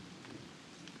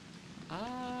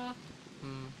 Nah.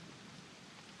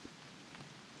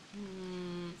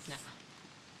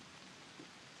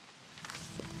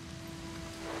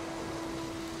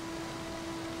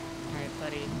 Alright,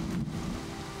 buddy.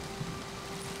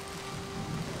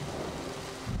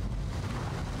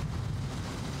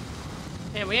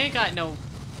 Man, we ain't got no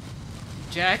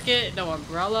jacket, no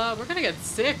umbrella. We're gonna get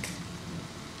sick.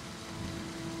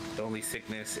 The only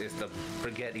sickness is the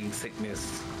forgetting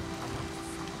sickness.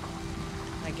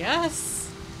 I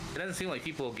guess. It doesn't seem like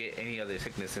people get any other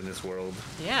sickness in this world.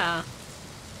 Yeah.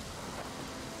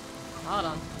 Hold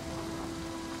on.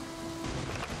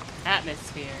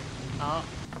 Atmosphere. Oh.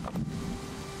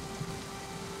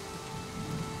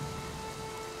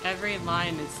 Every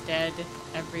line is dead.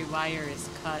 Every wire is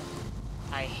cut.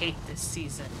 I hate this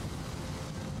season.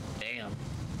 Damn.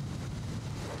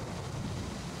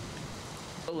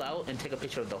 Pull out and take a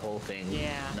picture of the whole thing.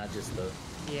 Yeah. Not just the...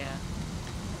 Yeah.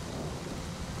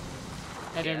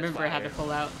 I Yeah, didn't remember how to fire.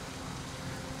 pull out.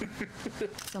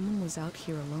 Someone was out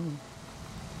here alone.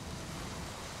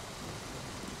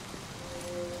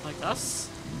 Like us?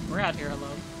 We're out here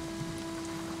alone.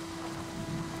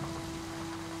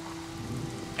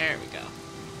 There we go.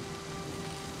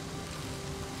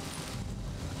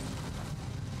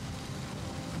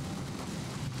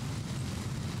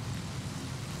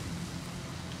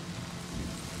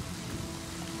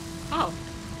 Oh.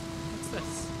 What's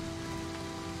this?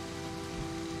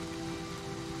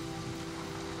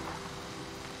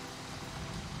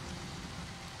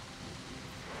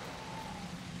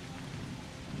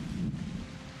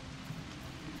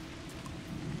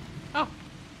 Oh.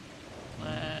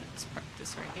 Let's park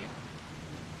this right here.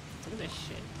 Look at this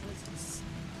shit. What is this?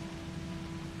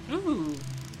 Ooh.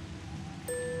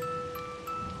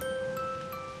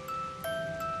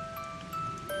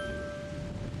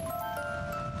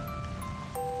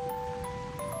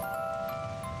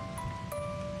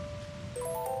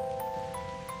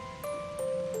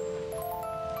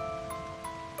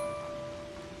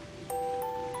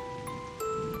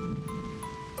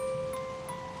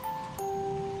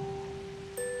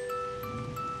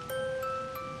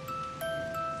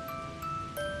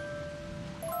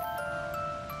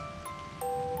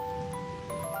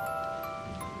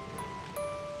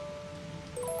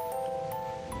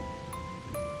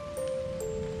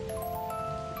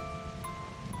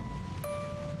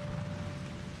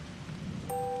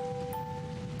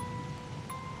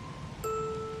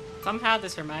 Somehow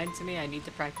this reminds me I need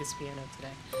to practice piano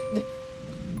today.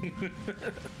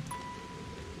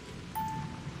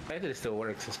 I think it still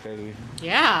works. It's crazy.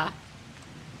 Yeah.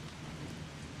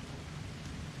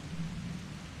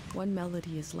 One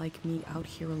melody is like me out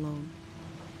here alone.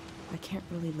 I can't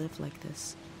really live like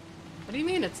this. What do you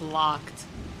mean it's locked?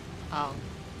 Oh.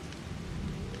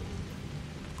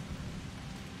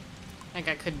 I think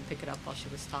I couldn't pick it up while she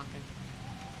was talking.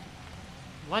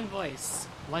 One voice,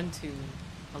 one tune.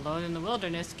 Alone in the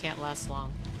wilderness can't last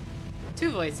long.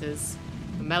 Two voices,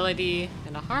 a melody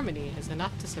and a harmony is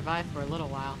enough to survive for a little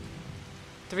while.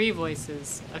 Three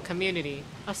voices, a community,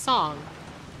 a song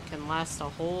can last a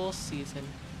whole season.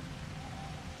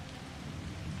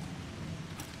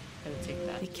 Gonna take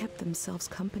that. They kept themselves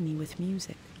company with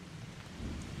music.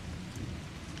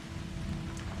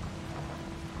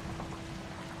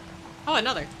 Oh,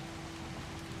 another.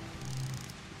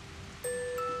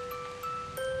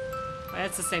 Oh,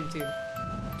 that's the same tune.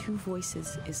 Two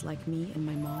voices is like me and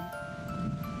my mom.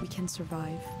 We can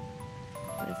survive,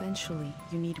 but eventually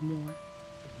you need more.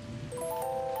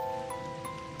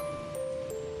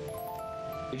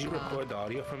 Did you record the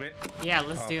audio from it? Yeah,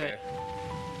 let's do it.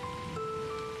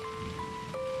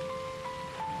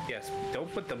 Yes,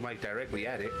 don't put the mic directly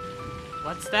at it.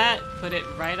 What's that? Put it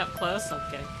right up close?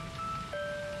 Okay.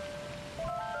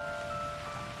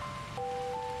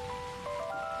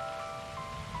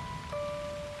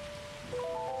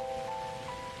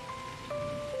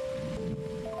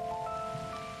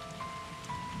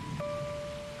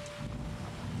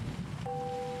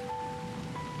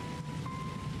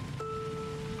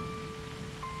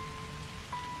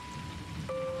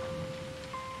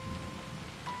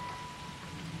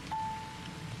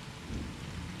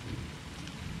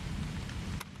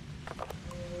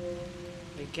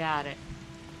 Got it.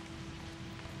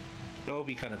 That would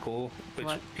be kind of cool, which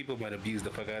What? people might abuse the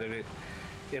fuck out of it.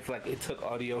 If like it took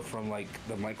audio from like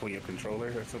the mic on your controller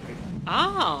or something.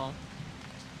 Oh.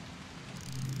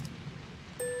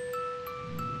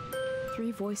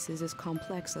 Three voices as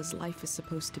complex as life is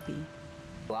supposed to be.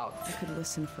 Loud. I could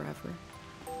listen forever.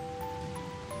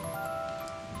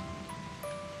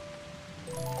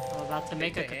 I'm about to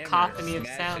make a Take the hammer, cacophony of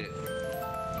smash sound. it.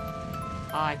 Oh,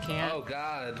 I can't. Oh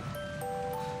god.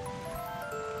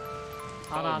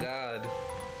 Hold oh on. god.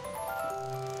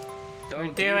 We're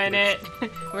Don't do doing this.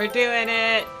 it. We're doing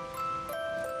it.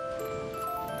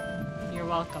 You're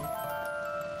welcome.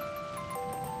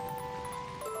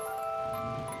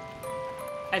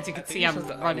 As you can I think see, you're I'm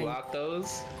supposed to running. unlock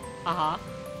those. Uh-huh.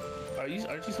 Aren't you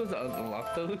supposed to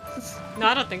unlock those? No,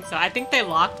 I don't think so. I think they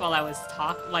locked while I was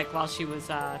while she was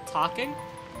talking.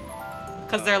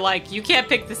 Cause they're like, you can't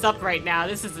pick this up right now.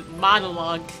 This is a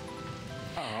monologue.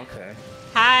 Oh, okay.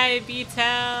 Hi, Beetle.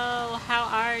 How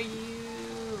are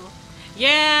you?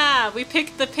 Yeah, we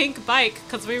picked the pink bike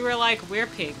because we were like, we're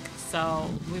pink, so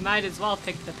we might as well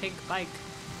pick the pink bike.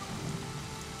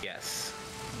 Yes.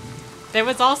 There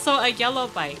was also a yellow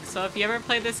bike, so if you ever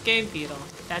play this game, Beetle,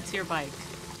 that's your bike.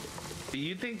 Do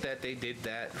you think that they did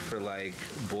that for like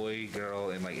boy,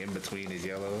 girl, and like in between is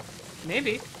yellow?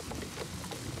 Maybe.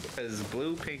 Because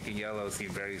blue, pink, and yellow seem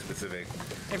very specific.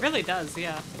 It really does,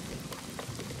 yeah.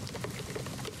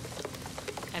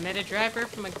 I met a driver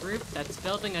from a group that's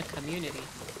building a community.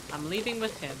 I'm leaving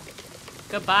with him.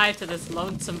 Goodbye to this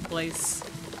lonesome place.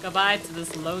 Goodbye to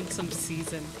this lonesome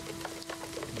season.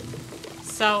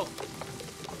 So,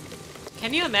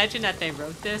 can you imagine that they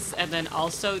wrote this and then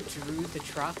also drew the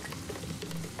truck?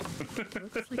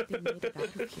 Looks like they made it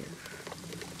out of here.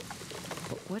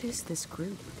 But what is this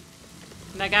group?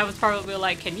 And that guy was probably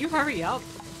like, can you hurry up?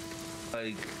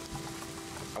 Like,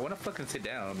 I want to fucking sit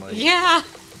down. Like, Yeah!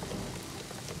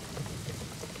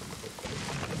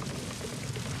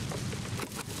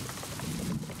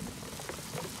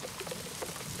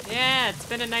 Yeah, it's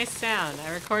been a nice sound.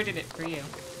 I recorded it for you.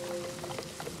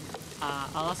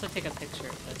 I'll also take a picture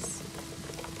of this.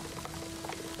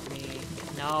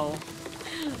 No.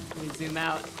 Let me zoom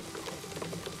out.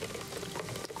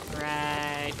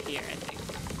 Right here, I think.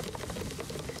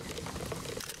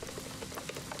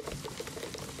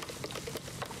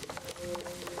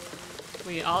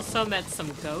 We also met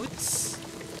some goats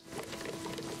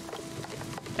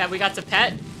that we got to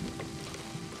pet.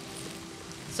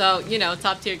 So, you know,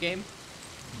 top tier game.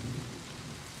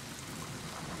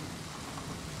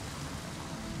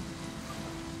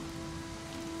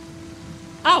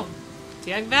 Oh!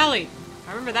 Tiang Valley.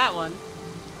 I remember that one.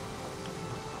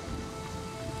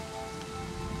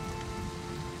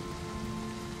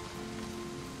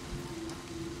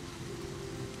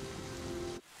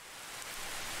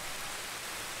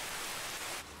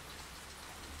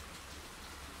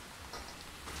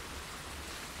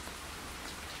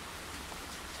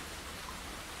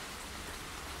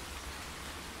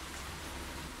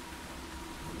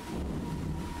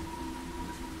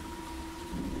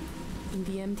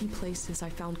 In the empty places, I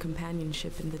found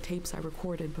companionship in the tapes I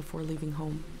recorded before leaving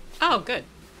home. Oh, good.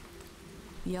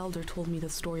 The elder told me the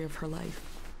story of her life.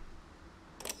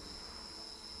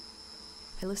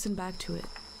 I listened back to it,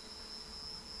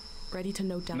 ready to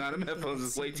note down. Nah, them headphones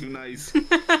is way too nice.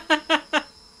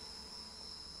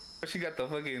 She got the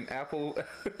fucking Apple,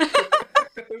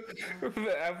 the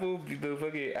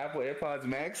fucking Apple AirPods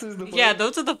Maxes. Yeah,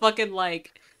 those are the fucking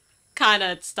like kind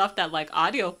of stuff that like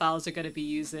audiophiles are gonna be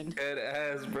using. Dead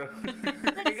ass, bro.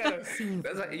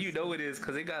 That's like, you know it is,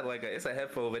 because it got like it's a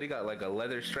headphone, but it got like a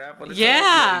leather strap on the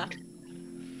Yeah. side.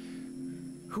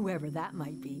 Whoever that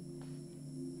might be.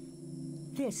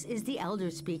 This is the elder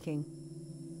speaking.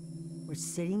 We're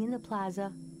sitting in the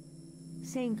plaza,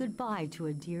 saying goodbye to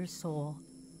a dear soul.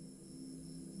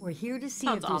 We're here to see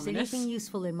Sounds if there's ominous. anything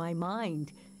useful in my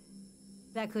mind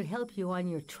that could help you on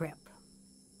your trip.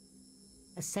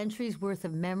 A century's worth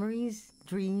of memories,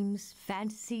 dreams,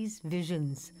 fantasies,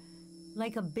 visions.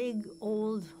 Like a big,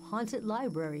 old, haunted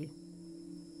library.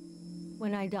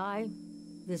 When I die,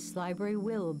 this library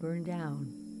will burn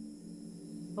down.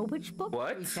 But which book do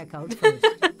we check out first?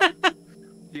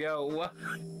 Yo, what?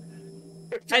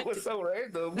 That was so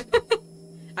random.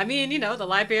 I mean, you know, the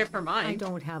library of her I mind.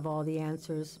 don't have all the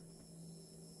answers.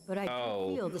 But I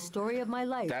do feel the story of my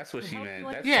life. That's what she meant.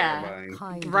 That's Yeah. terrifying.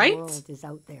 Kind Right? world is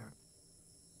out there.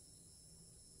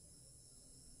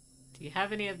 Do you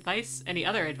have any advice, any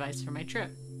other advice for my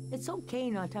trip? It's okay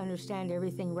not to understand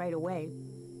everything right away.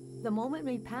 The moment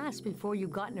may pass before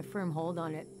you've gotten a firm hold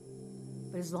on it.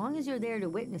 But as long as you're there to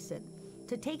witness it,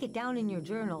 to take it down in your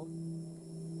journal,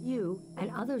 you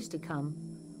and others to come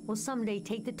will someday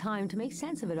take the time to make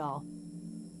sense of it all.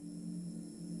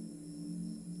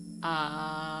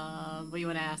 What do you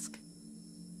want to ask?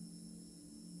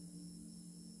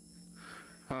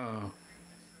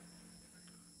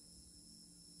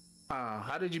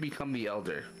 How did you become the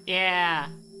elder? Yeah.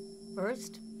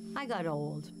 First, I got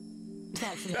old.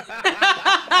 That's it.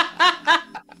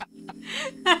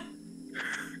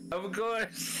 Of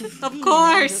course. Of Being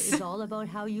course. an elder is all about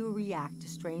how you react to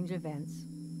strange events.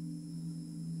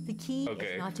 The key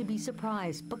is not to be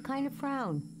surprised, but kind of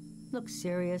frown, look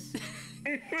serious,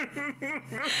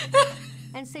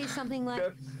 and say something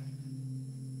like,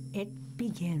 "It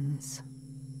begins."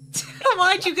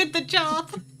 Why'd you get the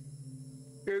job?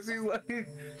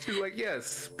 She's like,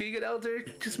 yes, being an elder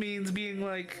just means being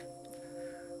like,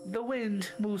 the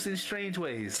wind moves in strange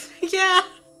ways. Yeah.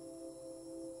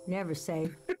 Never say,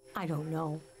 "I don't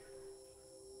know."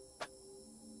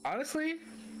 Honestly,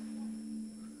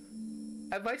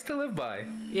 advice to live by.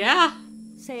 Yeah.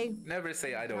 Say, Never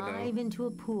say I don't know. dive into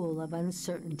a pool of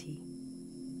uncertainty.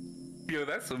 Yo,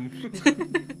 that's some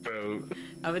bro.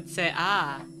 I would say,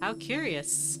 how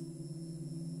curious.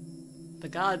 The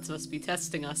gods must be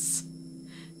testing us.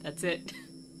 That's it.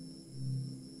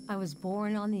 I was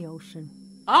born on the ocean.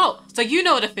 Oh, so you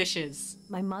know what a fish is.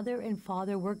 My mother and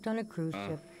father worked on a cruise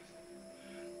ship.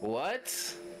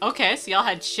 What? Okay, so y'all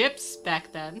had ships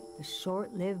back then. The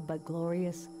short-lived but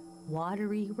glorious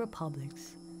watery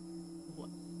republics.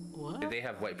 What? Did they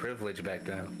have white privilege back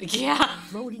then? Yeah.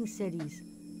 Floating cities.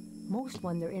 Most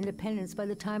won their independence by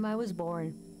the time I was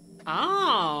born.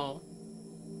 Oh.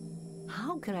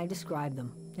 How can I describe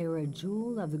them? They were a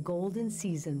jewel of the golden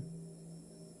season.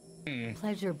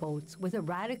 Pleasure boats with a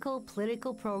radical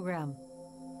political program.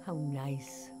 How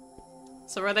nice.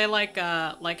 So were they like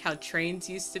how trains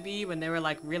used to be when they were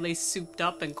like really souped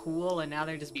up and cool, and now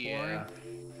they're just boring?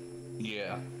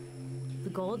 Yeah. The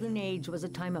golden age was a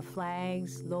time of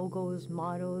flags, logos,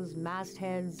 mottos,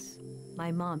 mastheads.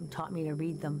 My mom taught me to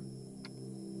read them.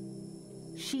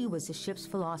 She was a ship's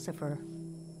philosopher.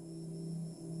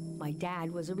 My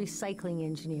dad was a recycling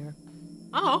engineer.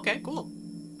 Oh, okay, cool.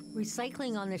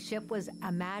 Recycling on the ship was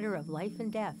a matter of life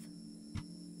and death.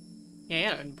 Yeah, you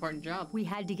had an important job. We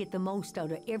had to get the most out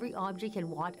of every object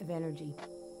and watt of energy.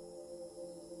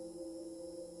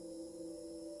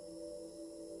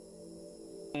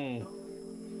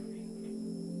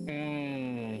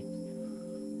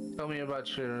 Tell me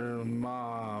about your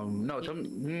mom. No, tell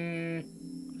me.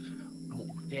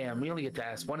 Damn, we only get to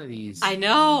ask one of these. I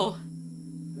know.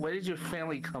 Where did your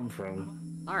family come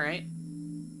from? All right.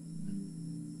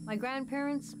 My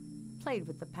grandparents played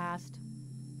with the past.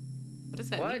 What does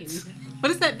that What? mean? What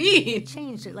does that mean?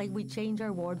 Changed it like we change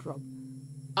our wardrobe.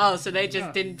 Oh, so they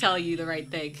just didn't tell you the right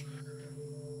thing.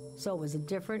 So it was a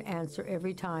different answer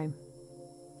every time.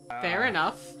 Fair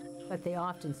enough. But they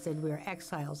often said we were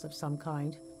exiles of some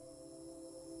kind.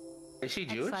 Is she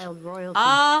Jewish? Exiled royalty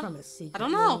from a secret I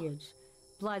don't know. lineage.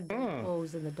 Blood that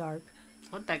glows in the dark.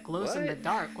 What that glows in the What?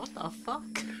 dark? What the fuck?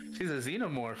 She's a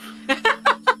xenomorph.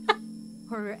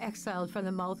 or exiled from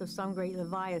the mouth of some great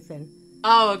leviathan.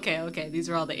 Oh, okay, okay. These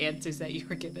are all the answers that you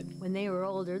were given. When they were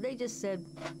older, they just said,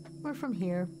 we're from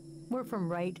here. We're from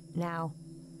right now.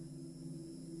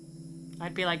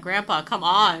 I'd be like, Grandpa, come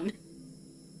on.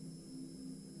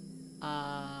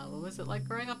 What was it like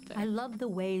growing up there? I loved the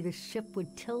way the ship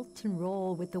would tilt and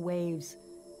roll with the waves.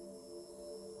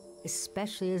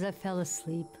 Especially as I fell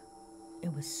asleep.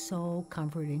 It was so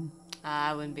comforting.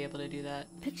 I wouldn't be able to do that.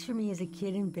 Picture me as a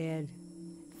kid in bed,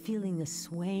 feeling the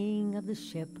swaying of the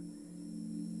ship.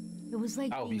 It was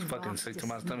like I'll be being fucking rocked sick to to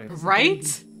my sleep stomach. as a Right?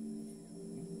 baby.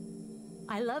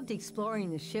 I loved exploring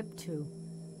the ship too.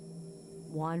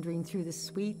 Wandering through the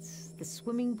suites, the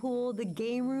swimming pool, the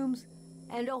game rooms,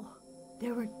 and oh,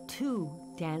 there were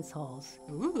 2 dance halls.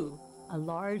 Ooh. A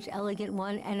large, elegant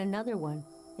one and another one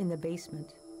in the basement.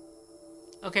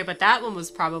 Okay, but that one was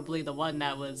probably the one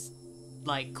that was,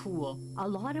 like, cool. A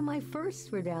lot of my firsts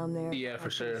were down there. Yeah, for My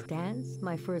sure. first dance,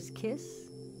 my first kiss,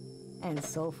 and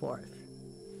so forth.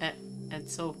 And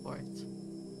so forth.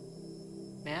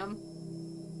 Ma'am?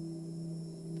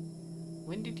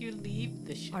 When did you leave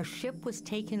the ship? Our ship was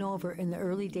taken over in the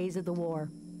early days of the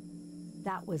war.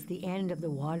 That was the end of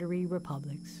the watery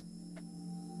republics.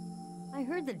 I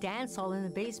heard the dance hall in the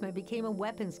basement became a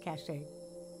weapons cache.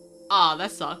 Aw,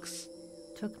 that sucks.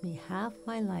 Took me half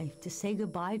my life to say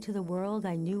goodbye to the world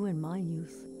I knew in my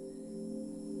youth.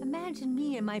 Imagine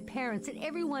me and my parents and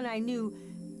everyone I knew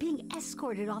being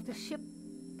escorted off the ship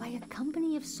by a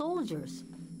company of soldiers.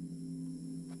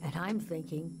 And I'm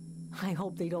thinking, I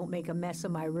hope they don't make a mess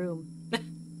of my room.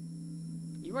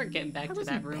 You weren't getting back I to was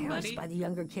that room, embarrassed buddy. by the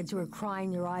younger kids who were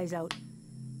crying their eyes out.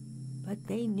 But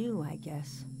they knew, I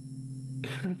guess.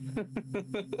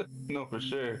 No, for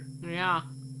sure. Yeah.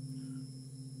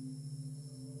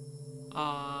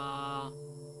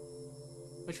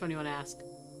 Which one do you want to ask?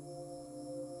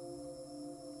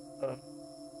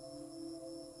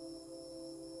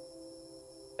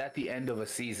 At the end of a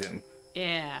season.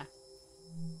 Yeah.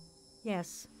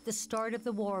 Yes, the start of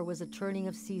the war was a turning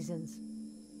of seasons.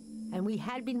 And we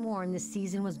had been warned the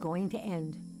season was going to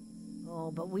end.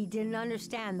 Oh, but we didn't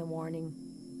understand the warning.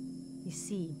 You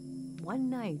see, one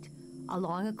night,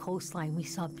 along a coastline, we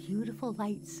saw beautiful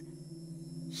lights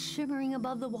shimmering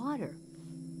above the water.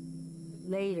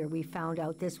 Later, we found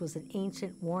out this was an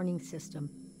ancient warning system.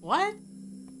 What?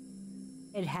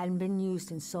 It hadn't been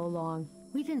used in so long.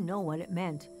 We didn't know what it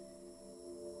meant.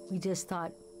 We just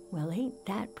thought, well, ain't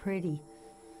that pretty?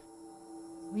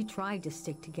 We tried to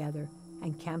stick together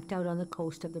and camped out on the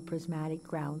coast of the prismatic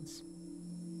grounds.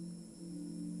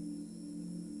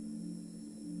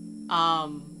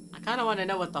 I kind of want to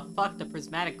know what the fuck the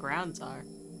prismatic grounds are.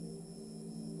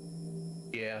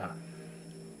 Yeah.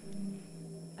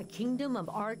 A kingdom of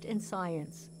art and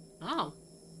science. Oh.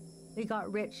 They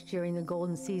got rich during the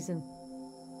golden season.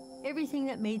 Everything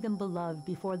that made them beloved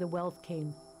before the wealth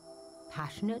came.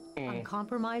 Passionate,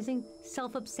 uncompromising,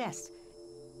 self-obsessed.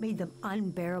 Made them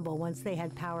unbearable once they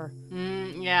had power.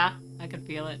 Yeah, I could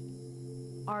feel it.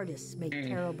 Artists make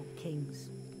terrible kings.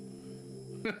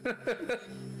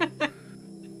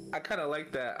 I kind of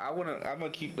like that. I'm gonna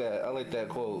keep that. I like that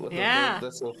quote. What the Yeah. fuck?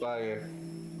 That's so fire.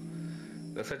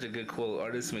 That's such a good quote.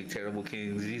 Artists make terrible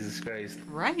kings. Jesus Christ.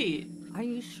 Right. Are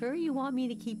you sure you want me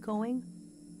to keep going?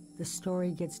 The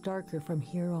story gets darker from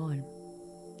here on.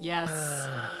 Yes.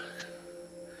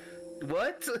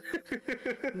 What?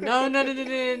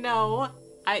 No.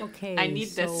 Okay, I need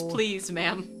this, so- please,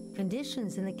 ma'am.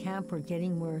 Conditions in the camp were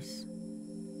getting worse.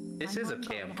 This My is a mom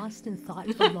got camp. lost in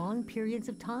thought for long periods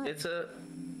of time. It's a.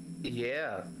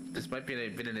 Yeah. This might be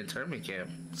been an internment camp.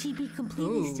 She'd be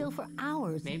completely Ooh. still for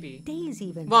hours, Maybe. days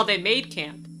even. Well, they made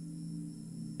camp.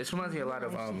 This reminds me a lot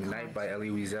of Night by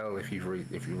Elie Wiesel. If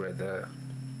you read that.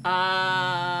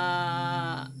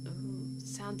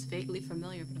 Sounds vaguely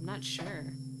familiar, but I'm not sure.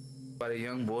 About a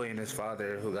young boy and his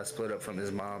father who got split up from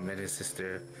his mom and his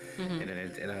sister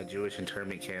in a Jewish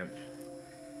internment camp.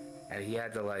 And he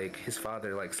had to his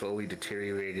father slowly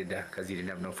deteriorated because he didn't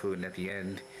have no food, and at the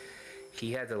end,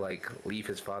 he had to leave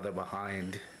his father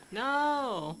behind.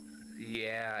 No.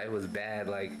 Yeah, it was bad.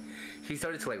 He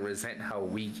started to resent how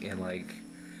weak and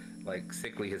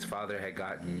sickly his father had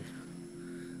gotten.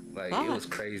 It was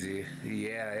Fuck. crazy.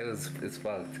 Yeah, it's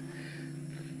fucked.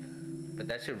 But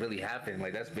that shit really happened.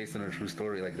 That's based on a true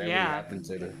story. That really Yeah. happened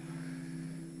to the.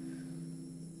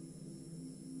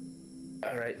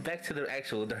 All right, back to the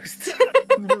actual dark story.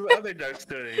 The other dark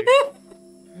story.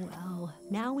 Well,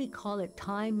 now we call it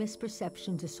time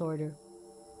misperception disorder.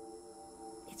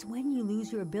 It's when you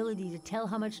lose your ability to tell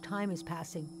how much time is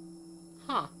passing.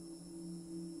 Huh.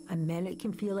 A minute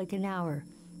can feel like an hour.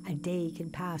 A day can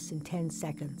pass in 10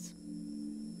 seconds.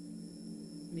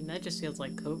 I mean, that just feels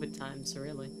like COVID times,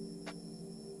 really.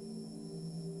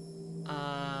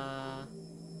 How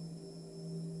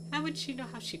would she know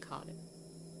how she caught it?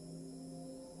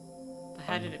 But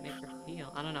how did it make her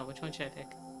feel? I don't know. Which one should I pick?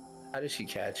 How did she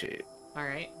catch it?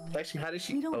 Alright. Actually, how did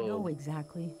she? We don't know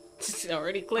exactly.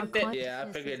 Already clicked it. Yeah,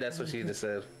 I figured that's what she just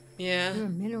said. Yeah. There are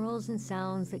minerals and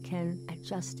sounds that can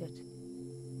adjust it.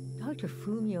 Dr.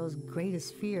 Fumio's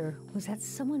greatest fear was that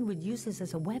someone would use this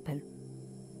as a weapon.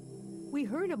 We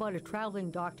heard about a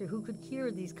traveling doctor who could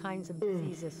cure these kinds of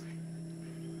diseases.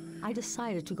 I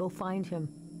decided to go find him.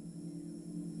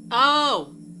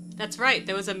 Oh! That's right.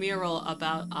 There was a mural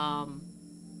about,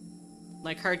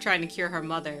 like her trying to cure her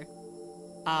mother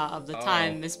of the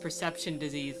time misperception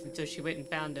disease, and so she went and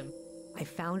found him. I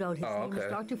found out his name was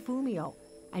Dr. Fumio,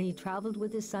 and he traveled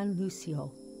with his son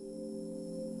Lucio.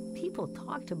 People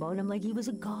talked about him like he was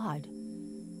a god.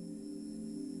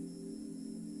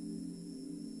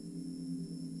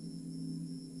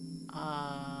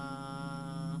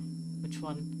 Which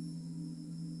one?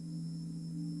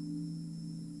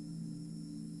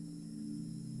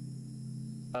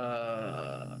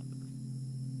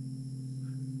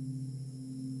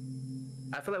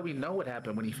 I feel like we know what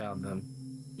happened when he found them.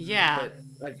 Yeah. But,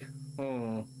 like,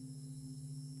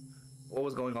 what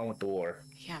was going on with the war?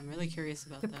 Yeah, I'm really curious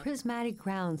about The that. prismatic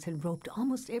grounds had roped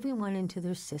almost everyone into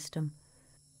their system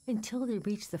until they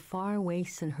reached the far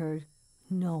wastes and heard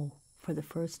no for the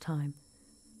first time.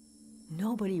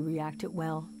 Nobody reacted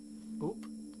well. Oop.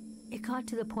 It got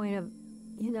to the point of,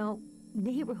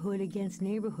 neighborhood against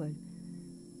neighborhood.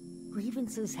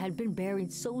 Grievances had been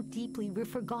buried so deeply we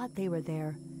forgot they were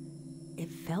there. It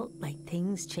felt like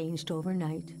things changed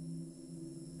overnight.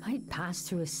 I'd pass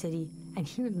through a city and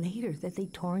hear later that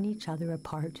they'd torn each other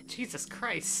apart. Jesus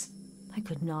Christ. I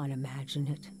could not imagine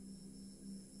it.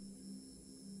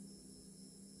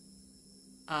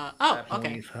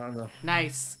 Okay.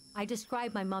 Nice. I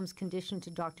described my mom's condition to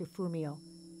Dr. Fumio.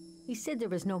 He said there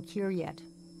was no cure yet,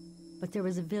 but there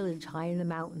was a village high in the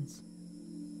mountains.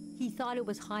 He thought it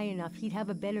was high enough he'd have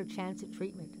a better chance at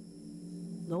treatment.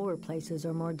 Lower places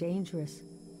are more dangerous.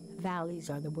 Valleys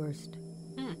are the worst.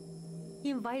 He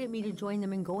invited me to join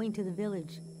them in going to the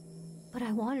village, but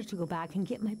I wanted to go back and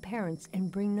get my parents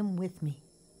and bring them with me.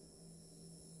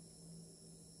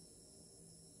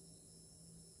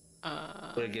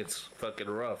 But it gets fucking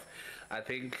rough. I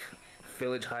think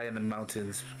village high in the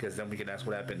mountains, because then we can ask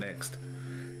what happened next.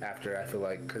 After, I feel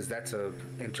like, because that's a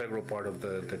integral part of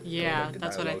the Yeah, the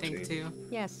that's what I dialogue think scene. too.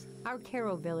 Yes, our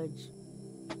Caro village.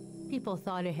 People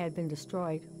thought it had been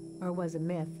destroyed, or was a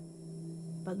myth.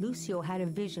 But Lucio had a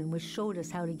vision which showed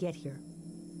us how to get here.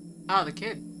 Oh, the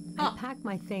kid. I packed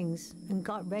my things and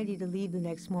got ready to leave the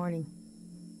next morning.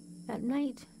 That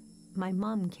night, my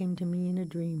mom came to me in a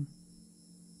dream.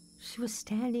 She was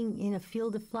standing in a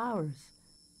field of flowers.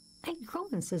 I'd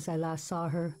grown since I last saw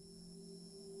her.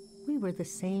 We were the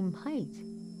same height.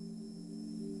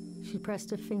 She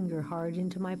pressed a finger hard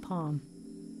into my palm.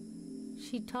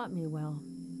 She taught me well.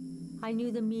 I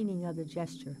knew the meaning of the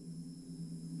gesture.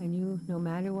 I knew no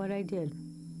matter what I did,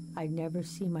 I'd never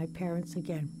see my parents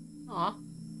again. Aw.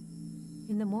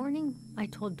 In the morning, I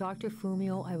told Dr.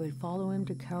 Fumio I would follow him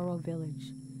to Caro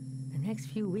village. The next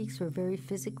few weeks were very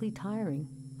physically tiring,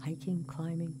 hiking,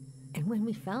 climbing. And when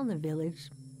we found the village,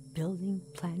 building,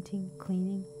 planting,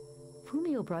 cleaning,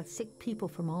 Fumio brought sick people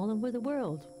from all over the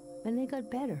world, and they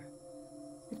got better.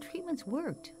 The treatments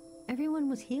worked. Everyone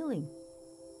was healing.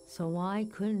 So why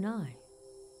couldn't I?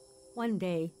 One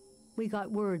day, we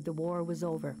got word the war was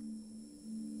over.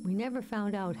 We never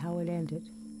found out how it ended.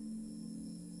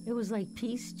 It was like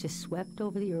peace just swept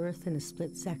over the earth in a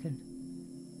split second.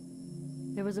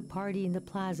 There was a party in the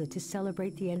plaza to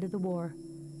celebrate the end of the war,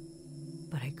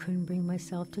 but I couldn't bring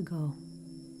myself to go.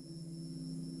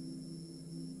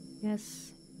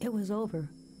 Yes, it was over,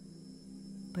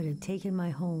 but it had taken my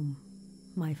home,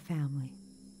 my family.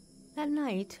 That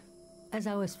night, as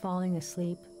I was falling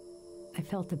asleep, I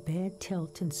felt the bed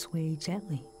tilt and sway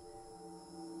gently,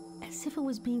 as if it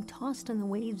was being tossed on the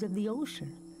waves of the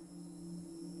ocean,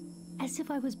 as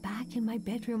if I was back in my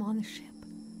bedroom on the ship,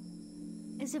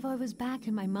 as if I was back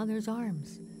in my mother's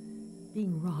arms,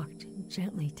 being rocked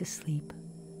gently to sleep.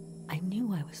 I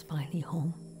knew I was finally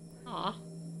home. Aw.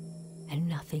 And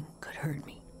nothing could hurt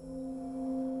me.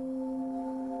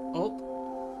 Oh.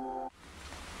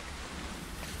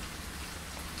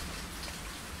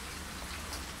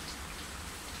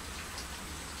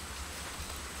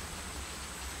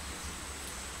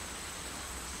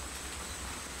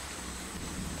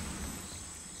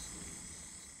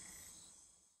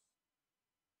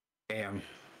 Damn.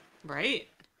 Right?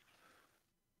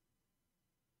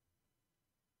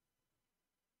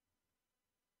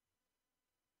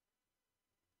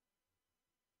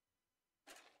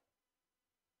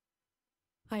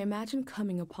 I imagined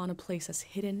coming upon a place as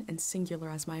hidden and singular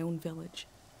as my own village.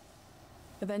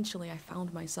 Eventually, I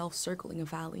found myself circling a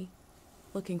valley,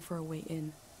 looking for a way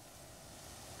in.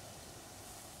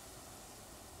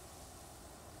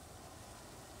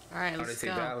 All right, They let's say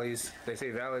go. valleys. They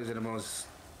say valleys are the most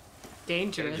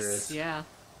Dangerous. dangerous. Yeah.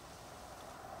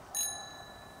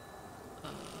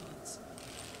 Let's see.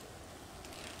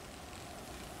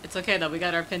 It's okay though. We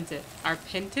got our pendant. Our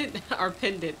pendant. Our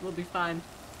pendant. We'll be fine.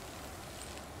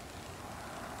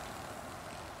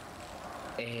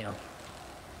 Damn.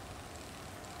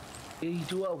 Hey,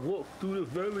 do I walk through the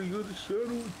valley of the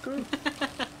shadow of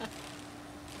death?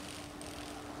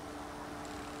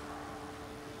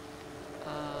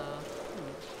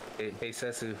 Hey,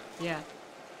 Setsu. Yeah.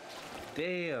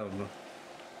 Damn.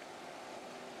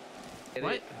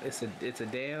 What? It's a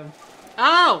dam.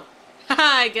 Oh!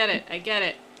 I get it. I get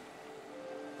it.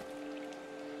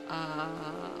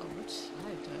 Which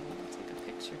side do I want to take a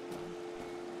picture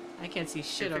from? I can't see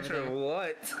shit over Picture there. of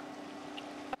what?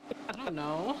 I don't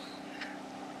know.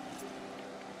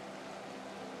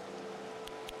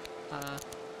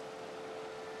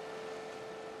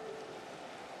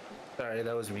 Sorry,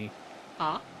 that was me.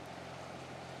 Huh?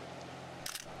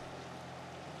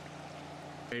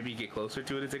 Maybe get closer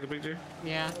to it and take a picture?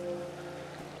 Yeah.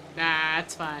 Nah,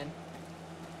 it's fine.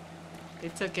 They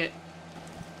took it.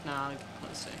 No, I'll get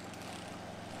closer.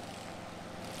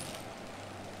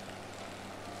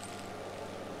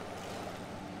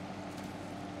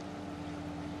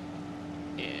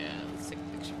 Yeah, let's take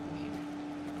a picture from here.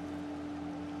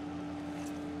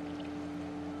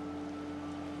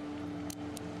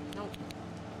 Nope.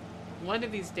 One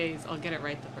of these days, I'll get it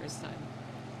right the first time.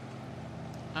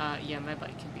 Yeah, my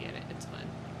bike can be in it. It's fine.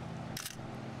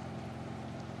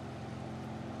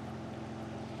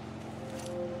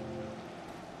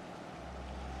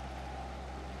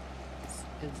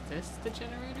 Is this the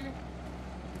generator?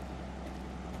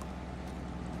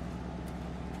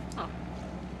 Oh.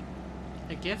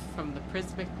 A gift from the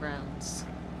Prismic Grounds.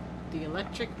 The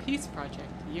Electric Peace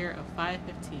Project, year of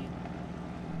 515.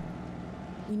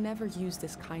 We never used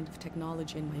this kind of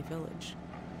technology in my village.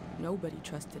 Nobody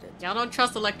trusted it. Y'all don't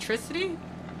trust electricity?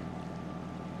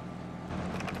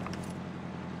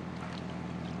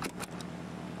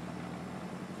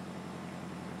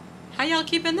 How y'all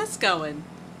keeping this going?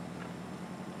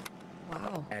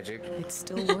 Wow. Magic. It's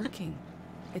still working.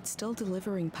 It's still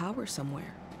delivering power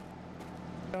somewhere.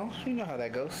 No, you know how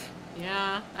that goes.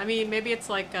 Yeah, I mean, maybe it's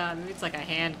like a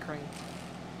hand crank.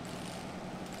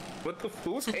 What the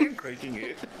fool's hand cranking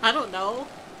it? I don't know.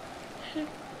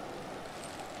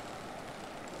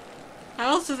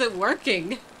 How else is it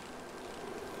working?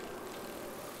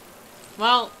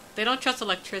 Well, they don't trust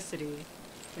electricity.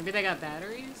 Maybe they got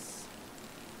batteries?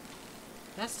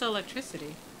 That's still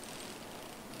electricity.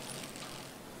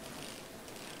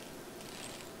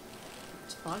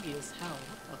 It's foggy as hell.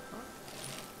 What the fuck?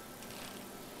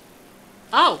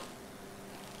 Oh!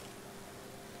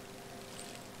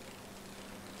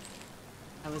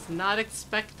 I was not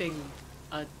expecting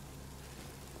a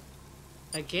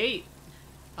gate.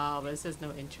 Oh, but it says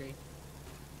no entry.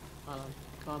 Hold on.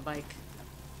 Come on, bike.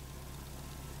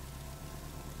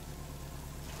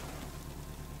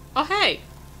 Oh, hey!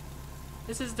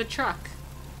 This is the truck.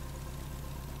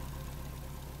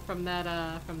 From that,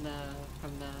 from the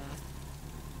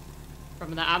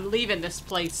I'm leaving this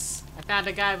place. I found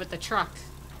a guy with the truck.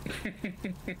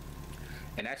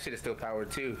 And that shit is still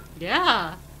powered too.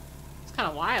 Yeah. It's kind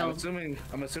of I'm wild. assuming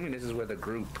this is where the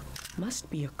group Must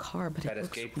be a car, but that it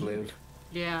looks escaped weird. lived.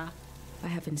 Yeah. I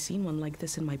haven't seen one like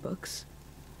this in my books.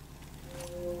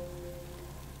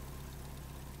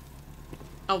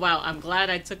 Oh, wow. I'm glad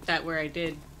I took that where I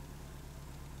did.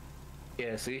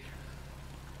 Yeah, see?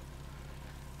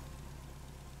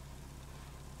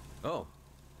 Oh.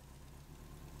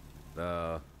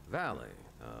 The valley.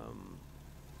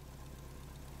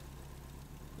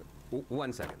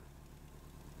 One second.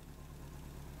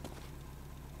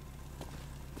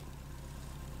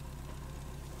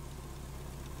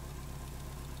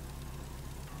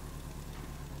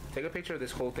 Take a picture of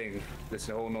this whole thing. This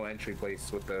whole no entry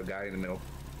place with the guy in the middle.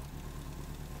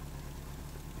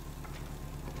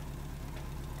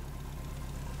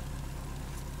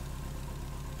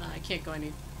 I can't go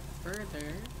any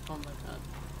further. Oh my god.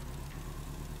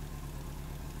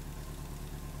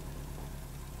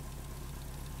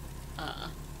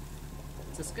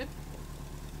 Is this good?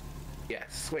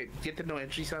 Yes. Wait, get the no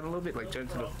entry sound a little bit, like turn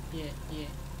to the... Yeah, yeah.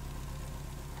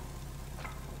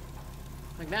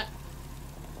 Like that.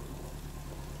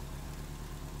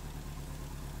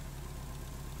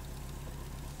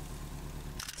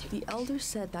 Take The elder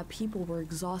said that people were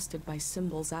exhausted by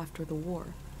symbols after the war.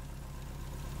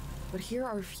 But here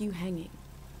are a few hanging.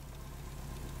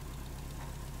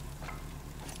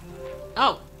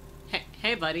 Oh,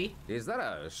 hey, buddy. Is that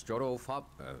a strobopop?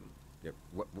 Yeah,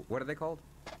 what are they called?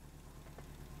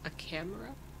 A camera?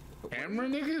 Camera,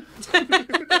 nigga?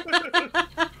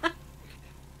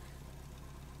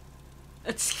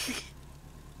 It's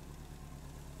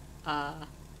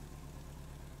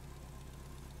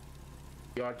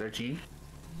Yard 13.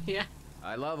 yeah.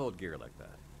 I love old gear like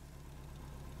that.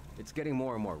 It's getting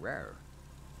more and more rare.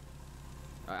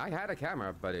 I had a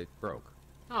camera, but it broke.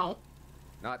 Oh.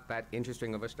 Not that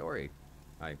interesting of a story,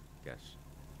 I guess.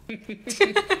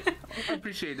 I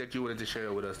appreciate that you wanted to share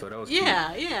it with us, though. That was cute.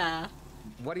 Yeah.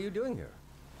 What are you doing here?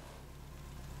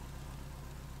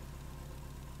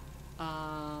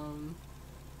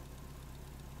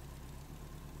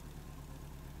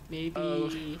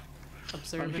 Maybe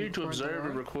observe. I'm here to observe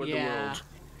and record the world.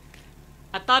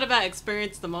 I thought about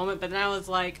experience the moment, but then I was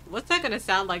like, what's that gonna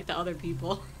sound like to other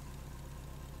people?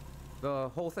 The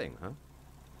whole thing, huh?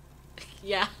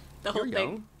 Yeah, the whole You're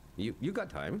thing. young. You got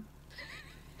time.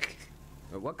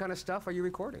 What kind of stuff are you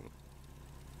recording?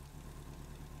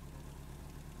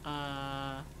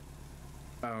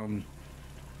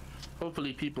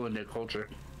 Hopefully people in their culture.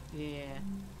 Yeah.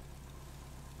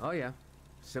 Oh yeah,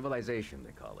 civilization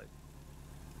they call it.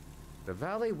 The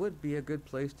valley would be a good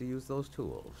place to use those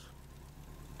tools.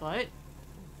 But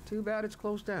Too bad it's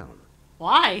closed down.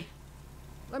 why?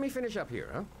 Let me finish up here,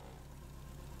 huh?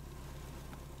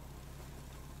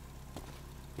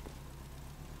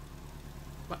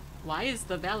 Why is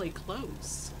the valley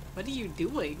closed? What are you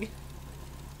doing?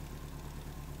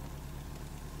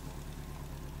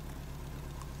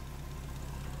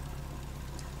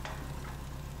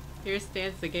 Here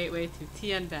stands the gateway to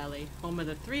Tian Valley, home of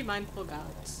the three mindful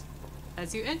gods.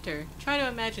 As you enter, try to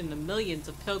imagine the millions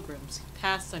of pilgrims who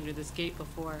passed under this gate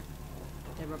before.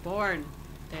 They were born,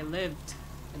 they lived,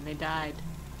 and they died.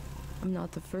 I'm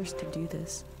not the first to do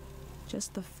this.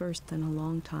 Just the first in a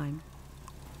long time.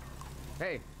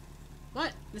 Hey,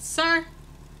 What? Sir?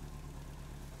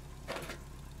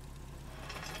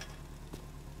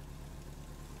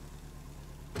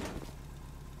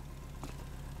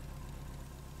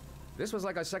 this was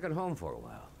like a second home for a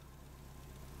while.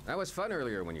 That was fun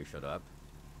earlier when you showed up.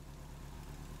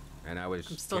 And I was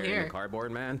I'm still carrying here. the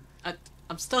cardboard man.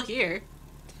 I'm still here.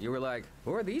 You were like,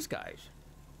 who are these guys?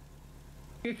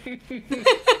 I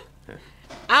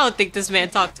don't think this man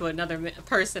talked to another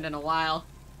person in a while.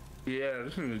 Yeah,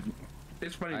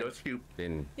 it's funny though. It's cute.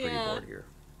 Been pretty Yeah. bored here.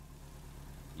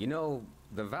 You know,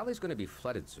 the valley's gonna be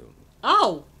flooded soon.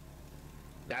 Oh!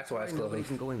 That's why it's Nobody closed.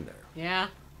 can go in there. Yeah.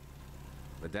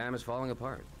 The dam is falling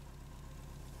apart.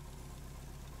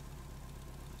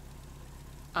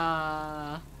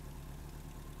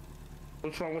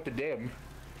 What's wrong with the dam?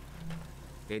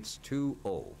 It's too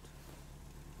old.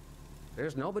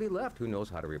 There's nobody left who knows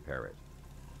how to repair it.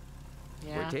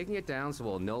 Yeah. We're taking it down so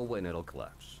we'll know when it'll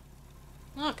collapse.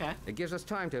 Okay. It gives us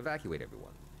time to evacuate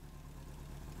everyone.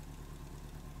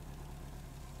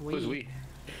 Who's we?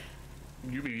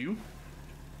 You mean you?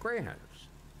 Greyhounds.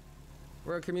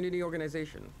 We're a community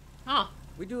organization. Oh.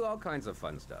 We do all kinds of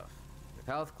fun stuff.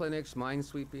 Health clinics, mine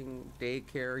sweeping,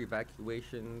 daycare,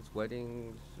 evacuations,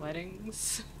 weddings.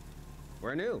 Weddings.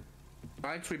 We're new.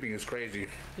 Minesweeping is crazy.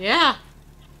 Yeah.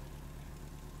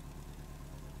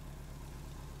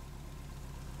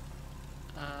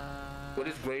 What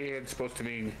is Greyhound supposed to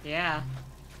mean? Yeah.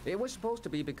 It was supposed to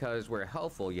be because we're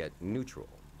helpful yet neutral.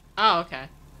 Oh, okay.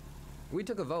 We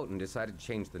took a vote and decided to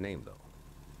change the name, though.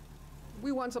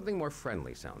 We want something more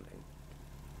friendly sounding.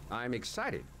 I'm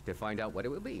excited to find out what it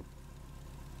will be.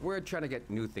 We're trying to get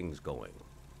new things going.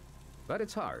 But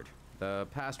it's hard. The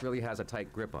past really has a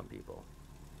tight grip on people.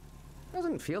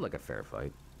 Doesn't feel like a fair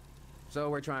fight. So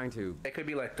we're trying to... It could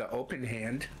be like the open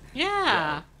hand.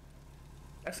 Yeah.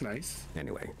 That's nice.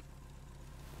 Anyway.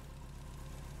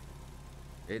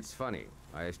 It's funny.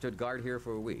 I stood guard here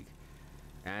for a week.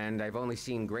 And I've only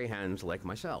seen greyhounds like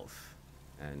myself.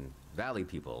 And valley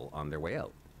people on their way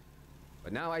out.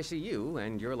 But now I see you,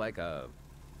 and you're like a...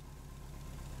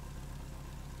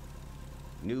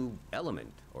 new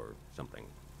element, or something.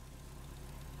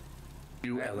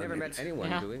 New I've element. never met anyone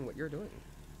Yeah. doing what you're doing.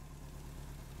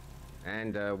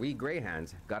 And we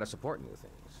greyhounds gotta support new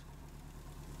things.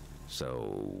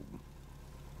 So...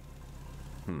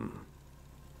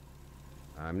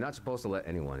 I'm not supposed to let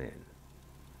anyone in.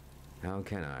 How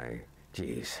can I?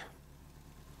 Jeez.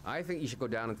 I think you should go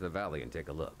down into the valley and take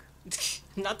a look.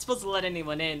 I'm not supposed to let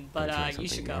anyone in, but Wanna try you should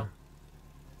something go. new?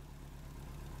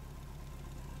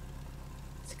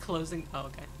 It's closing. Oh,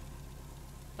 okay.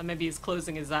 Or maybe he's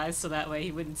closing his eyes so that way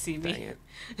he wouldn't see me. Dang it.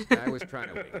 I was trying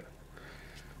to wait.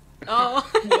 Oh.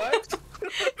 What?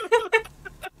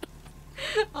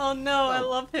 Oh no, I Oh,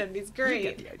 love him. He's You great.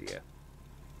 get the idea.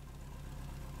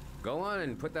 Go on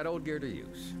and put that old gear to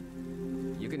use.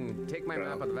 You can take my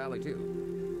map of the valley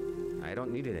too. I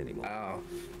don't need it anymore. Oh.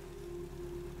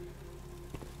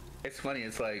 It's funny.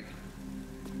 It's like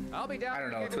I'll be down. I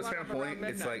don't know. To a certain point,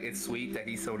 it's like it's sweet that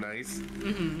he's so nice. See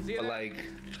you But then. like,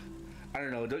 I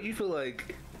don't know. Don't you feel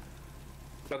like?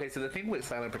 Okay, so the thing with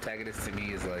silent protagonists to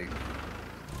me is like,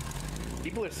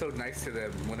 people are so nice to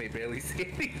them when they barely say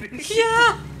anything.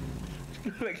 Yeah.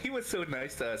 Like he was so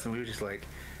nice to us, and we were just like,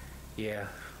 yeah.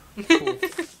 I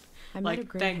met Like, a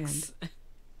Greyhound. thanks.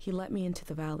 He let me into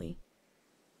the valley.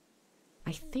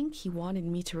 I think he wanted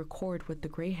me to record what the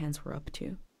Greyhounds were up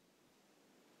to.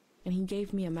 And he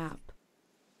gave me a map.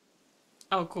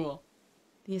 Oh, cool.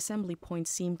 The assembly point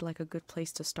seemed like a good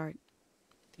place to start.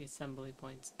 The assembly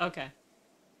points. Okay.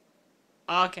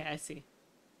 Okay, I see.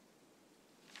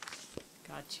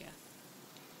 Gotcha.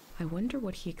 I wonder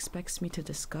what he expects me to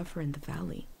discover in the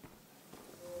valley.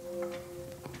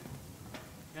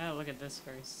 Gotta look at this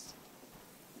first.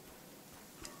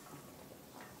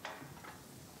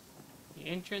 The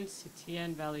entrance to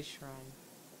Tian Valley Shrine.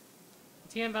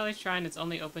 The Tian Valley Shrine is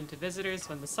only open to visitors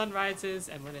when the sun rises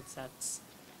and when it sets.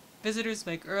 Visitors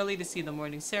wake early to see the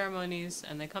morning ceremonies,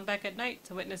 and they come back at night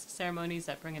to witness the ceremonies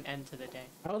that bring an end to the day.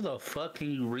 How the fuck can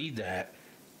you read that?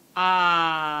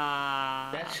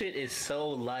 Ah. That shit is so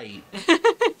light.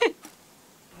 It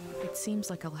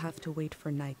seems like I'll have to wait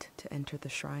for night to enter the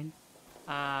shrine.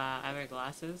 I wear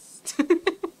glasses.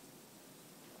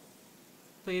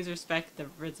 Please respect the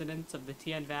residents of the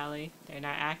Tian Valley. They're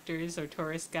not actors or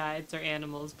tourist guides or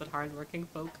animals, but hardworking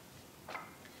folk.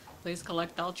 Please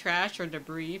collect all trash or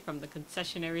debris from the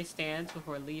concessionary stands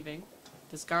before leaving.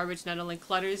 This garbage not only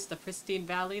clutters the pristine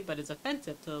valley, but is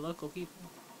offensive to the local people.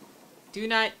 Do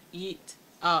not eat...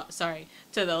 to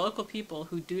the local people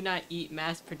who do not eat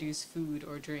mass-produced food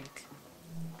or drink.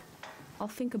 I'll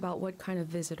think about what kind of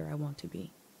visitor I want to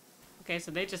be. Okay,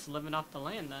 so they just living off the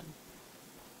land then.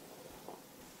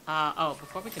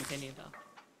 Before we continue though.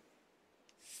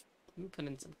 Let me put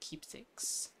in some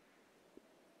keepsakes.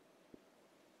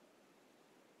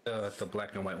 The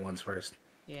black and white ones first.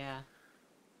 Yeah.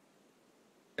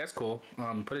 That's cool.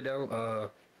 Put it down.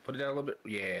 Put it down a little bit.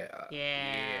 Yeah. Yeah.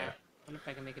 Yeah. I wonder if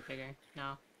I can make it bigger.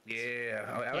 No. Yeah.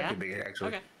 I Yeah? like it bigger actually.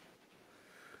 Okay.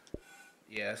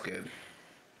 Yeah, that's good.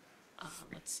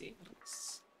 Let's see. What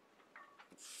else?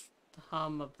 The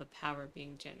hum of the power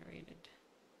being generated.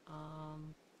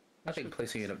 I think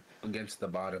placing it against the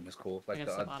bottom is cool. Like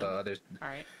Against the the bottom? others.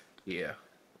 Alright. Yeah.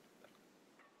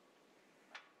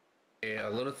 Yeah,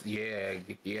 a little. Yeah.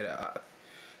 Yeah.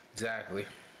 Exactly.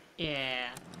 Yeah.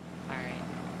 Alright.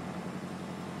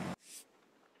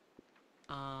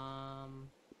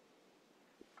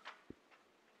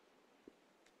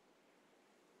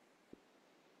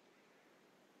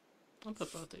 I'll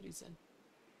put both of these in.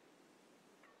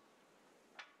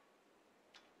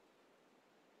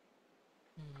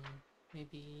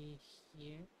 Maybe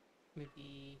here.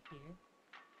 Maybe here.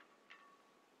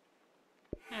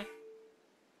 Eh.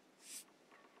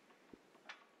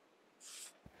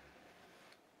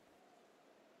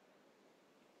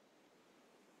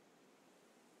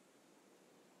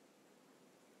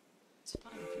 It's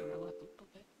fine if you overlap a little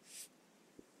bit.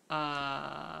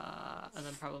 And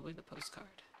then probably the postcard.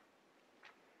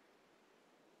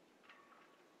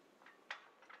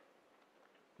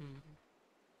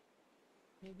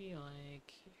 Maybe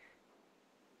like here.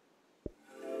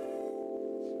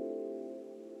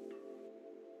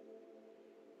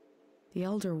 The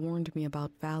elder warned me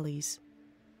about valleys.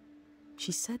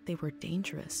 She said they were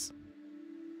dangerous.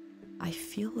 I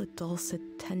feel a dulcet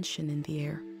tension in the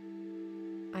air.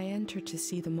 I enter to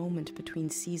see the moment between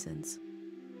seasons.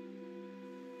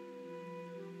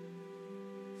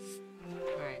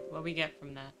 Alright, what we get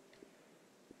from that?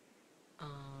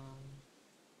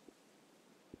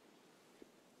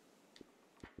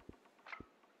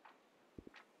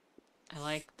 I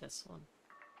like this one.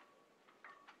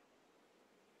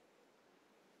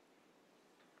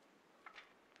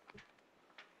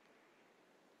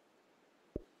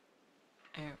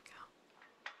 There we go.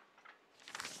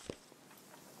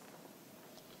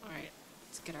 Alright,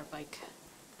 let's get our bike.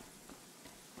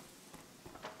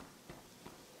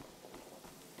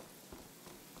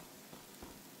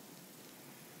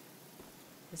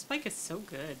 This bike is so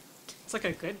good. It's like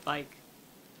a good bike.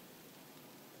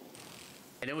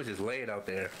 And it was just laying out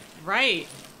there. Right.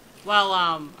 Well,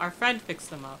 our friend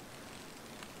fixed them up.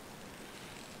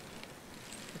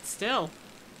 But still.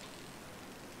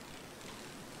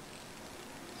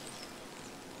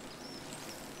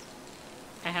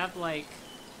 have like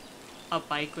a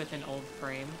bike with an old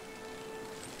frame.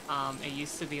 It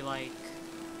used to be like,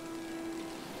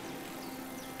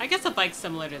 I guess a bike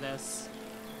similar to this.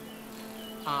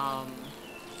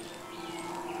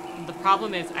 The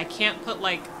problem is I can't put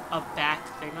like a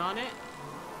back thing on it.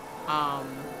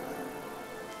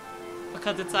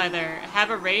 Because it's either have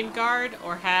a rain guard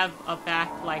or have a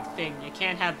back like thing. You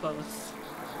can't have both.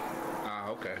 Ah,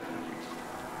 okay.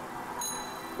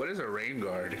 What is a rain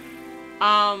guard?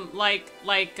 Like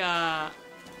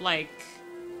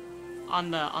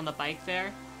on the bike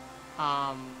there.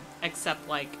 Except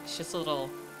like it's just a little,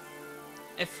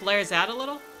 it flares out a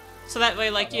little. So that way,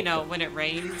 like, you know, when it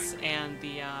rains and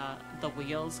the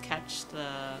wheels catch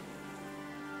the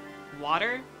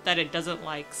water, that it doesn't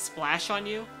like splash on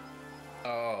you.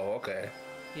 Oh, okay.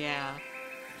 Yeah.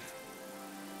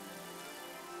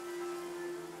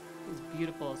 It's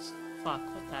beautiful as fuck.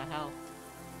 What the hell?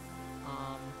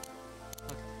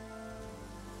 Okay.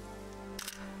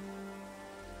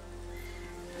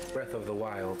 Breath of the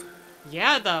Wild.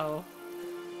 Yeah, though.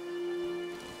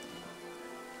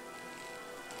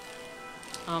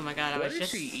 Oh my god, I was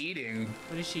just... What is she eating?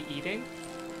 What is she eating?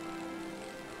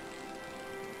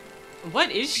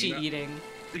 What is she eating?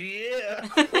 Yeah.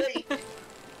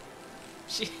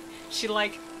 She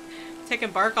like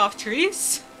taking bark off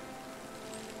trees?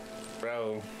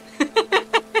 Bro.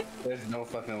 There's no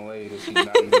fucking way that she's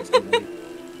not eating something.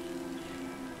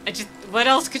 What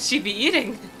else could she be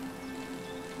eating?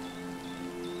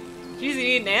 She's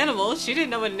eating animals. She didn't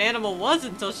know what an animal was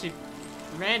until she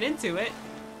ran into it.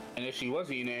 And if she was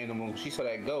eating an animal, she saw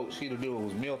that goat, she'd have knew it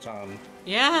was mealtime.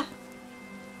 Yeah.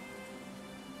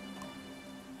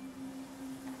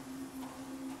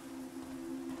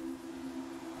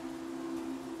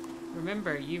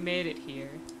 Remember, you made it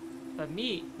here. But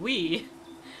we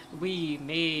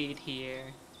made here.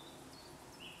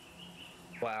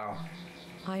 Wow.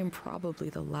 I am probably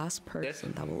the last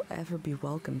person that will ever be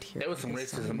welcomed here. There was some by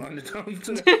this racism sun. undertones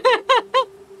to that.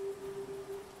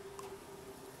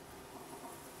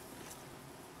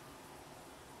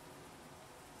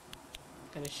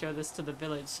 Gonna show this to the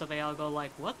village so they all go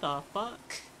like, what the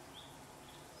fuck?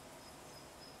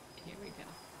 Here we go.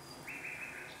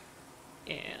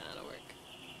 Yeah, that'll work.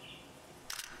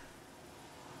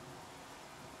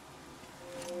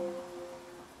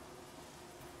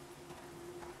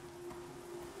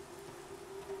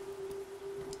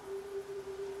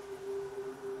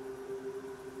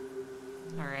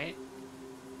 Alright.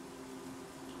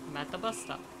 I'm at the bus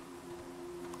stop.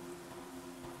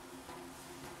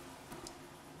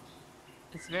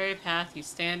 This very path you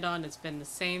stand on has been the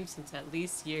same since at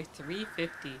least year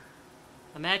 350.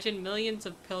 Imagine millions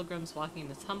of pilgrims walking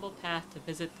this humble path to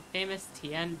visit the famous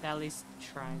Tien Valley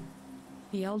Shrine.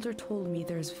 The elder told me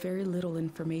there's very little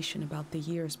information about the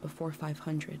years before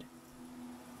 500.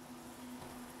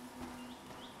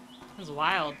 It was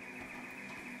wild.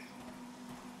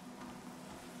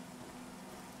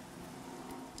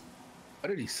 What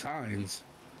are these signs?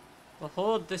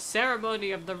 Behold the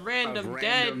ceremony of the random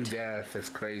Random dead. death. That's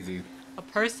crazy. A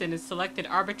person is selected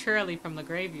arbitrarily from the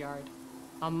graveyard.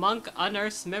 A monk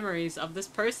unearths memories of this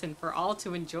person for all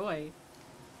to enjoy.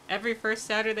 Every first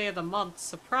Saturday of the month,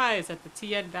 surprise at the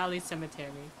Tien Valley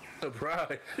Cemetery.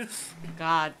 Surprise.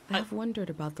 God. I've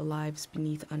wondered about the lives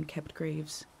beneath unkept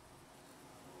graves.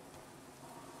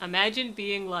 Imagine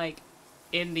being like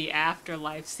in the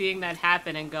afterlife, seeing that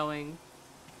happen and going,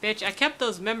 bitch, I kept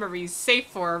those memories safe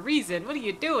for a reason. What are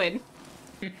you doing?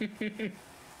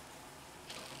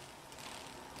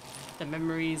 The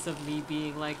memories of me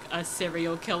being like a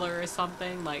serial killer or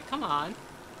something. Like, come on.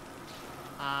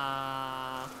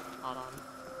 Hold on.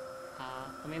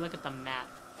 Let me look at the map.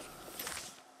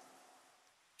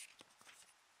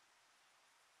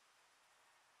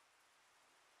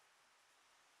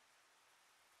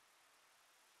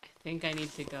 I think I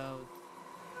need to go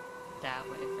that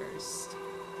way first.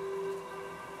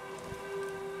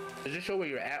 Does it show where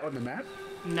you're at on the map?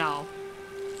 No.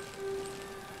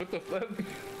 What the fuck?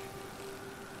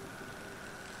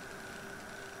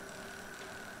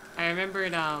 I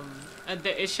remembered,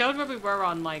 it showed where we were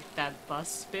on, like, that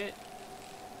bus bit.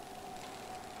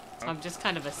 So I'm just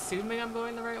kind of assuming I'm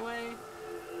going the right way.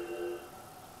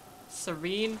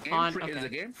 Serene Pond. Okay. Is the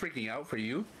game freaking out for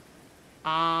you?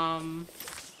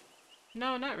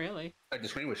 No, not really. Like the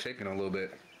screen was shaking a little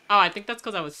bit. Oh, I think that's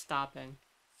because I was stopping.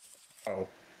 Oh.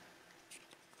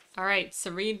 Alright,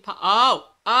 Serene Pond.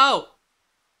 Oh!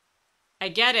 I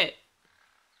get it.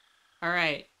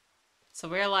 Alright. So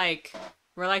we're like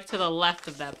to the left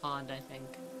of that pond, I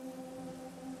think.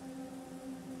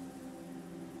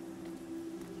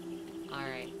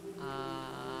 Alright,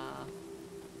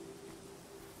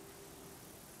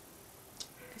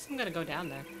 guess I'm gonna go down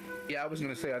there. Yeah, I was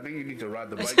gonna say, I think you need to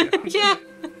ride the bike down. Yeah.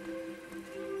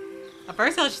 At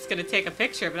first I was just gonna take a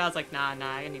picture, but I was like, nah,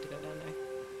 I need to go down there.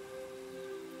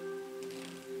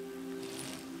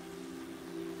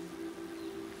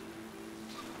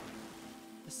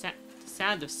 The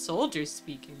sound of soldiers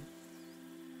speaking.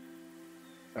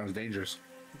 Sounds dangerous.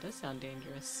 It does sound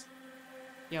dangerous.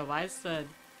 Yo, why is the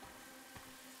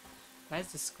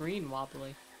screen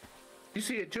wobbly? You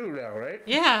see it too now, right?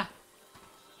 Yeah.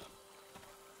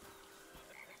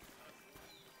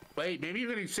 Wait, maybe you're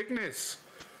getting sickness.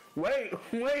 Wait.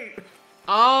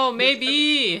 Oh,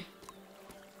 maybe.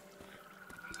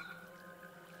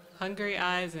 Hungry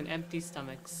eyes and empty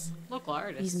stomachs. Local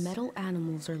artists. These metal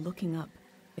animals are looking up,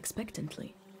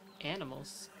 expectantly.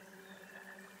 Animals.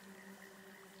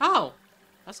 Oh,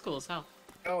 that's cool as hell.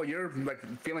 Oh, you're like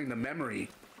feeling the memory.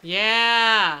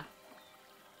 Yeah.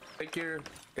 Take your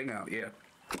thing out, yeah.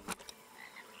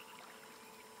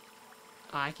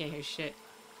 Oh, I can't hear shit.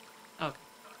 Okay.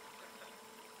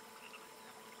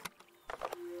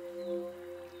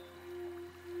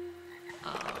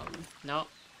 Nope.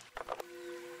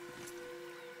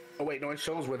 Oh wait, no, it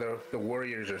shows where the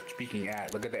warriors are speaking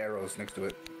at. Look at the arrows next to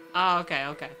it. Oh, okay.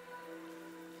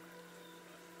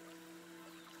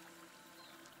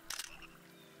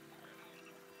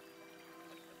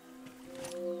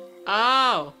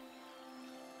 Oh!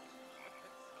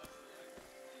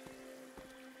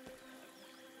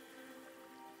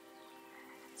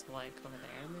 It's like over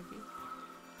there, maybe?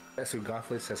 That's who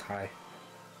Gothlet says hi.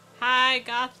 Hi,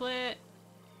 Gothlet!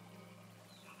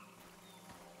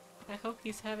 I hope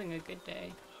he's having a good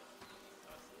day.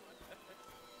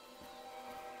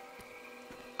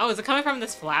 Oh, is it coming from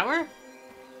this flower?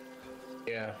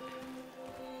 Yeah.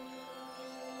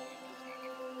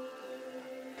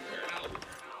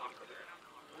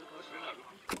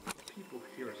 People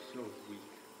here are so weak.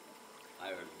 I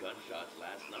heard gunshots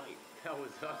last night. That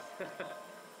was us.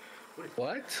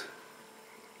 What?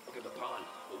 Look at the pond,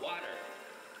 the water.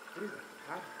 What is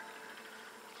that?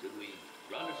 Should we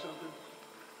run or something?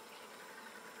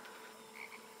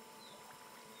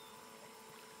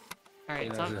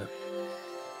 Alright, That's so it.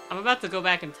 I'm about to go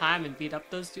back in time and beat up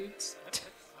those dudes.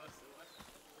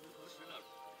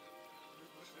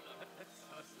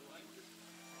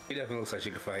 He definitely looks like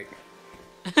she could fight.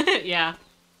 Yeah.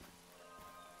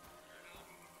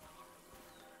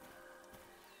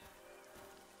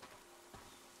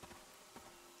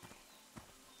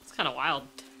 It's kind of wild.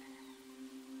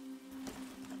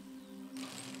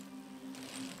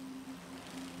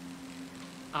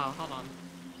 Oh, hold on.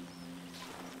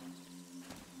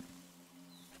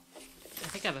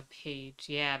 I think I have a page.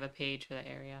 Yeah, I have a page for the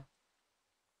area.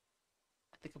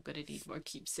 I think I'm gonna need more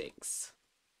keepsakes.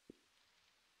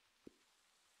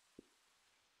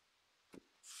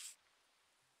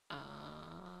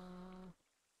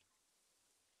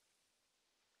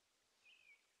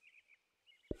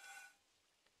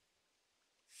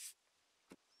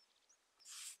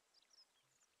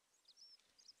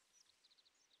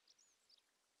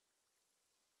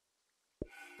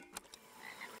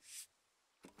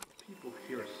 People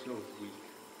here are so weak.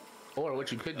 Or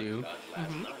what you could do,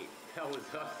 That was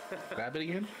us. grab it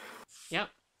again. Yep,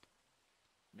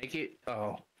 Make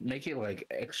it like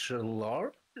extra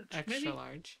large. extra maybe?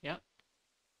 large. Yep.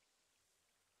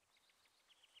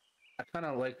 I kind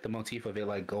of like the motif of it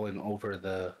like going over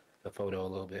the photo a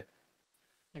little bit.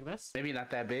 Like this? Maybe not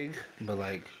that big, but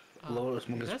like a Like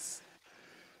little, this?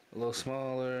 a little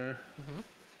smaller.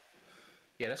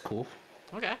 Yeah, that's cool.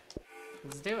 Okay.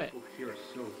 Let's do it. People here are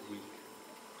so weak.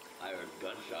 I heard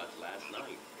gunshots last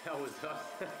night. That was us.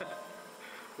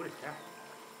 What is that?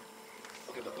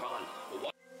 Look at the pond, the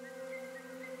water.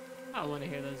 I don't want to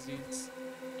hear those dudes.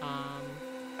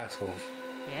 Asshole.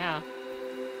 Yeah.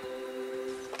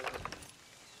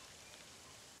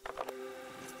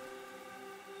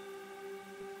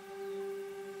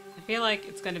 I feel like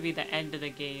it's gonna be the end of the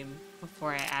game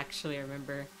before I actually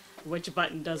remember which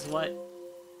button does what.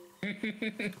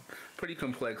 Pretty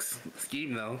complex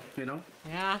scheme though, you know?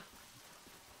 Yeah.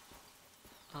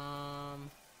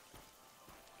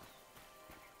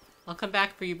 I'll come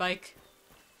back for you, bike.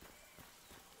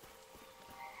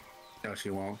 No,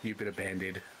 she won't. You've been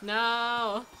abandoned.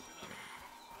 No.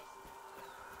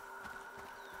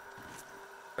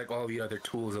 Like all the other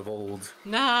tools of old.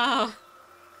 No.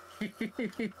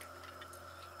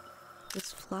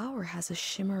 This flower has a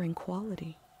shimmering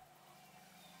quality.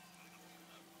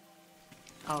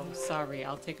 Oh, sorry.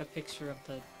 I'll take a picture of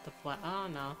the flat. Oh,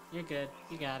 no. You're good.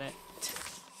 You got it.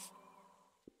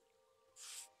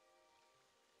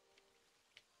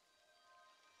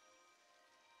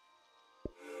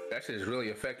 That shit is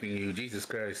really affecting you. Jesus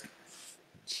Christ.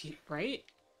 Gee, right?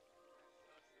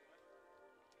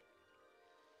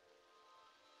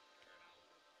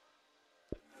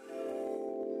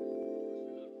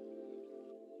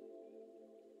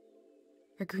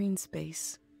 A green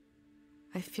space.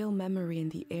 I feel memory in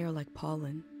the air like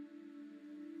pollen.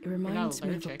 It reminds me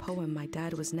of a allergic. poem my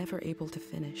dad was never able to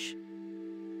finish.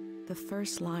 The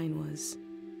first line was,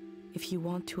 "If you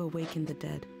want to awaken the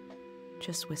dead,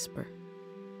 just whisper."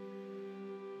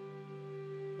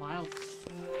 Wild.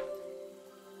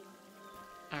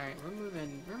 Alright, we're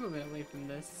moving away from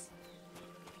this.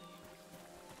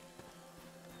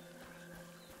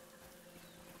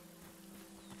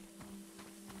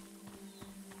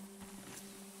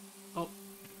 Oh.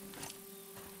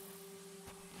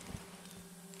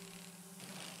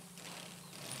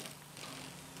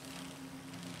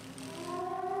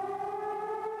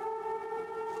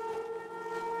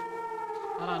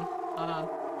 Hold on, hold on.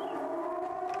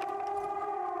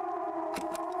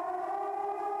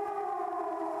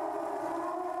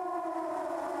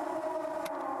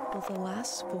 Will the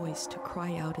last voice to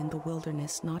cry out in the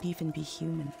wilderness not even be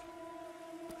human?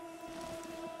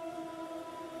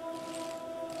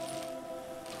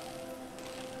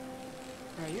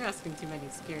 Alright, you're asking too many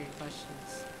scary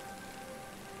questions.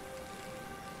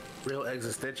 Real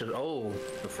existential. Oh,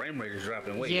 the frame rate is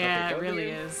dropping. Wait, Yeah, okay, it really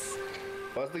game. is.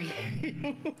 What's the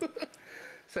game?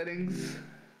 Settings.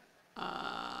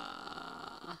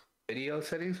 Video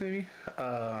settings, maybe.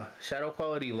 Shadow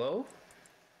quality low.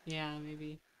 Yeah,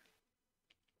 maybe.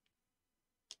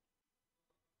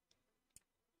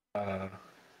 I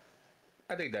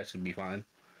think that should be fine.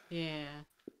 Yeah.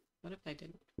 What if I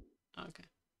didn't? Okay.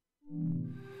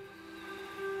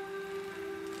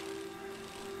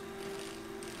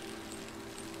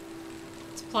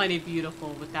 It's plenty beautiful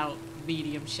without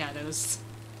medium shadows.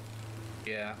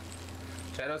 Yeah.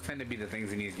 Shadows tend to be the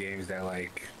things in these games that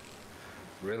like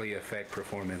really affect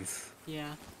performance.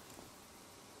 Yeah.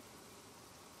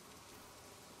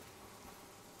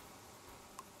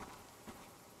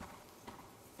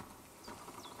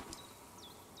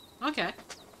 Okay.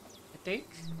 I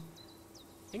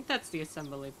think that's the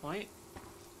assembly point.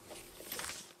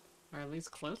 Or at least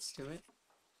close to it.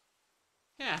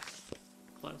 Yeah.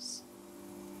 Close.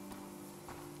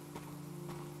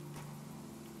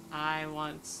 I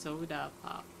want soda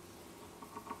pop.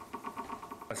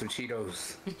 Some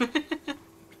Cheetos. I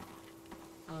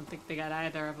don't think they got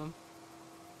either of them.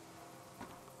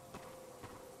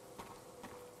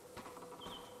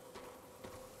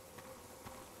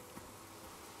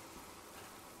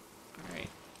 Alright.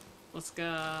 Let's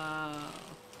go.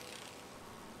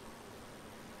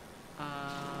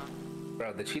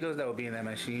 Bro, the Cheetos that would be in that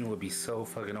machine would be so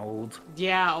fucking old.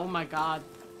 Yeah, oh my god.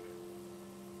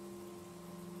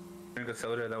 Drink a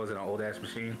soda that was in an old ass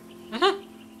machine. Okay,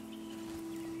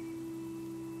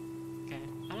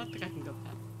 I don't think I can go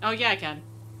back. Oh yeah, I can.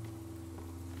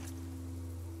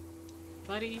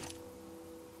 Buddy.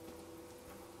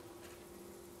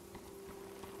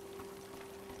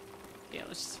 Yeah,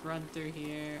 let's just run through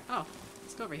here. Oh,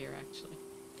 let's go over here actually.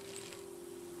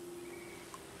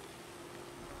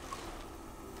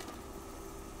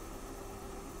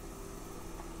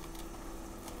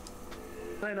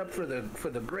 Sign up for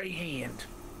the gray hand.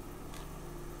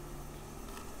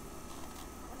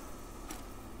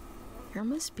 There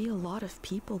must be a lot of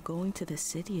people going to the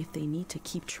city if they need to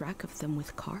keep track of them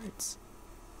with cards.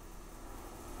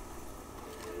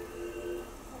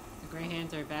 The Grey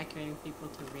Hands are evacuating people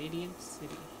to Radiant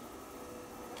City.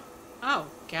 Oh,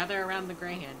 gather around the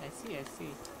Grey Hand. I see, I see.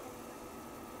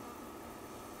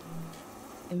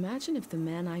 Imagine if the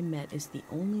man I met is the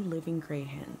only living Grey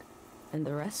Hand, and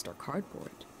the rest are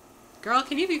cardboard. Girl,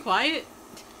 can you be quiet?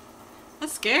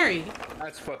 That's scary.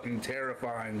 That's fucking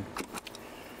terrifying.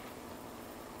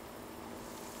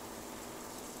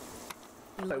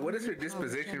 Like, what is her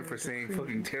disposition for saying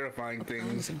fucking terrifying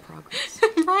things? In progress.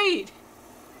 Right.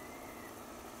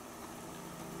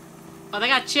 Oh, they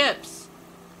got chips.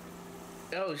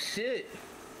 Oh shit.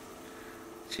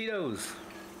 Cheetos.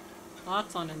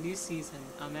 Thoughts on a new season,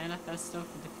 a manifesto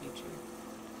for the future.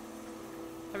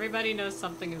 Everybody knows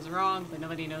something is wrong, but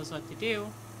nobody knows what to do.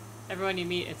 Everyone you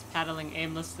meet is paddling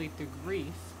aimlessly through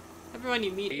grief. Everyone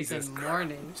you meet Jesus is in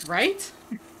mourning, right?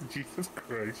 Jesus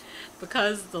Christ.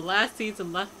 Because the last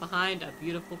season left behind a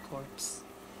beautiful corpse.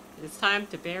 It is time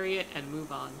to bury it and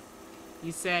move on.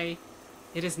 You say,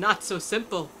 it is not so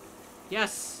simple.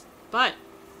 Yes, but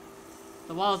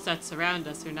the walls that surround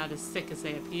us are not as thick as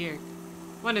they appear.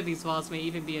 One of these walls may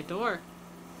even be a door.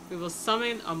 We will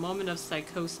summon a moment of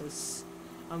psychosis.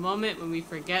 A moment when we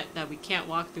forget that we can't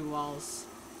walk through walls.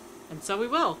 And so we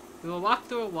will. We will walk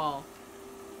through a wall.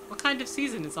 What kind of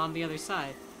season is on the other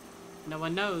side? No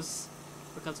one knows,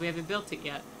 because we haven't built it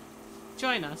yet.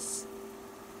 Join us.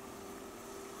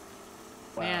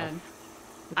 Wow. Man,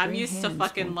 The I'm Grey used to Hands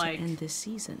fucking want like, to end this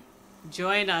season.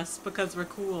 join us because we're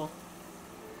cool.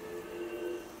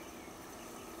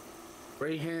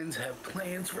 Grey Hands have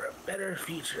plans for a better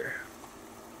future.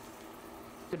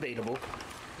 Debatable.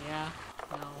 Yeah,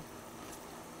 no.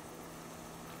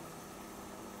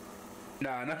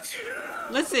 Nah, not you.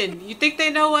 Listen, you think they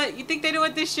know what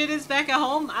this shit is back at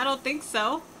home? I don't think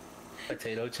so.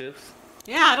 Potato chips.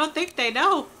 Yeah, I don't think they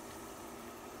know.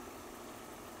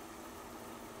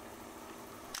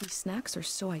 These snacks are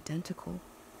so identical,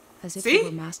 as if See? they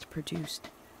were mass-produced.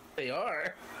 They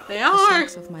are. They The are.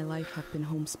 snacks of my life have been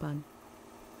homespun.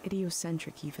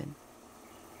 Idiocentric, even.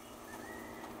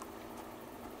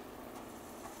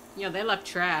 Yo, they left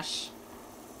trash.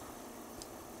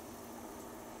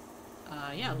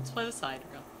 Yeah, let's play the side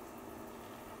real.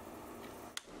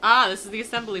 Ah, this is the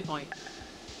assembly point.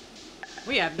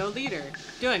 We have no leader.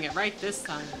 Doing it right this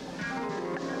time.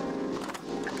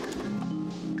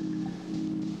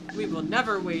 We will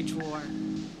never wage war.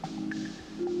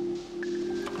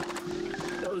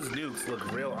 Those nukes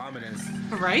look real ominous.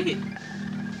 Right? We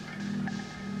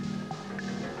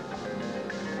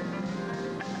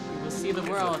will see the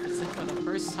world as if for the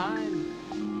first time.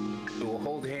 We will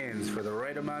hold hands for the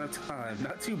right amount of time.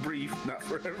 Not too brief, not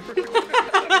forever.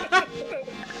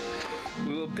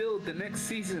 We will build the next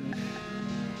season.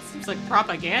 Seems like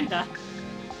propaganda.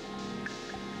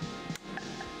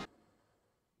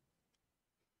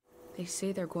 They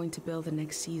say they're going to build the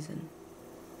next season.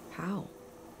 How?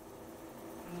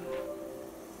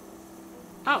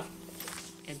 Oh.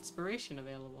 Inspiration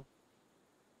available.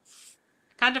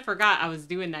 Kinda forgot I was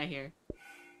doing that here.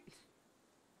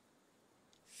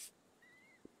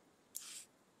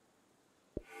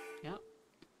 Yep.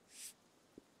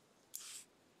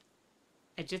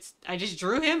 I just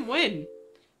drew him. Win.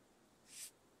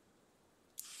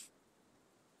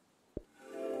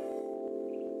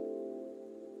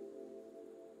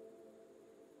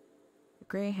 The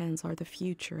Grey Hands are the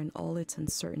future in all its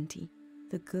uncertainty.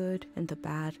 The good and the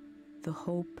bad, the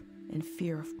hope and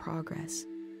fear of progress.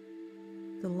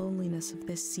 The loneliness of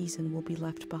this season will be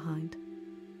left behind.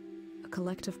 A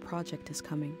collective project is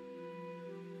coming.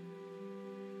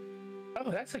 Oh,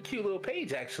 that's a cute little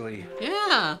page, actually.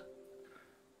 Yeah.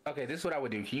 Okay, this is what I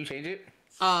would do. Can you change it?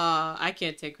 I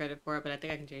can't take credit for it, but I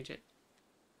think I can change it.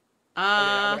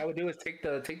 Okay, what I would do is take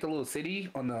the little city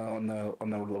on the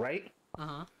right.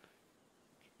 Uh-huh.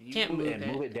 You Can't move it.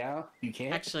 Move it down. You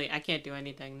can't. Actually, I can't do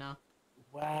anything now.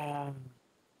 Wow.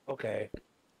 Okay.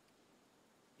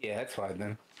 Yeah, that's fine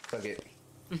then. Fuck it.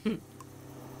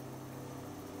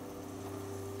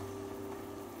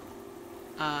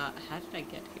 How did I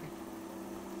get here?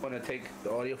 Want to take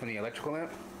the audio from the electrical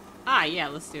lamp? Ah, yeah,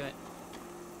 let's do it.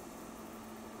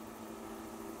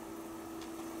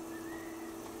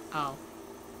 Oh.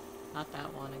 Not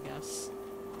that one, I guess.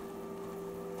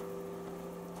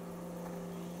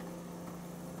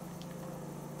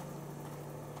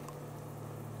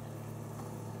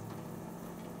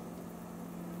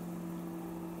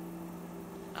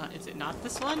 Is it not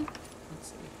this one? Let's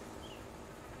see.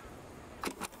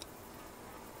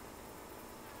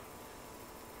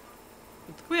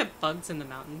 I think we have bugs in the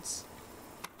mountains.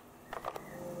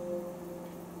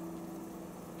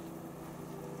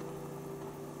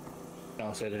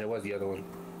 No, so then it was the other one.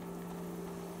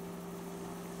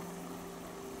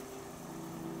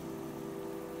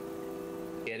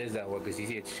 Yeah, it is that one because you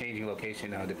see it's changing location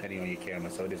now depending on your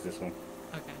camera. So it is this one.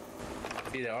 Okay.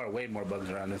 See, there are way more bugs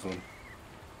around this one.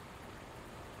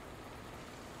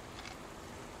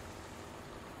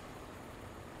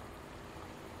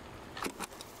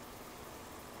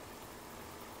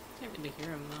 Can't really hear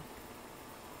him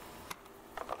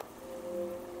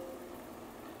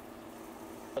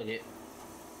though. Okay.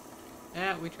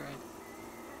 Yeah, we tried.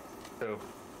 So.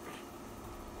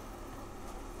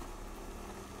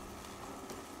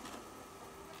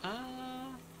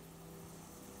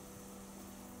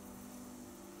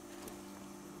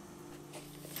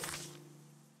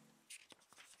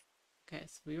 Okay,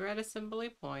 so we were at assembly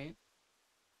point.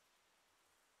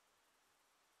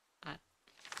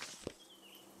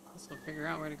 Let's go figure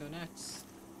out where to go next.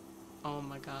 Oh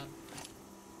my god.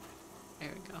 There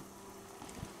we go.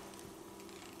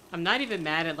 I'm not even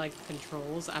mad at like the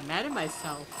controls. I'm mad at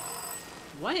myself.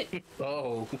 What?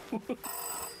 Oh.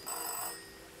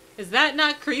 Is that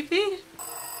not creepy?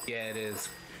 Yeah, it is.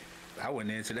 I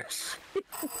wouldn't answer that shit.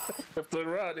 After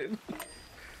running.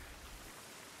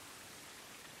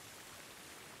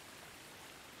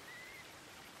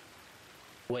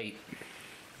 Wait.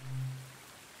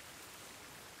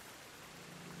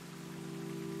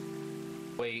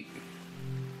 Wait.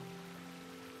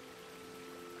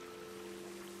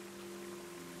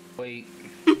 Wait.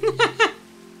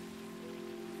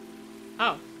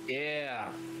 Oh. Yeah.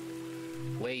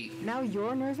 Wait. Now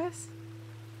you're nervous?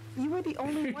 You were the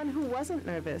only one who wasn't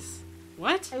nervous.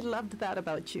 What? I loved that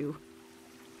about you.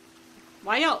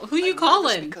 Why y'all? Who you I'm nervous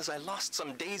calling? because I lost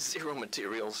some day zero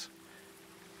materials.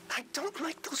 I don't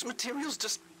like those materials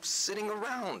just sitting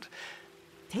around.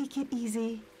 Take it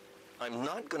easy. I'm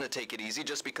not gonna take it easy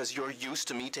just because you're used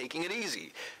to me taking it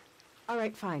easy. All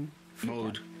right, fine.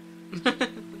 Mode.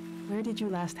 Where did you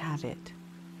last have it?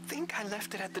 Think I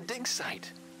left it at the dig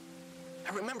site.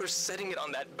 I remember setting it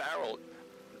on that barrel.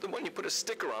 The one you put a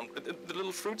sticker on, the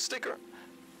little fruit sticker.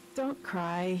 Don't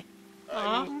cry.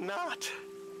 I'm not.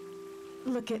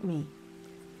 Look at me.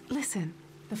 Listen,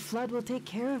 the flood will take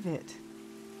care of it.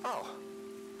 Oh,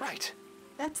 right.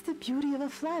 That's the beauty of a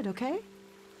flood, okay?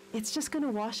 It's just gonna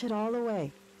wash it all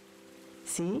away.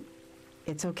 See?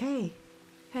 It's okay.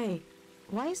 Hey,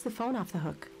 why is the phone off the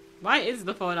hook? Why is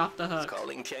the phone off the It's hook?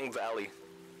 calling King Valley.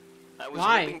 I was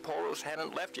Why? hoping Poros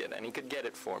hadn't left yet and he could get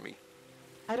it for me.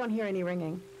 I don't hear any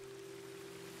ringing.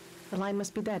 The line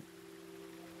must be dead.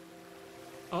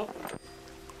 Oh.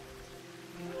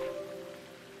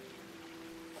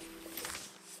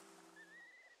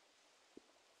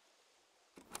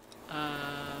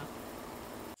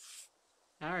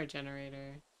 Power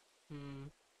generator.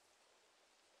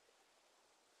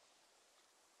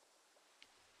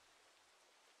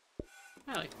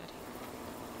 I like that.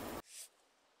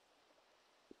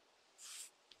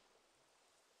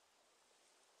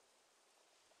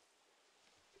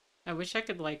 I wish I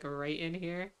could like write in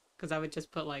here, because I would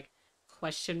just put like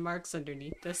question marks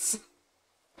underneath this.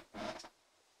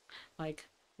 Like,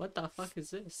 what the fuck is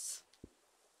this?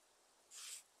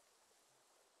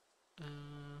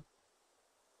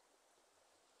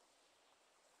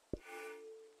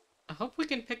 I hope we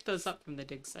can pick those up from the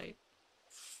dig site.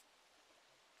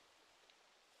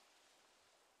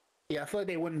 Yeah, I feel like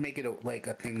they wouldn't make it like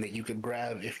a thing that you could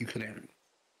grab if you couldn't.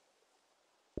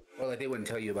 Or like they wouldn't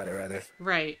tell you about it, rather.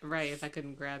 Right, if I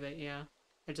couldn't grab it, yeah.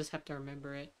 I just have to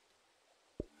remember it.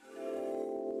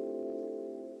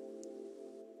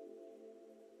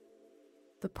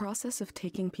 The process of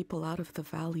taking people out of the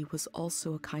valley was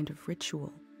also a kind of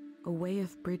ritual, a way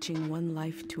of bridging one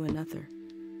life to another.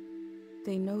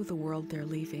 They know the world they're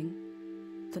leaving.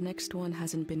 The next one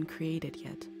hasn't been created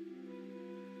yet.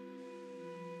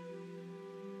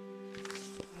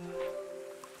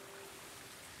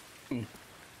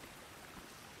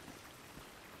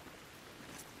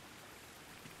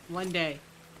 One day.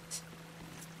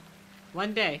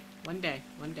 One day. One day.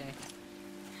 One day.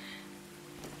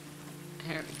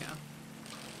 There we go.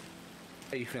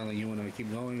 How you feeling? You want to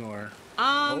keep going or?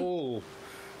 Oh,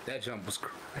 that jump was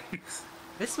crazy.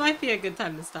 This might be a good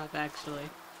time to stop, actually.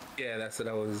 Yeah, that's what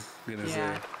I was gonna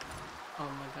Yeah. say. Oh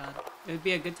my god. It would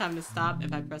be a good time to stop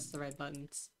if I press the right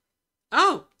buttons.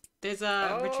 Oh! There's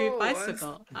a retrieve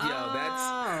bicycle.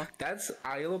 Yo, that's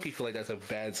I low-key feel like that's a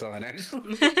bad sign,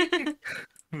 actually.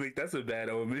 Like that's a bad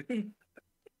omen.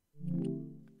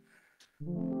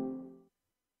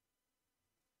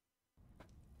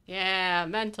 Yeah,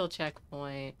 mental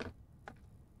checkpoint.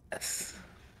 Yes.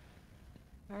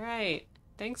 Alright.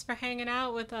 Thanks for hanging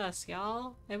out with us,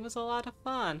 y'all. It was a lot of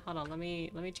fun. Hold on, let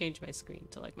me change my screen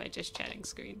to like my just chatting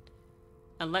screen.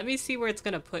 And let me see where it's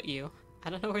gonna put you. I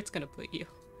don't know where it's gonna put you.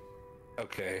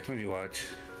 Okay, let me watch.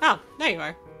 Oh, there you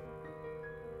are.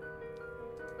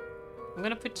 I'm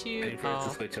gonna put you. Wait for it to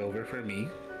switch over for me.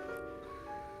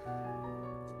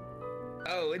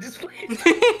 Oh, it just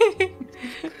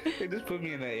it just put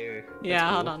me in that area. Yeah,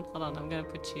 cool. Hold on. I'm gonna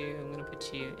put you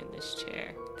in this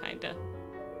chair, kinda.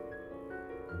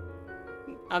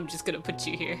 I'm just gonna put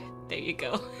you here. There you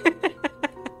go.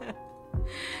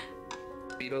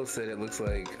 Vito said it looks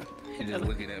like you're just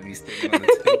looking at me standing on the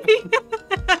table.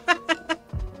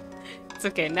 It's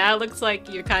okay. Now it looks like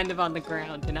you're kind of on the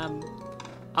ground, and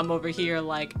I'm over here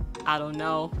like I don't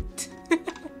know.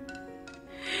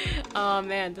 Oh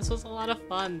man, this was a lot of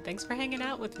fun. Thanks for hanging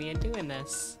out with me and doing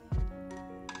this.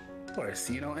 Of course,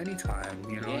 anytime,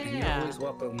 Yeah. and you're always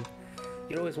welcome.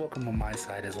 You're always welcome on my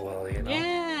side as well,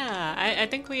 Yeah, I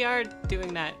think we are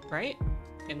doing that, right?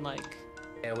 In like...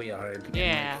 Yeah, we are.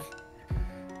 Yeah.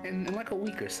 In like a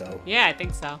week or so. Yeah, I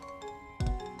think so.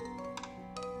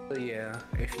 But yeah,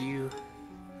 if you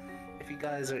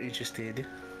guys are interested,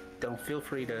 don't feel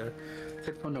free to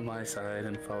come to my side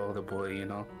and follow the boy,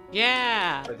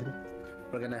 Yeah.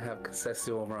 We're gonna have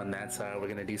Concesso over on that side. We're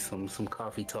gonna do some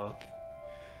coffee talk.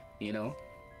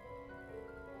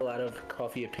 A lot of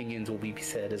coffee opinions will be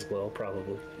said as well,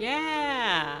 probably.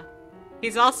 Yeah.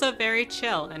 He's also very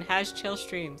chill and has chill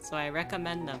streams, so I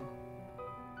recommend them.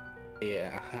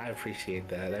 Yeah, I appreciate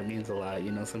that. That means a lot.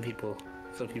 You know, some people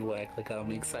act like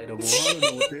I'm excitable. I don't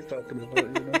know what they're talking about.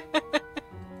 You know.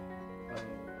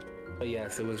 But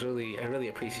yes, it was really. I really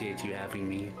appreciate you having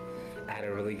me. I had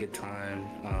a really good time.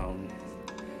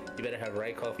 You better have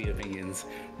right coffee opinions.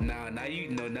 Now you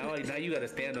know. Now you gotta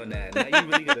stand on that. Now you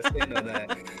really gotta stand on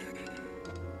that.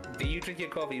 Do you drink your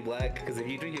coffee black? Because if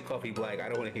you drink your coffee black, I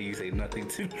don't want to hear you say nothing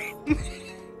to me.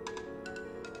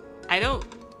 I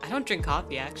don't drink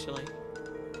coffee actually.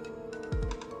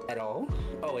 At all?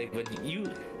 Oh wait, but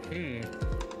you.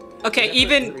 Okay,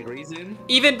 Reason?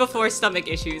 even before stomach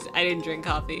issues, I didn't drink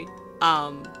coffee.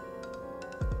 I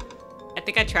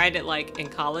think I tried it like in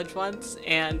college once,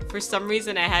 and for some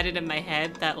reason I had it in my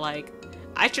head that like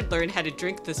I should learn how to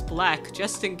drink this black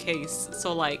just in case.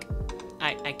 So like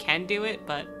I can do it,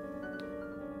 but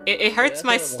it hurts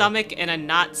my stomach in a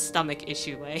not stomach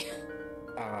issue way.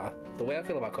 The way I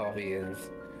feel about coffee is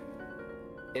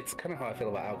it's kind of how I feel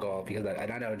about alcohol because I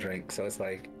don't drink, so it's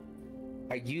like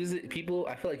I use it.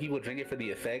 I feel like people drink it for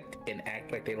the effect and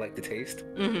act like they like the taste.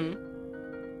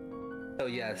 So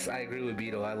yes, I agree with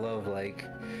Beto. I love like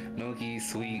milky,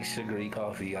 sweet, sugary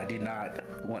coffee. I do not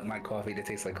want my coffee to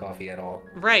taste like coffee at all.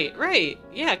 Right.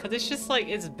 Yeah, because it's just like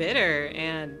it's bitter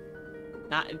and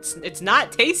it's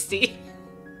not tasty.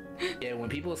 Yeah, when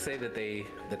people say that they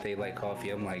like coffee,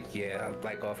 I'm like, yeah, I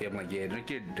like coffee. I'm like, yeah, drink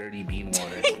your dirty bean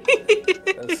water.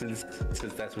 since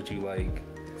that's what you like.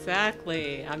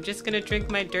 Exactly. I'm just gonna drink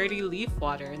my dirty leaf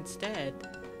water instead.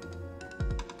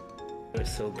 We're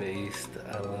so based.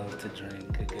 I love to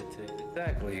drink a good taste.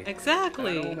 Exactly.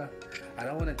 Exactly. I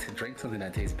don't want to drink something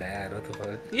that tastes bad. What the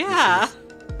fuck? Yeah.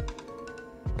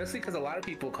 Especially because a lot of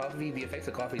people, the effects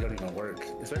of coffee don't even work.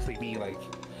 Especially me, like,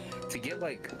 to get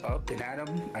like up and at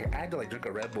them, I had to like drink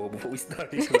a Red Bull before we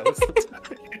started because I was so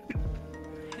tired.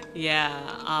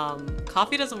 Yeah.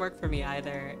 Coffee doesn't work for me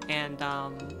either, and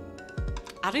I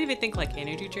don't even think like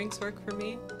energy drinks work for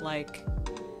me. Like,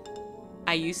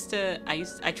 I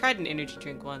tried an energy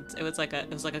drink once. It was like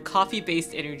a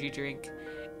coffee-based energy drink,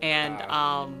 and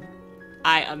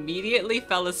I immediately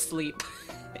fell asleep.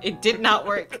 It did not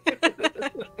work.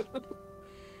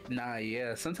 Nah,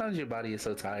 yeah. Sometimes your body is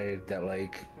so tired that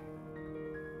like,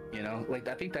 you know, like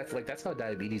I think that's how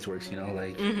diabetes works. You know,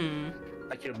 like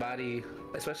like your body,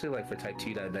 especially like for type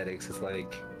 2 diabetics, it's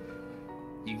like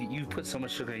you put so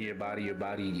much sugar in your body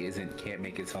can't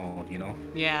make its own, you know?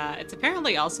 Yeah, it's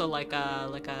apparently also like a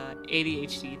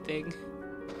ADHD thing.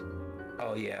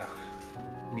 Oh yeah.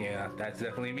 Yeah, that's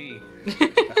definitely me.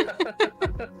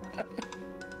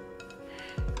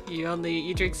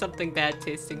 You drink something bad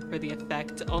tasting for the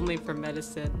effect, only for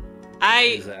medicine.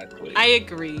 Exactly. I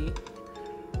agree.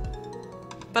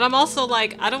 But I'm also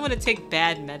like, I don't want to take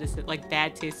bad medicine, like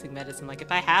bad tasting medicine. Like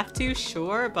if I have to,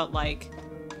 sure, but like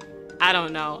I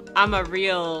don't know.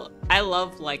 I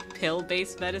love like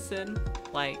pill-based medicine.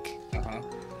 Like,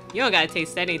 you don't gotta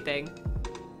taste anything.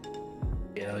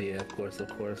 Yeah, of course.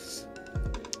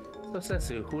 So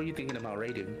Setsu, who are you thinking about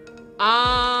rating?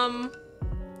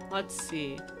 Let's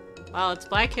see. Well, it's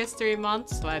Black History Month,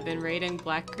 so I've been rating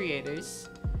Black creators.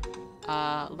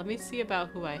 Let me see about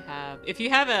who I have. If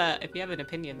you have an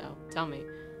opinion though, tell me.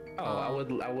 Oh, I would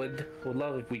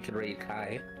love if we could rate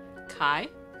Kai. Kai?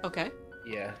 Okay.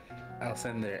 Yeah. I'll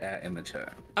send their @ in the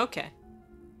chat. Okay.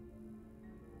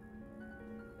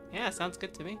 Yeah, sounds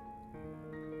good to me.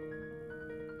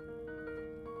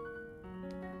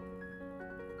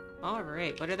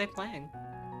 Alright, what are they playing?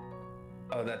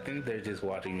 Oh, I think they're just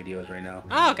watching videos right now.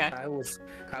 Oh, okay. I was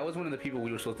one of the people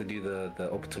we were supposed to do the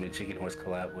Ultimate Chicken Horse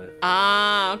collab with.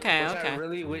 Ah, okay. I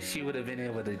really wish you would have been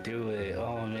able to do it.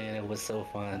 Oh man, it was so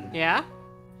fun. Yeah?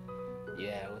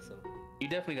 Yeah, it was so. You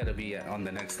definitely got to be on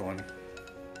the next one.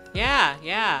 Yeah.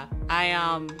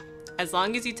 As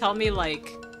long as you tell me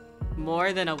like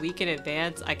more than a week in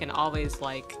advance, I can always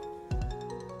like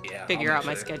figure out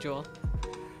my schedule.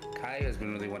 Kai has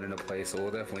been really wanting to play, so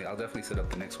I'll definitely set up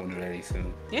the next one very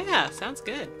soon. Yeah, sounds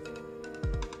good.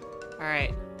 All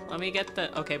right, let me get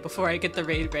before I get the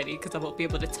raid ready, because I won't be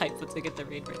able to type once I get the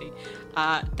raid ready.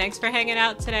 Thanks for hanging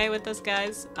out today with us,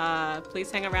 guys. Please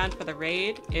hang around for the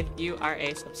raid. If you are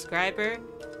a subscriber,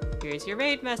 here's your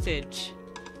raid message.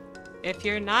 If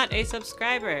you're not a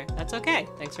subscriber, that's okay.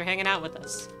 Thanks for hanging out with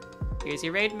us. Here's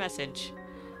your raid message.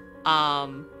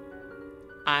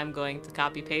 I'm going to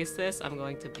copy paste this. I'm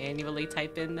going to manually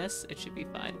type in this. It should be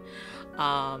fine.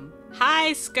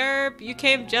 Hi, Skirb. You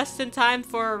came just in time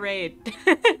for a raid.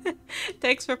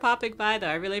 Thanks for popping by, though.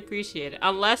 I really appreciate it.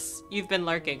 Unless you've been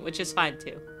lurking, which is fine,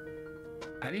 too.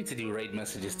 I need to do raid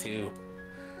messages, too.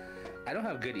 I don't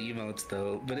have good emotes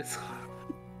though, but it's.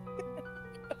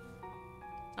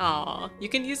 Aw, you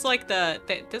can use like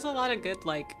there's a lot of good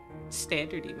like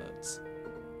standard emotes.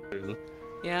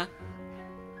 Yeah.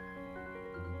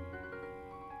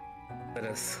 Let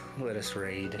us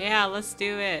raid. Yeah, let's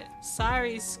do it.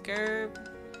 Sorry, Skirb.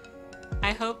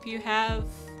 I hope you had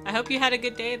a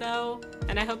good day though,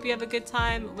 and I hope you have a good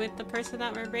time with the person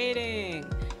that we're raiding.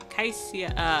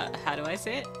 Kaisia, how do I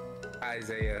say it?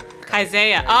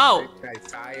 Kaisea. Oh.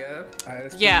 Kaisaya.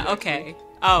 Yeah, okay.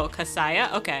 Oh,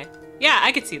 Kasaya? Okay. Yeah,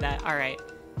 I could see that. Alright.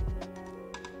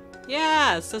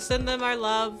 Yeah, so send them our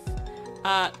love.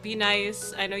 Be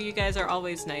nice. I know you guys are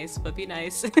always nice, but be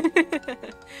nice.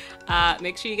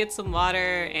 Make sure you get some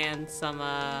water and some,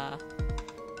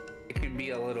 It can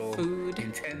be a little food.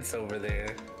 intense over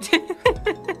there.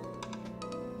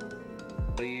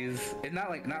 Please. It's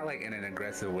not like in an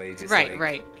aggressive way, just right, like,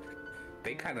 right.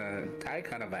 I kind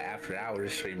of an after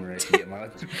hours streamer to get my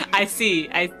I see.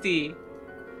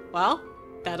 Well,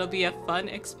 that'll be a fun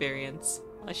experience.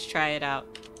 Let's try it out.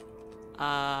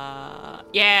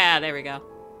 Yeah, there we go.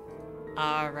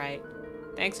 All right.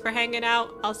 Thanks for hanging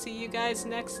out. I'll see you guys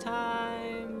next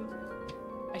time.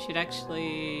 I should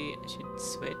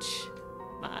switch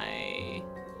my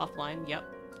offline. Yep.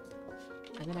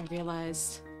 And then I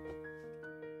realized,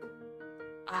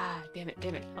 damn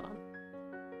it. Hold on.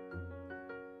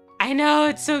 I know,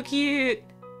 it's so cute.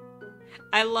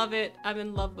 I love it. I'm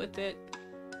in love with it.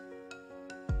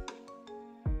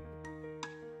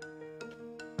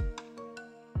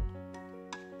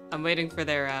 I'm waiting for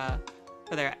their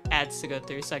ads to go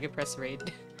through so I can press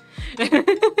raid.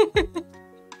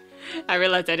 I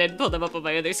realized I didn't pull them up on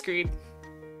my other screen.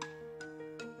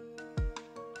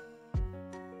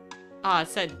 Ah, it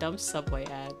said dumb Subway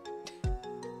ad.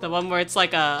 The one where it's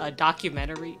like a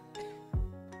documentary.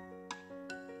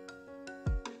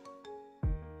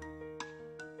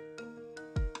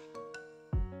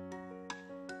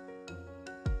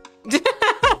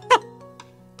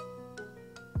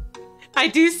 I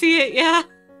do see it, yeah.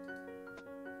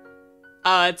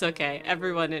 Oh, it's okay.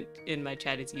 Everyone in my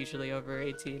chat is usually over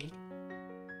 18.